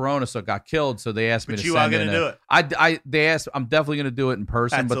during Corona, so it got killed. So they asked me to send in. But you are going to do it. They asked. I'm definitely going to do it in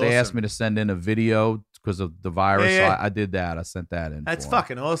person. But they asked me to send in a video because of the virus. Yeah. So I did that. I sent that in. That's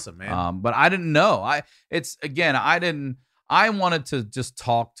fucking awesome, man. But I didn't know. I wanted to just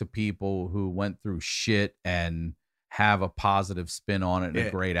talk to people who went through shit and have a positive spin on it and a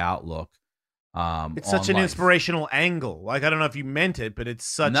great outlook. It's such an inspirational angle. Like, I don't know if you meant it, but it's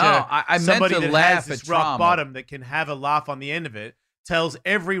such I meant somebody to that laugh has this at rock trauma. bottom that can have a laugh on the end of it. tells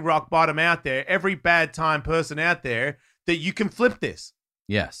every rock bottom out there, every bad time person out there, that you can flip this.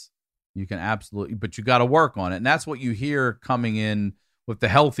 Yes, you can absolutely, but you got to work on it. And that's what you hear coming in with the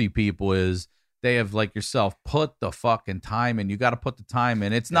healthy people is they have, like yourself, put the fucking time in. You got to put the time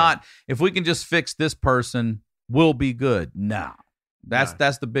in. It's not, if we can just fix this person, we'll be good. No.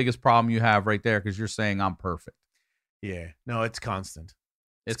 That's the biggest problem you have right there because you're saying I'm perfect. Yeah. No, it's constant.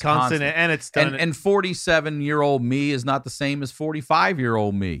 It's constant and it's done. And 47-year-old me is not the same as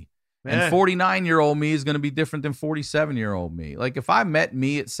 45-year-old me. Yeah. And 49-year-old me is going to be different than 47-year-old me. Like, if I met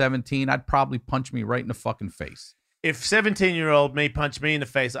me at 17, I'd probably punch me right in the fucking face. If 17-year-old me punched me in the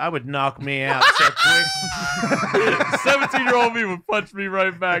face, I would knock me out so quick. 17-year-old me would punch me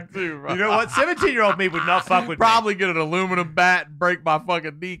right back, too, bro. You know what? 17-year-old me would not fuck with me. Probably get an aluminum bat and break my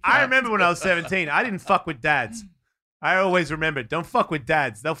fucking kneecap. I remember when I was 17, I didn't fuck with dads. I always remember, don't fuck with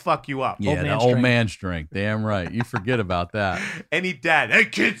dads. They'll fuck you up. Yeah, the old man strength. Damn right. You forget about that. Any dad, hey,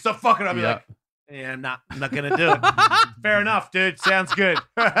 kids, stop fucking. I'll be like, yeah, I'm not going to do it. Fair enough, dude. Sounds good.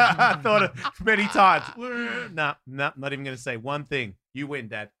 I thought it many times. No, not even going to say one thing. You win,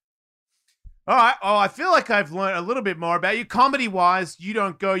 Dad. All right. Oh, I feel like I've learned a little bit more about you. Comedy-wise, you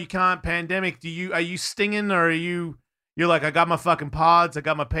don't go, you can't, pandemic. Are you stinging or are you're like, I got my fucking pods, I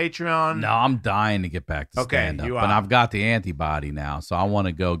got my Patreon? No, I'm dying to get back to stand-up. you are. But I've got the antibody now, so I want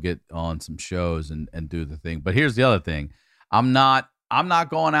to go get on some shows and do the thing. But here's the other thing. I'm not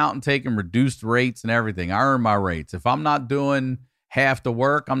going out and taking reduced rates and everything. I earn my rates. If I'm not doing half the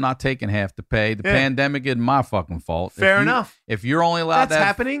work, I'm not taking half the pay. The pandemic isn't my fucking fault. Fair enough. If you're only allowed That's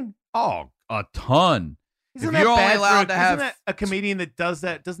happening? Oh, a ton. Isn't if you're that only allowed to have, isn't that a comedian that does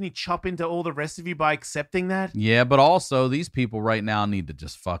that? Doesn't he chop into all the rest of you by accepting that? Yeah, but also these people right now need to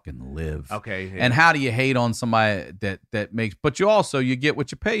just fucking live. Okay. Yeah. And how do you hate on somebody that makes? But you get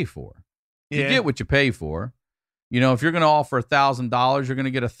what you pay for. You get what you pay for. You know, if you're going to offer $1,000, you're going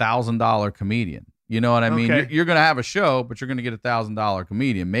to get $1,000 comedian. You know what I mean? Okay. You're going to have a show, but you're going to get $1,000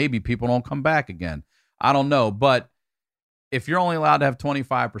 comedian. Maybe people don't come back again. I don't know, but if you're only allowed to have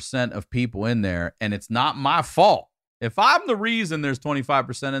 25% of people in there, and it's not my fault. If I'm the reason there's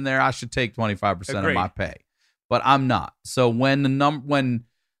 25% in there, I should take 25% of my pay. But I'm not. So when the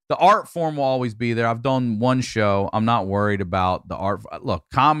art form will always be there. I've done one show. I'm not worried about the art. Look,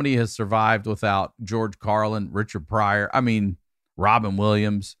 comedy has survived without George Carlin, Richard Pryor. I mean, Robin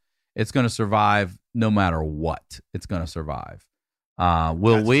Williams. It's going to survive no matter what. It's going to survive.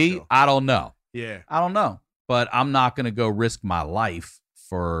 Will we? Sure. I don't know. Yeah. I don't know. But I'm not going to go risk my life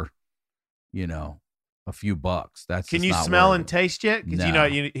for, a few bucks. That's Can just you not smell worth and taste yet?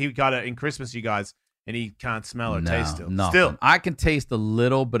 Because he got it in Christmas, you guys, and he can't smell or taste still. Nothing. Still, I can taste a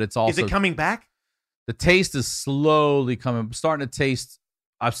little, but it's also. Is it coming back? The taste is slowly coming. I'm starting to taste.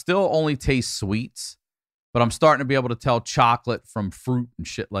 I still only taste sweets, but I'm starting to be able to tell chocolate from fruit and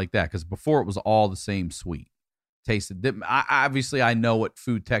shit like that. Because before it was all the same sweet. Obviously, I know what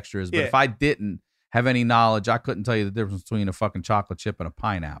food texture is, but if I didn't have any knowledge, I couldn't tell you the difference between a fucking chocolate chip and a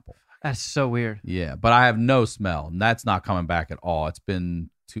pineapple. That's so weird. Yeah, but I have no smell, and that's not coming back at all. It's been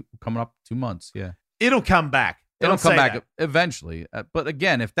coming up 2 months. Yeah, it'll come back. It'll come back eventually. But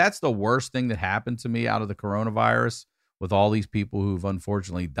again, if that's the worst thing that happened to me out of the coronavirus, with all these people who've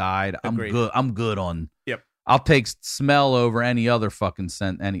unfortunately died, Agreed. I'm good on. Yep. I'll take smell over any other fucking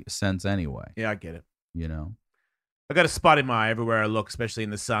sense anyway. Yeah, I get it. You know. I got a spot in my eye everywhere I look, especially in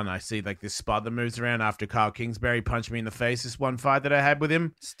the sun. I see like this spot that moves around after Carl Kingsbury punched me in the face. This one fight that I had with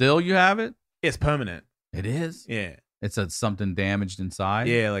him. Still, you have it? It's permanent. It is? Yeah. It's something damaged inside?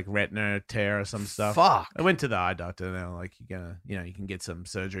 Yeah, like retina tear or some stuff. Fuck. I went to the eye doctor and they were like, you can get some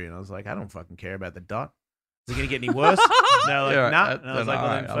surgery. And I was like, I don't fucking care about the dot. Is it going to get any worse? And they were like, nah. And I was like,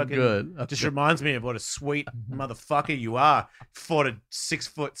 well, then fucking good. Just reminds me of what a sweet motherfucker you are. Fought a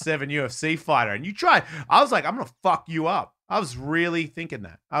 6'7" UFC fighter. And you tried. I was like, I'm going to fuck you up. I was really thinking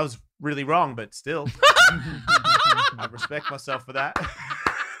that. I was really wrong, but still. I respect myself for that.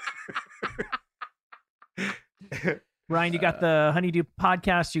 Ryan, you got the Honeydew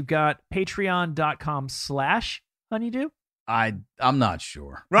podcast. You got patreon.com/Honeydew. I'm not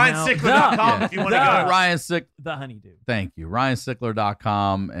sure. RyanSickler.com if you want to go. The Honeydew. Thank you.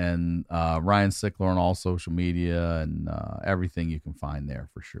 RyanSickler.com and Ryan Sickler on all social media and everything you can find there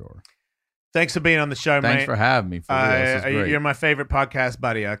for sure. Thanks for being on the show, man. Thanks for having me. For real. This is great. You're my favorite podcast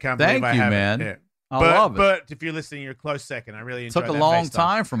buddy. I can't believe I have man. it. Yeah. I love it. But if you're listening, you're a close second. I really enjoyed Took that a long FaceTime.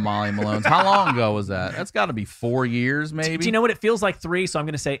 time from Molly Malone's. How long ago was that? That's got to be 4 years, maybe. Do you know what? It feels like 3, so I'm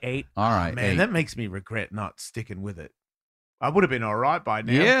going to say 8. All right, man, 8. that makes me regret not sticking with it. I would have been all right by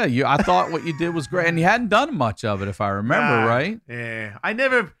now. Yeah, I thought what you did was great, and you hadn't done much of it, if I remember right. Yeah,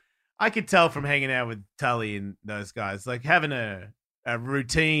 I could tell from hanging out with Tully and those guys, like having a a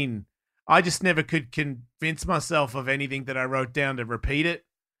routine. I just never could convince myself of anything that I wrote down to repeat it.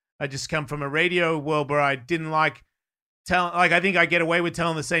 I just come from a radio world where I didn't like telling. Like, I think I get away with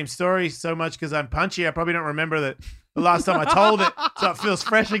telling the same story so much because I'm punchy. I probably don't remember that the last time I told it, so it feels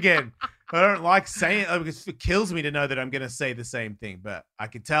fresh again. I don't like saying it because it kills me to know that I'm going to say the same thing. But I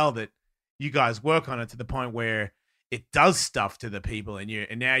can tell that you guys work on it to the point where it does stuff to the people,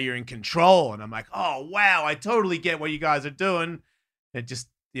 and now you're in control. And I'm like, oh wow, I totally get what you guys are doing. It just,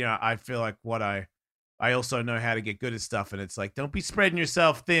 I feel like I also know how to get good at stuff, and it's like, don't be spreading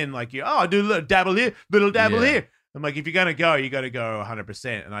yourself thin. Like I do a little dabble here, little dabble here. I'm like, if you're gonna go, you got to go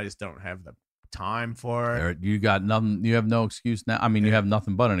 100%, and I just don't have the time for it. You got nothing. You have no excuse now. I mean, you have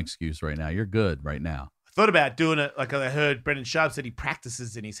nothing but an excuse right now. You're good right now. I thought about doing it. Like I heard Brendan Sharp said he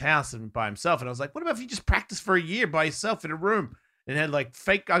practices in his house and by himself, and I was like, what about if you just practice for a year by yourself in a room and had like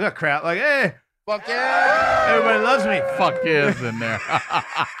fake? I got crowd like, hey. Fuck yeah! Everybody loves me. Fuck yes in there.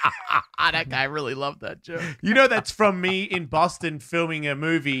 That guy really loved that joke. That's from me in Boston filming a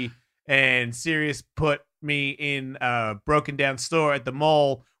movie, and Sirius put me in a broken down store at the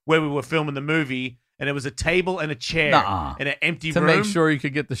mall where we were filming the movie, and it was a table and a chair and an empty room. To make sure you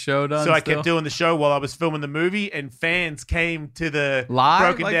could get the show done. So I kept doing the show while I was filming the movie, and fans came to the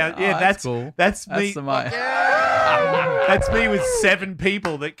live broken down. Yeah, that's cool. That's me. That's me with 7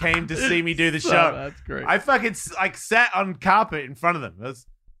 people that came to see me do the show. That's great. I fucking sat on carpet in front of them.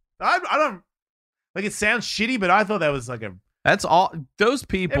 I don't like it sounds shitty, but I thought that was like that's all those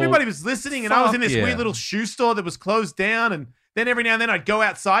people. Everybody was listening, and I was in this weird little shoe store that was closed down, and then every now and then I'd go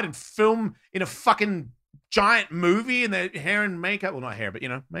outside and film in a fucking giant movie in their hair and makeup. Well, not hair, but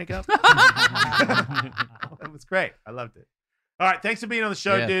makeup. It was great. I loved it. All right, thanks for being on the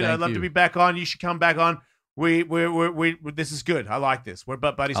show, dude. I'd love to be back on. You should come back on. We this is good. I like this. We're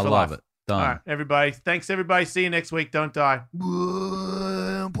butt buddies for life. I love it. Done. All right, everybody. Thanks, everybody. See you next week. Don't die.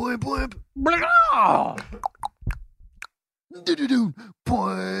 Bing boing poing poing poing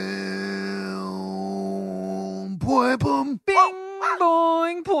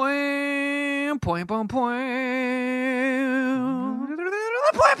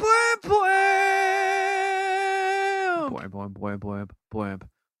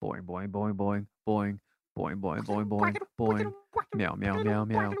poing boing boing boing boing boing meow meow meow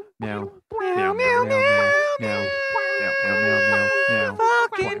meow meow meow meow meow meow meow meow meow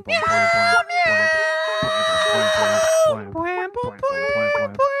fucking meow meow big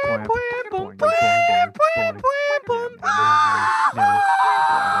fat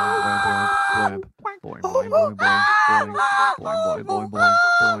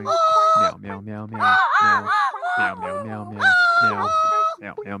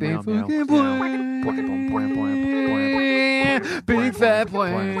boy, fucking boy, big fat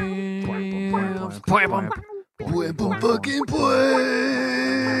boy, fucking boys,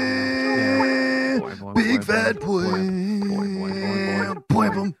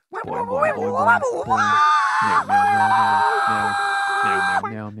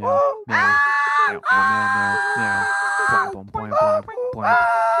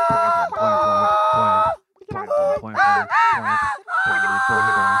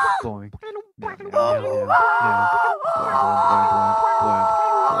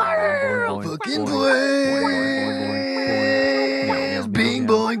 bing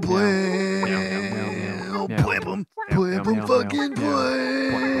boing boing, fucking boy,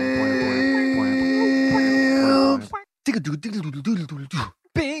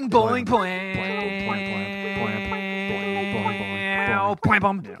 bing boing big fat boy,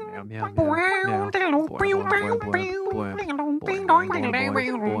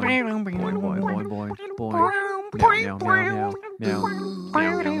 fucking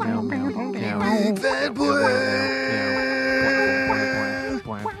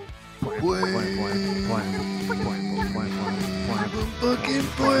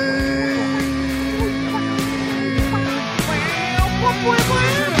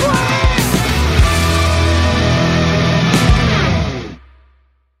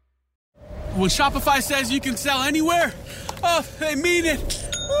When Shopify says you can sell anywhere, oh, they mean it.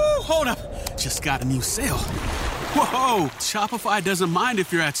 Woo, hold up. Just got a new sale. Whoa, Shopify doesn't mind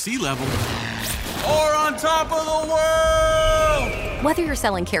if you're at sea level or on top of the world. Whether you're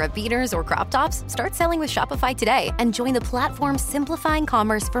selling carrot beaters or crop tops, start selling with Shopify today and join the platform simplifying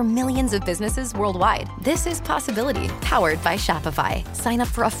commerce for millions of businesses worldwide. This is Possibility, powered by Shopify. Sign up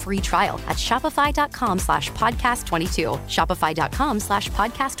for a free trial at shopify.com/podcast22.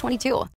 Shopify.com/podcast22.